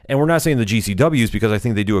on. And we're not saying the GCWs, because I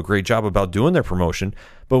think they do a great job about doing their promotion.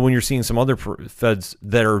 But when you're seeing some other feds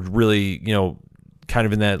that are really, kind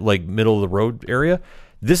of in that like middle of the road area,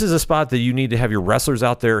 this is a spot that you need to have your wrestlers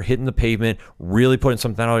out there hitting the pavement, really putting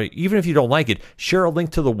something out. Even if you don't like it, share a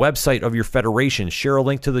link to the website of your federation, share a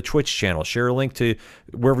link to the Twitch channel, share a link to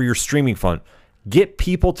wherever you're streaming from. Get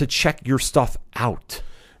people to check your stuff out.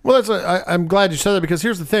 Well, I'm glad you said that, because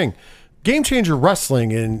here's the thing. Game Changer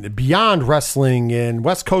Wrestling and Beyond Wrestling and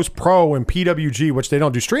West Coast Pro and PWG, which they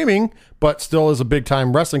don't do streaming, but still is a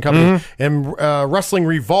big-time wrestling company, and Wrestling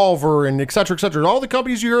Revolver and et cetera, all the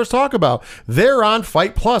companies you hear us talk about, they're on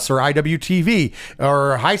Fight Plus or IWTV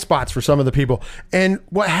or High Spots for some of the people. And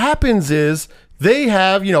what happens is they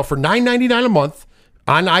have, for $9.99 a month,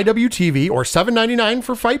 on IWTV or $7.99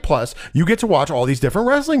 for Fight Plus, you get to watch all these different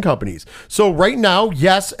wrestling companies. So right now,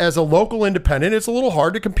 yes, as a local independent, it's a little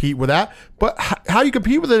hard to compete with that. But how you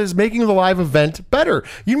compete with it is making the live event better.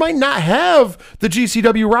 You might not have the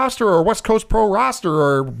GCW roster or West Coast Pro roster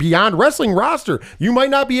or Beyond Wrestling roster. You might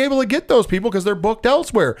not be able to get those people because they're booked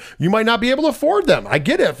elsewhere. You might not be able to afford them. I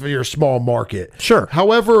get it for your small market. Sure.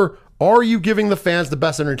 However, are you giving the fans the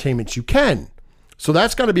best entertainment you can? So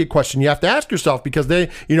that's got to be a question you have to ask yourself, because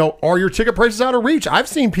are your ticket prices out of reach? I've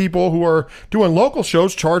seen people who are doing local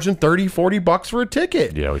shows charging $30-$40 for a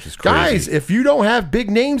ticket. Yeah, which is crazy. Guys, if you don't have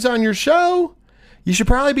big names on your show, you should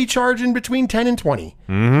probably be charging between 10 and 20.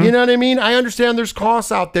 You know what I mean? I understand there's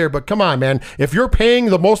costs out there, but come on, man. If you're paying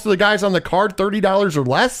most of the guys on the card $30 or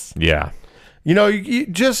less, yeah, you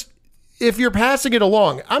just... If you're passing it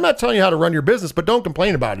along, I'm not telling you how to run your business, but don't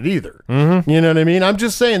complain about it either. You know what I mean? I'm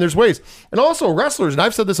just saying there's ways. And also wrestlers, and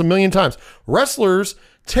I've said this a million times, wrestlers,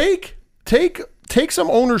 take some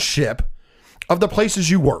ownership of the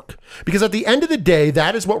places you work. Because at the end of the day,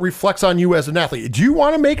 that is what reflects on you as an athlete. Do you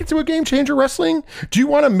want to make it to a Game Changer Wrestling? Do you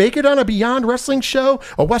want to make it on a Beyond Wrestling show,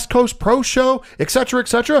 a West Coast Pro show, et cetera, et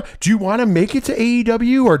cetera? Do you want to make it to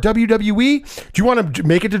AEW or WWE? Do you want to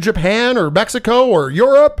make it to Japan or Mexico or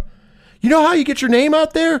Europe? You know how you get your name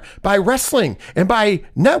out there? By wrestling and by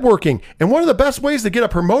networking. And one of the best ways to get a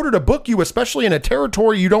promoter to book you, especially in a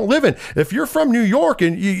territory you don't live in. If you're from New York,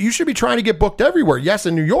 and you should be trying to get booked everywhere. Yes,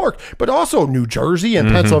 in New York, but also New Jersey and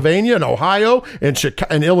Pennsylvania and Ohio and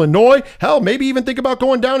Chicago and Illinois. Hell, maybe even think about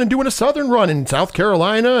going down and doing a southern run in South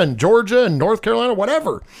Carolina and Georgia and North Carolina,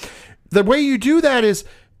 whatever. The way you do that is,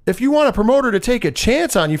 if you want a promoter to take a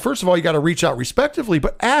chance on you, first of all, you got to reach out respectively,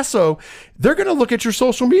 but also they're going to look at your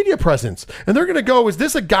social media presence and they're going to go, is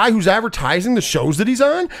this a guy who's advertising the shows that he's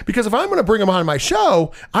on? Because if I'm going to bring him on my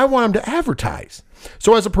show, I want him to advertise.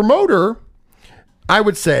 So as a promoter, I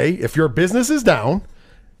would say if your business is down,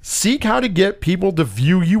 seek how to get people to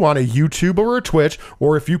view you on a YouTube or a Twitch,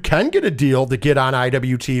 or if you can get a deal to get on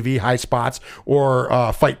IWTV, High Spots,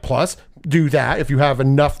 or Fight Plus, do that if you have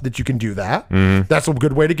enough that you can do that. That's a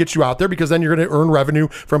good way to get you out there, because then you're going to earn revenue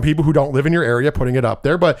from people who don't live in your area putting it up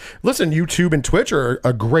there. But listen, YouTube and Twitch are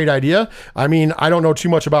a great idea. I mean, I don't know too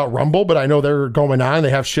much about Rumble, but I know they're going on.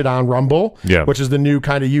 They have shit on Rumble, which is the new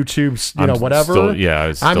kind of YouTube's, whatever.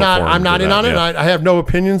 I'm not in on it. I have no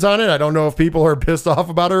opinions on it. I don't know if people are pissed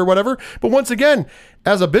off about it or whatever. But once again,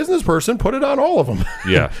 as a business person, put it on all of them.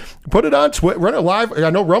 Yeah. Put it on Twitch, run it live. I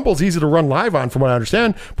know Rumble's easy to run live on from what I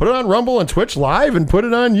understand. Put it on Rumble, Rumble and Twitch live and put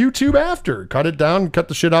it on YouTube after. Cut it down, cut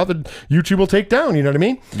the shit out that YouTube will take down. You know what I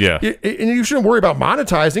mean? Yeah. And you shouldn't worry about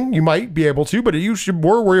monetizing. You might be able to, but you should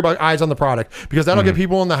more worry about eyes on the product, because that'll get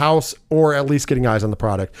people in the house, or at least getting eyes on the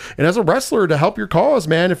product. And as a wrestler, to help your cause,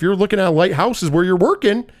 man, if you're looking at light houses where you're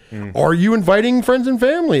working, are you inviting friends and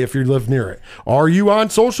family if you live near it? Are you on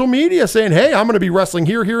social media saying, hey, I'm going to be wrestling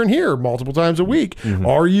here, here, and here multiple times a week?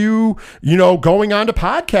 Are you, going on to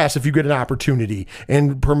podcasts if you get an opportunity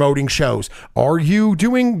and promoting shows? Are you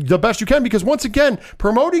doing the best you can? Because once again,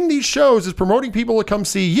 promoting these shows is promoting people to come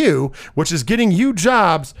see you, which is getting you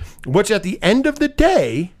jobs, which at the end of the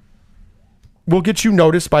day will get you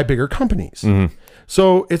noticed by bigger companies.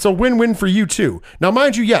 So it's a win-win for you too. Now,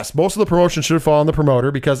 mind you, yes, most of the promotion should fall on the promoter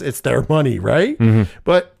because it's their money, right?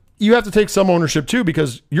 But you have to take some ownership too,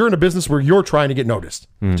 because you're in a business where you're trying to get noticed.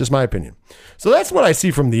 Just my opinion. So that's what I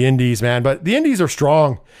see from the indies, man. But the indies are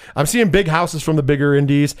strong. I'm seeing big houses from the bigger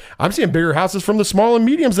indies. I'm seeing bigger houses from the small and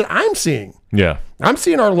mediums that I'm seeing. Yeah. I'm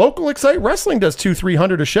seeing our local Excite Wrestling does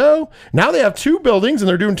 200-300 a show. Now they have 2 buildings and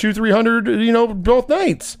they're doing 200-300, both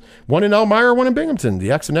nights. One in Elmira, one in Binghamton,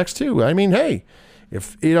 the X and X2. I mean, hey,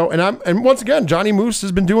 if and once again, Johnny Moose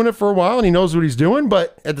has been doing it for a while and he knows what he's doing,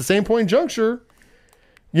 but at the same point in juncture,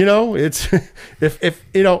 it's if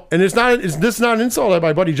and this is not an insult at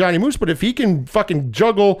my buddy Johnny Moose, but if he can fucking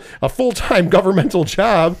juggle a full-time governmental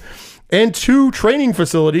job and 2 training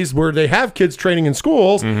facilities where they have kids training in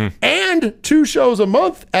schools and 2 shows a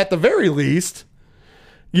month at the very least,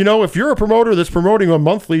 if you're a promoter that's promoting a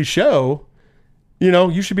monthly show,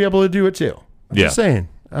 you should be able to do it too. I'm just saying.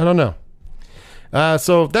 I don't know.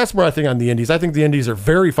 So that's where I think on the indies. I think the indies are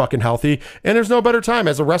very fucking healthy, and there's no better time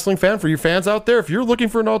as a wrestling fan for you fans out there. If you're looking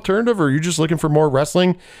for an alternative or you're just looking for more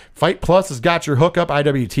wrestling, Fight Plus has got your hookup.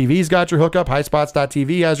 IWTV's got your hookup.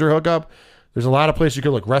 HighSpots.tv has your hookup. There's a lot of places you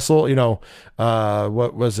could look. Wrestle,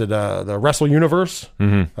 what was it? The Wrestle Universe,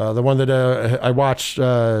 the one that I watched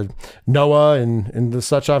Noah and the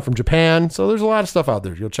such on from Japan. So there's a lot of stuff out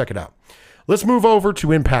there. You'll check it out. Let's move over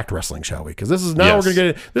to Impact Wrestling, shall we? Because this is now we're going to get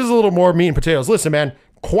it. This is a little more meat and potatoes. Listen, man,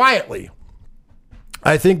 quietly.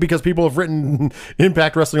 I think because people have written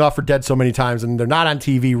Impact Wrestling off for dead so many times and they're not on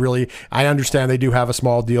TV really. I understand they do have a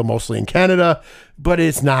small deal mostly in Canada, but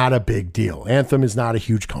it's not a big deal. Anthem is not a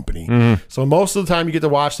huge company. So most of the time you get to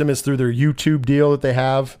watch them is through their YouTube deal that they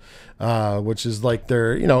have, which is like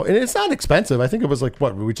their, and it's not expensive. I think it was like,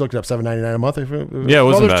 what, we looked it up, $7.99 a month? Yeah, it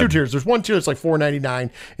wasn't there's bad. 2 tiers. There's one tier that's like $4.99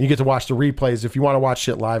 and you get to watch the replays. If you want to watch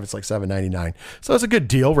shit live, it's like $7.99. So that's a good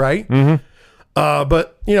deal, right?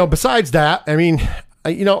 But, besides that, I mean,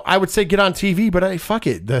 I would say get on TV, but fuck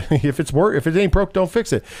it. If it ain't broke, don't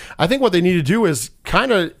fix it. I think what they need to do is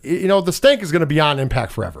kind of, the stank is going to be on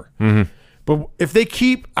Impact forever. But if they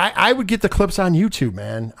keep, I would get the clips on YouTube,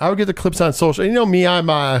 man. I would get the clips on social. Me, I'm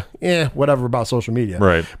whatever about social media.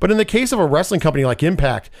 Right. But in the case of a wrestling company like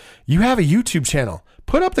Impact, you have a YouTube channel.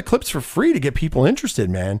 Put up the clips for free to get people interested,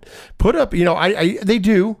 man. Put up, they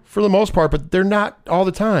do for the most part, but they're not all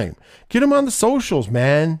the time. Get them on the socials,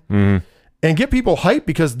 man. And get people hyped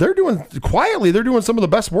because they're doing some of the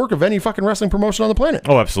best work of any fucking wrestling promotion on the planet.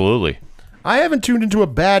 Oh, absolutely. I haven't tuned into a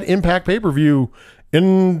bad Impact pay-per-view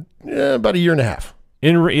in about a year and a half.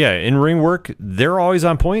 In ring work, they're always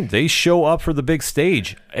on point. They show up for the big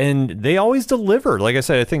stage, and they always deliver. Like I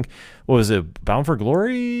said, I think, what was it, Bound for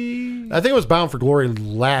Glory? I think it was Bound for Glory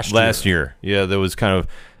last year. Yeah, that was kind of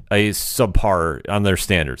a subpar on their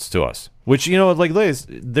standards to us. Which, like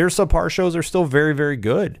their subpar shows are still very, very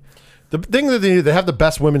good. The thing that they have the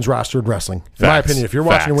best women's roster in wrestling. In my opinion, if you're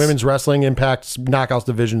watching women's wrestling, Impact's Knockouts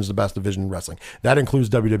division is the best division in wrestling. That includes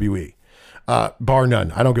WWE. Bar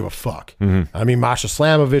none. I don't give a fuck. I mean, Masha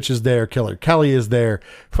Slamovich is there. Killer Kelly is there.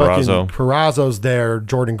 Purrazzo's there.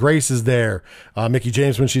 Jordan Grace is there. Mickey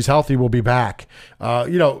James, when she's healthy, will be back.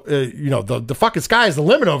 The fucking sky is the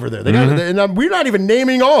limit over there. They got, and we're not even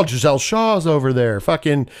naming all. Giselle Shaw's over there.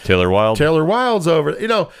 Fucking Taylor Wild's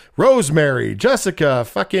over. Rosemary, Jessica.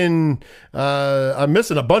 Fucking. I'm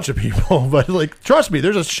missing a bunch of people, but trust me,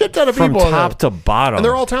 there's a shit ton of people from top to bottom, and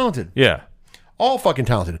they're all talented. Yeah. All fucking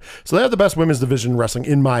talented. So they have the best women's division in wrestling,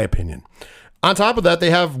 in my opinion. On top of that, they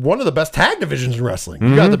have one of the best tag divisions in wrestling.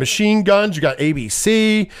 You got the Machine Guns, you got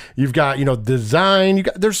ABC, you've got, Design.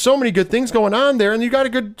 There's so many good things going on there, and you got a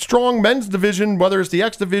good, strong men's division, whether it's the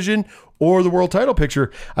X division or the world title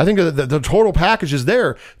picture. I think the total package is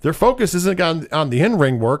there. Their focus isn't on the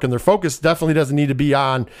in-ring work, and their focus definitely doesn't need to be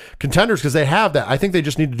on contenders because they have that. I think they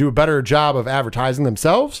just need to do a better job of advertising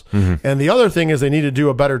themselves. And the other thing is they need to do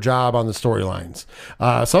a better job on the storylines.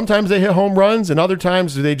 Sometimes they hit home runs, and other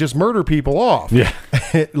times they just murder people off. off. Yeah.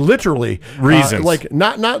 Literally. Reasons. Like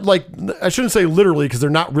not like, I shouldn't say literally because they're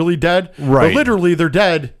not really dead. Right. But literally they're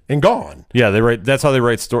dead and gone. Yeah, that's how they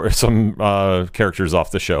write some characters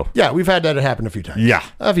off the show. Yeah, we've had that happen a few times. Yeah.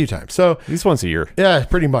 A few times. So At least once a year. yeah,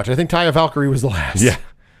 pretty much. I think Taya Valkyrie was the last. Yeah.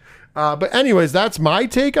 But anyways, that's my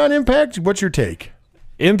take on Impact. What's your take?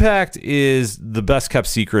 Impact is the best kept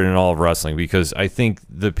secret in all of wrestling because I think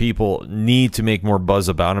the people need to make more buzz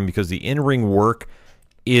about them because the in-ring work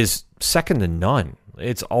is second to none.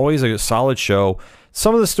 It's always a solid show.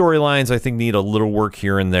 Some of the storylines I think need a little work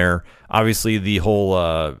here and there. Obviously, the whole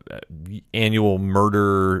annual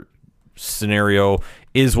murder scenario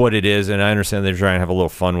is what it is, and I understand they're trying to have a little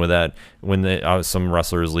fun with that when some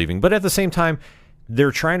wrestler is leaving. But at the same time,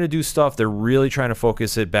 they're trying to do stuff. They're really trying to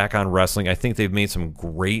focus it back on wrestling. I think they've made some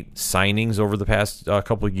great signings over the past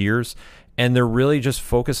couple of years, and they're really just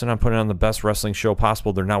focusing on putting on the best wrestling show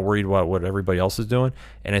possible. They're not worried about what everybody else is doing,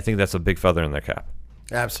 and I think that's a big feather in their cap.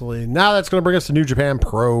 Absolutely. Now that's going to bring us to New Japan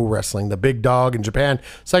Pro Wrestling, the big dog in Japan,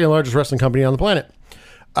 second largest wrestling company on the planet.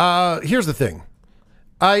 Here's the thing.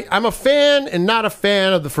 I'm a fan and not a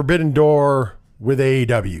fan of the Forbidden Door with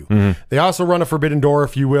AEW. Mm-hmm. They also run a Forbidden Door,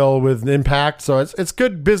 if you will, with Impact. So it's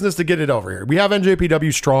good business to get it over here. We have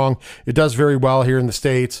NJPW strong. It does very well here in the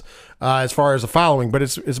States as far as a following, but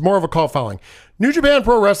it's more of a cult following. New Japan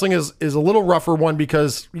Pro Wrestling is a little rougher one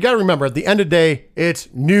because you got to remember, at the end of the day, it's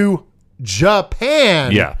New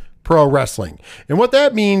Japan Pro Wrestling. And what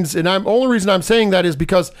that means, and only reason I'm saying that is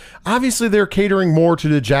because obviously they're catering more to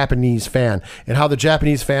the Japanese fan and how the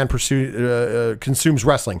Japanese fan consumes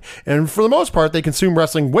wrestling. And for the most part, they consume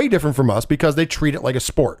wrestling way different from us because they treat it like a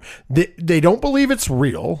sport. They don't believe it's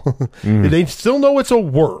real. Mm. They still know it's a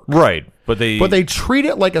work. Right. But they treat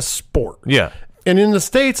it like a sport. Yeah. And in the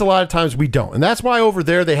States, a lot of times we don't. And that's why over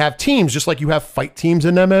there they have teams, just like you have fight teams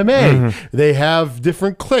in MMA. Mm-hmm. They have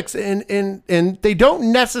different cliques, and they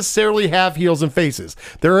don't necessarily have heels and faces.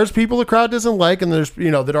 There's people the crowd doesn't like, and there's,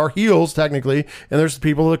 that are heels technically, and there's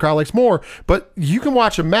people the crowd likes more. But you can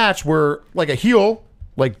watch a match where like a heel,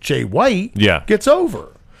 like Jay White, gets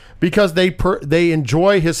over. Because they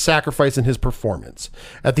enjoy his sacrifice and his performance.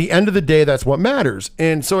 At the end of the day, that's what matters.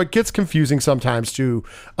 And so it gets confusing sometimes to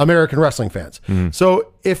American wrestling fans. Mm-hmm.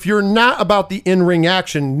 So if you're not about the in-ring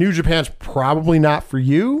action, New Japan's probably not for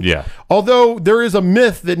you. Yeah. Although there is a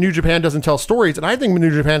myth that New Japan doesn't tell stories, and I think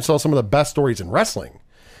New Japan tells some of the best stories in wrestling.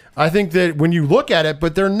 I think that when you look at it,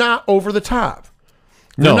 but they're not over the top.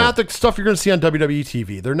 They're not the stuff you're going to see on WWE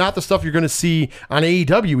TV. They're not the stuff you're going to see on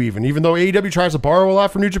AEW even though AEW tries to borrow a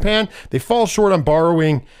lot from New Japan, they fall short on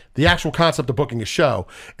borrowing the actual concept of booking a show.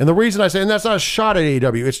 And the reason I say, and that's not a shot at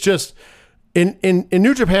AEW, it's just in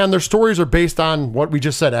New Japan, their stories are based on what we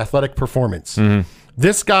just said, athletic performance. Mm-hmm.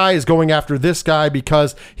 This guy is going after this guy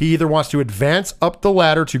because he either wants to advance up the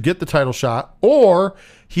ladder to get the title shot, or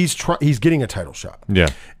he's getting a title shot. Yeah.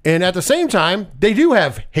 And at the same time, they do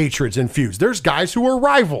have hatreds and feuds. There's guys who are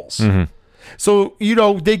rivals. Mm-hmm. So,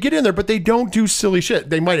 they get in there, but they don't do silly shit.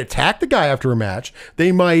 They might attack the guy after a match.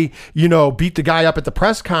 They might, beat the guy up at the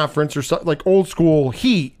press conference or something, like old school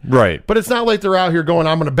heat. Right. But it's not like they're out here going,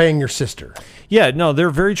 I'm going to bang your sister. Yeah, no, they're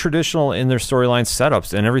very traditional in their storyline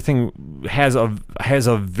setups, and everything has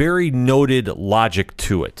a very noted logic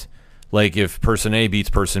to it. Like if person A beats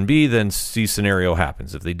person B, then C scenario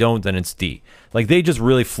happens. If they don't, then it's D. Like they just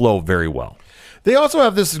really flow very well. They also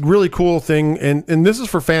have this really cool thing, and this is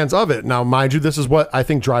for fans of it. Now, mind you, this is what I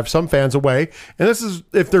think drives some fans away. And this is,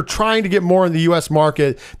 if they're trying to get more in the U.S.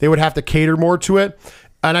 market, they would have to cater more to it.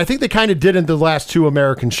 And I think they kind of did in the last two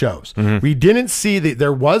American shows. Mm-hmm. We didn't see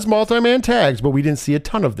there was multi-man tags, but we didn't see a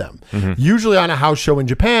ton of them. Mm-hmm. Usually on a house show in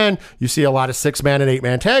Japan, you see a lot of 6-man and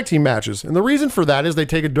 8-man tag team matches. And the reason for that is they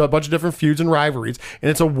take a bunch of different feuds and rivalries,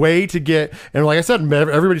 and it's a way to get, and like I said,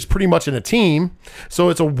 everybody's pretty much in a team. So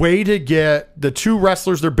it's a way to get the two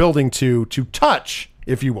wrestlers they're building to touch,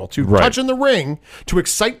 if you will, to touch in the ring, to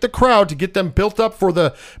excite the crowd, to get them built up for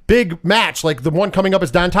the big match. Like the one coming up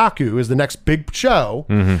is Dantaku, is the next big show.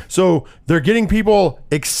 Mm-hmm. So they're getting people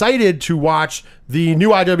excited to watch the new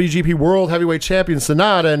IWGP World Heavyweight Champion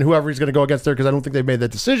Sonata and whoever he's going to go against there, because I don't think they've made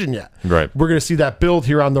that decision yet. Right. We're going to see that build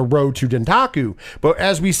here on the road to Dantaku. But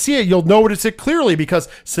as we see it, you'll notice it clearly because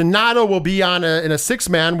Sonata will be in a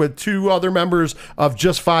 6-man with 2 other members of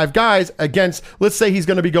just 5 guys against, let's say he's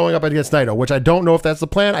going to be going up against Naito, which I don't know if that's the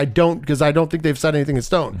plan. Because I don't think they've set anything in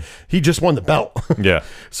stone. He just won the belt. Yeah.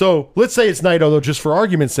 So let's say it's Naito, though, just for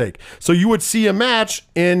argument's sake. So you would see a match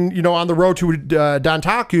on the road to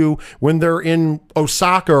Dantaku when they're in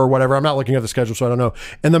Osaka or whatever. I'm not looking at the schedule, so I don't know.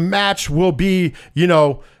 And the match will be,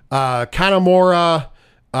 Kanemura,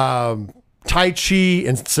 Taichi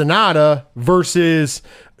and Sonata versus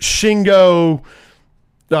Shingo,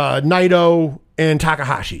 Naito, and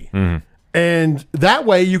Takahashi. And that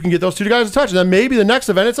way you can get those two guys to touch. And then maybe the next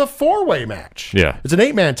event, it's a 4-way match. Yeah. It's an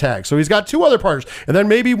 8-man tag. So he's got 2 other partners. And then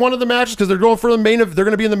maybe one of the matches, because they're going for the main, they're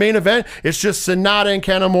going to be in the main event. It's just Sonata and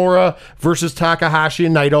Kanemaru versus Takahashi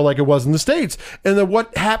and Naito like it was in the States. And then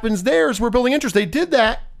what happens there is we're building interest. They did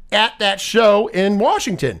that at that show in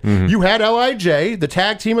Washington. You had LIJ, the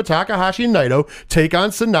tag team of Takahashi and Naito, take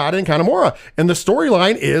on Sonata and Kanemaru. And the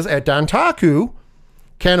storyline is at Dantaku,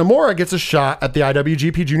 Kanemaru gets a shot at the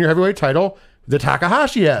IWGP Junior Heavyweight title that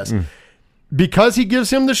Takahashi has. Because he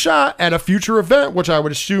gives him the shot at a future event, which I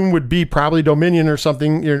would assume would be probably Dominion or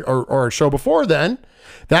something, or a show before then,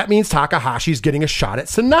 that means Takahashi's getting a shot at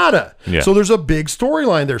Sonata. Yeah. So there's a big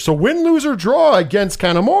storyline there. So win, lose, or draw against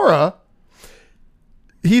Kanemaru,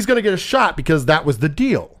 he's going to get a shot because that was the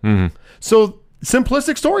deal. So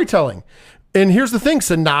simplistic storytelling. And here's the thing.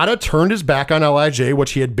 Sonata turned his back on LIJ,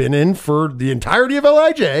 which he had been in for the entirety of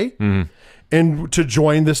LIJ, and to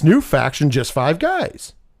join this new faction, just 5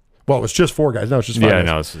 guys. Well, it was just 4 guys. No, it's just 5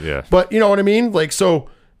 guys. Yeah. But you know what I mean? Like, so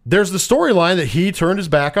there's the storyline that he turned his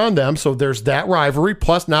back on them. So there's that rivalry.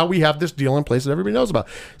 Plus now we have this deal in place that everybody knows about.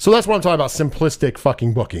 So that's what I'm talking about. Simplistic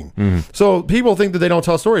fucking booking. So people think that they don't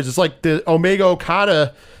tell stories. It's like the Omega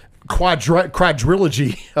Okada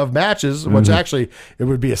quadrilogy of matches, which actually it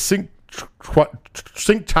would be a synctology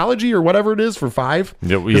or whatever it is for 5.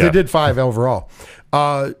 Because they did 5 overall.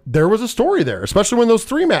 There was a story there, especially when those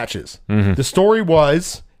 3 matches. The story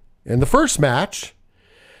was in the first match,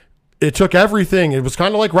 it took everything. It was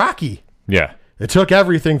kind of like Rocky. Yeah. It took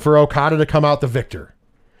everything for Okada to come out the victor.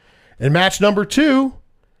 In match number 2,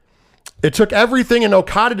 it took everything and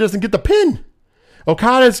Okada doesn't get the pin.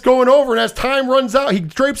 Okada's going over, and as time runs out, he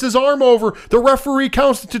drapes his arm over. The referee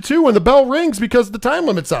counts to 2, and the bell rings because the time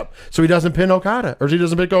limit's up. So he doesn't pin Okada, or he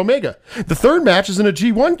doesn't pick Omega. The third match is in a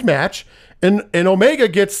G1 match, and Omega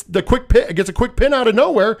gets a quick pin out of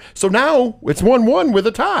nowhere. So now it's 1-1 with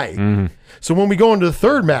a tie. So when we go into the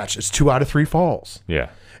third match, it's 2 out of 3 falls. Yeah.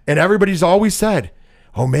 And everybody's always said,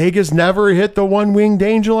 Omega's never hit the one-winged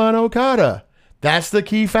angel on Okada. That's the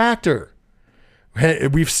key factor.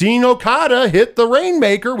 We've seen Okada hit the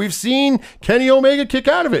Rainmaker. We've seen Kenny Omega kick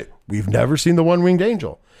out of it. We've never seen the one-winged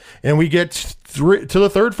angel. And we get to the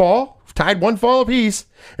third fall, tied 1 fall apiece,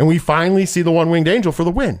 and we finally see the one-winged angel for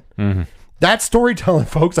the win. That's storytelling,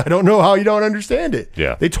 folks. I don't know how you don't understand it.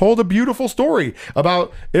 Yeah. They told a beautiful story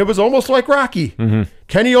about, it was almost like Rocky.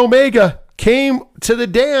 Kenny Omega came to the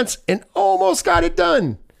dance and almost got it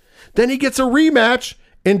done. Then he gets a rematch,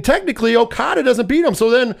 and technically Okada doesn't beat him. So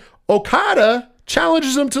then Okada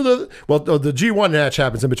challenges him to the G1 match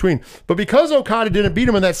happens in between. But because Okada didn't beat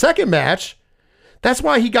him in that second match, that's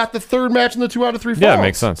why he got the third match in the 2 out of 3 falls. Yeah, it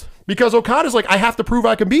makes sense. Because Okada's like, I have to prove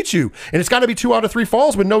I can beat you. And it's got to be 2 out of 3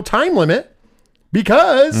 falls with no time limit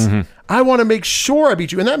because I want to make sure I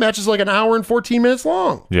beat you. And that match is like 1 hour and 14 minutes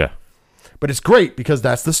long. Yeah. But it's great because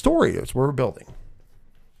that's the story. It's what we're building.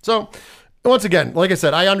 So once again, like I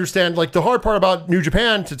said, I understand, like, the hard part about New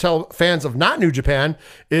Japan to tell fans of not New Japan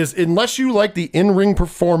is unless you like the in-ring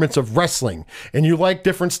performance of wrestling and you like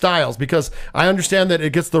different styles, because I understand that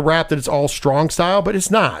it gets the rap that it's all strong style, but it's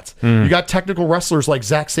not. You got technical wrestlers like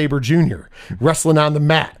Zack Sabre Jr. wrestling on the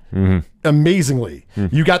mat. Amazingly.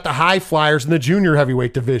 You got the high flyers in the junior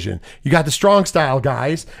heavyweight division. You got the strong style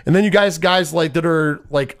guys, and then you guys like that are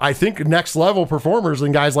like, I think, next level performers,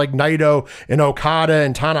 and guys like Naito and Okada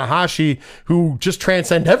and Tanahashi who just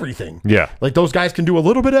transcend everything. Yeah. Like, those guys can do a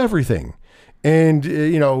little bit of everything. And,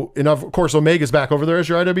 and of course, Omega's back over there as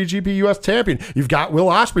your IWGP US champion. You've got Will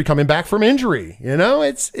Ospreay coming back from injury.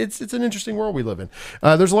 It's an interesting world we live in.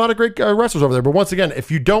 There's a lot of great wrestlers over there. But once again,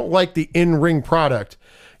 if you don't like the in-ring product,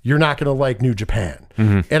 you're not going to like New Japan.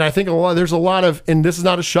 And I think there's a lot of, and this is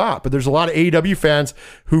not a shot, but there's a lot of AEW fans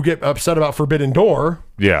who get upset about Forbidden Door.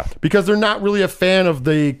 Yeah. Because they're not really a fan of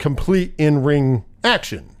the complete in-ring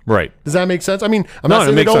action. Right. Does that make sense? I mean, I'm not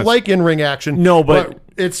saying they don't like in-ring action. No, but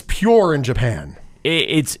it's pure in Japan.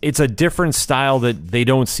 It's a different style that they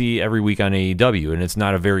don't see every week on AEW, and it's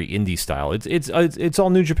not a very indie style. It's all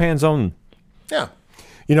New Japan's own. Yeah.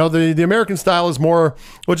 The American style is more,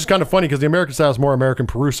 which is kind of funny because the American style is more American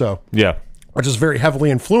Peruso. Yeah. Which is very heavily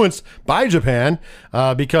influenced by Japan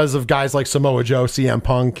because of guys like Samoa Joe, CM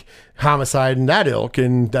Punk, Homicide, and that ilk.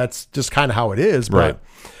 And that's just kind of how it is. But right.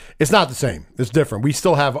 It's not the same. It's different. We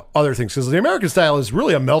still have other things because the American style is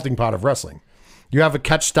really a melting pot of wrestling. You have a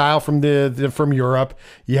catch style from from Europe.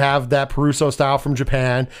 You have that Peruso style from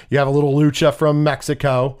Japan. You have a little lucha from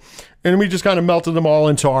Mexico. And we just kind of melted them all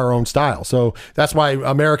into our own style. So that's why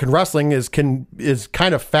American wrestling is kind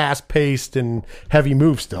of fast paced and heavy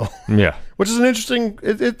moves still. Yeah, which is an interesting.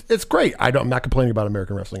 It's great. I'm not complaining about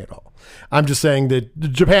American wrestling at all. I'm just saying that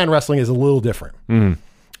Japan wrestling is a little different,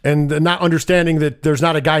 and not understanding that there's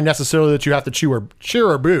not a guy necessarily that you have to cheer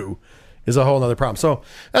or boo is a whole other problem. So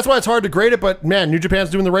that's why it's hard to grade it. But man, New Japan's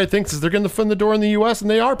doing the right thing because they're getting the foot in the door in the U.S. and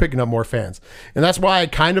they are picking up more fans. And that's why I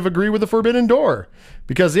kind of agree with the Forbidden Door.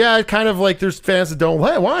 Because, yeah, I kind of like there's fans that don't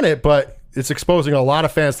want it, but it's exposing a lot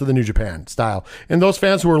of fans to the New Japan style. And those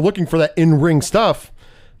fans who are looking for that in-ring stuff,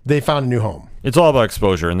 they found a new home. It's all about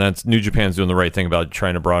exposure, and that's New Japan's doing the right thing about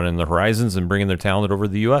trying to broaden their horizons and bringing their talent over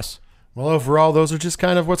to the U.S. Well, overall, those are just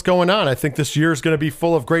kind of what's going on. I think this year is going to be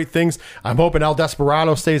full of great things. I'm hoping El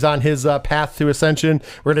Desperado stays on his path to ascension.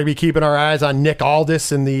 We're going to be keeping our eyes on Nick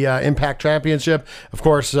Aldis in the Impact Championship. Of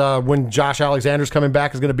course, when Josh Alexander's coming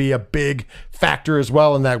back is going to be a big factor as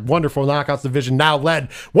well in that wonderful Knockouts division, now led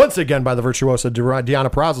once again by the virtuosa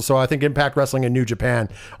Deonna Purrazzo. So I think Impact Wrestling and New Japan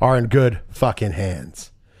are in good fucking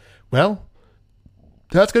hands. Well,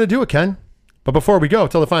 that's going to do it, Ken. But before we go,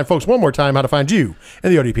 tell the fine folks one more time how to find you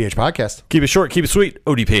in the ODPH podcast. Keep it short, keep it sweet,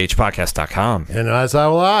 odphpodcast.com. And as I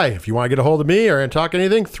will if you want to get a hold of me or talk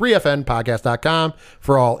anything, 3fnpodcast.com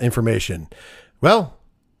for all information. Well,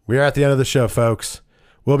 we are at the end of the show, folks.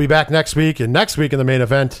 We'll be back next week, and next week in the main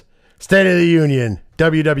event, State of the Union,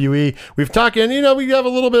 WWE. We've talked, we have a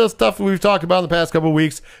little bit of stuff we've talked about in the past couple of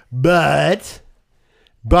weeks, but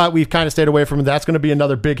we've kind of stayed away from it. That's going to be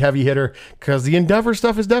another big heavy hitter because the Endeavor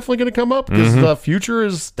stuff is definitely going to come up because the future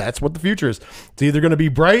that's what the future is. It's either going to be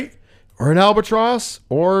bright or an albatross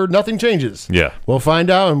or nothing changes. Yeah. We'll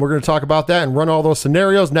find out, and we're going to talk about that and run all those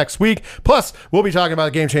scenarios next week. Plus, we'll be talking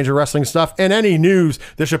about Game Changer Wrestling stuff and any news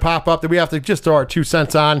that should pop up that we have to just throw our 2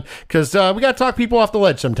 cents on because we got to talk people off the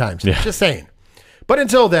ledge sometimes. Yeah. Just saying. But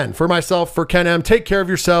until then, for myself, for Ken M, take care of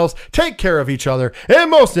yourselves, take care of each other,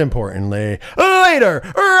 and most importantly, later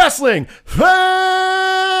wrestling fans.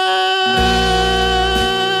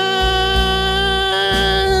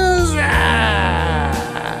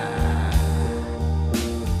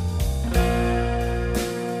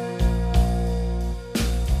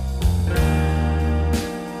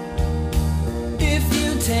 If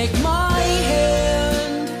you take my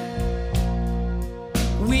hand,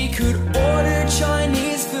 we could order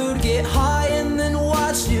Chinese food, get high, and then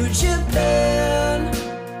watch New Japan.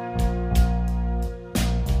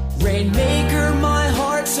 Rainmaker, my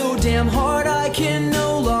heart so damn hard I can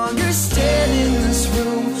no longer stand in this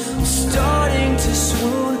room. I'm starting to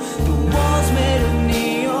swoon. The walls made of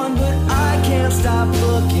neon, but I can't stop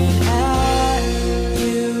looking at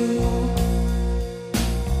you.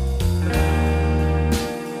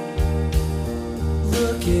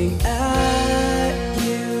 Looking at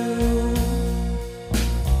you.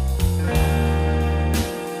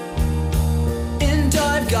 And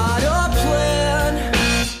I've got a plan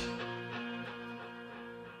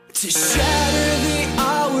to shatter the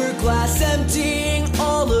hourglass, emptying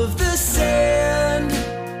all of the sand.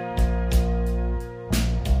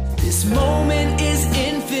 This moment is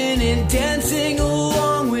infinite, dancing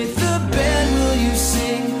along with the band. Will you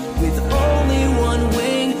sing with only one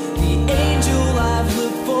wing? The angel I've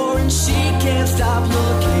looked for, and she can't stop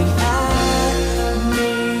looking at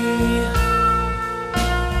me.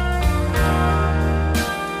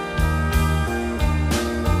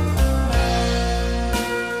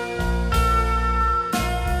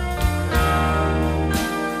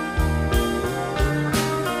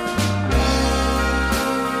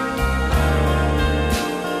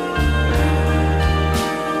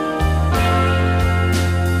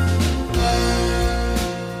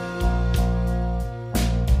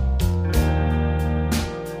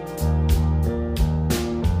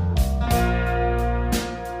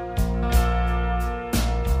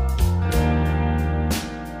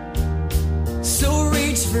 So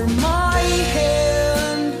reach for my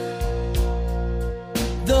hand.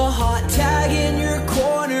 The hot tag in your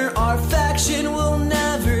corner, our faction will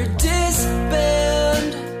never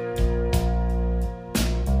disband.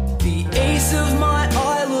 The ace of my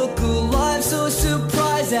eye look alive, so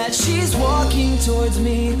surprised that she's walking towards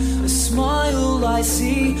me. A smile I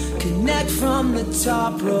see, connect from the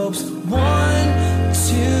top ropes. 1,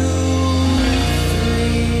 2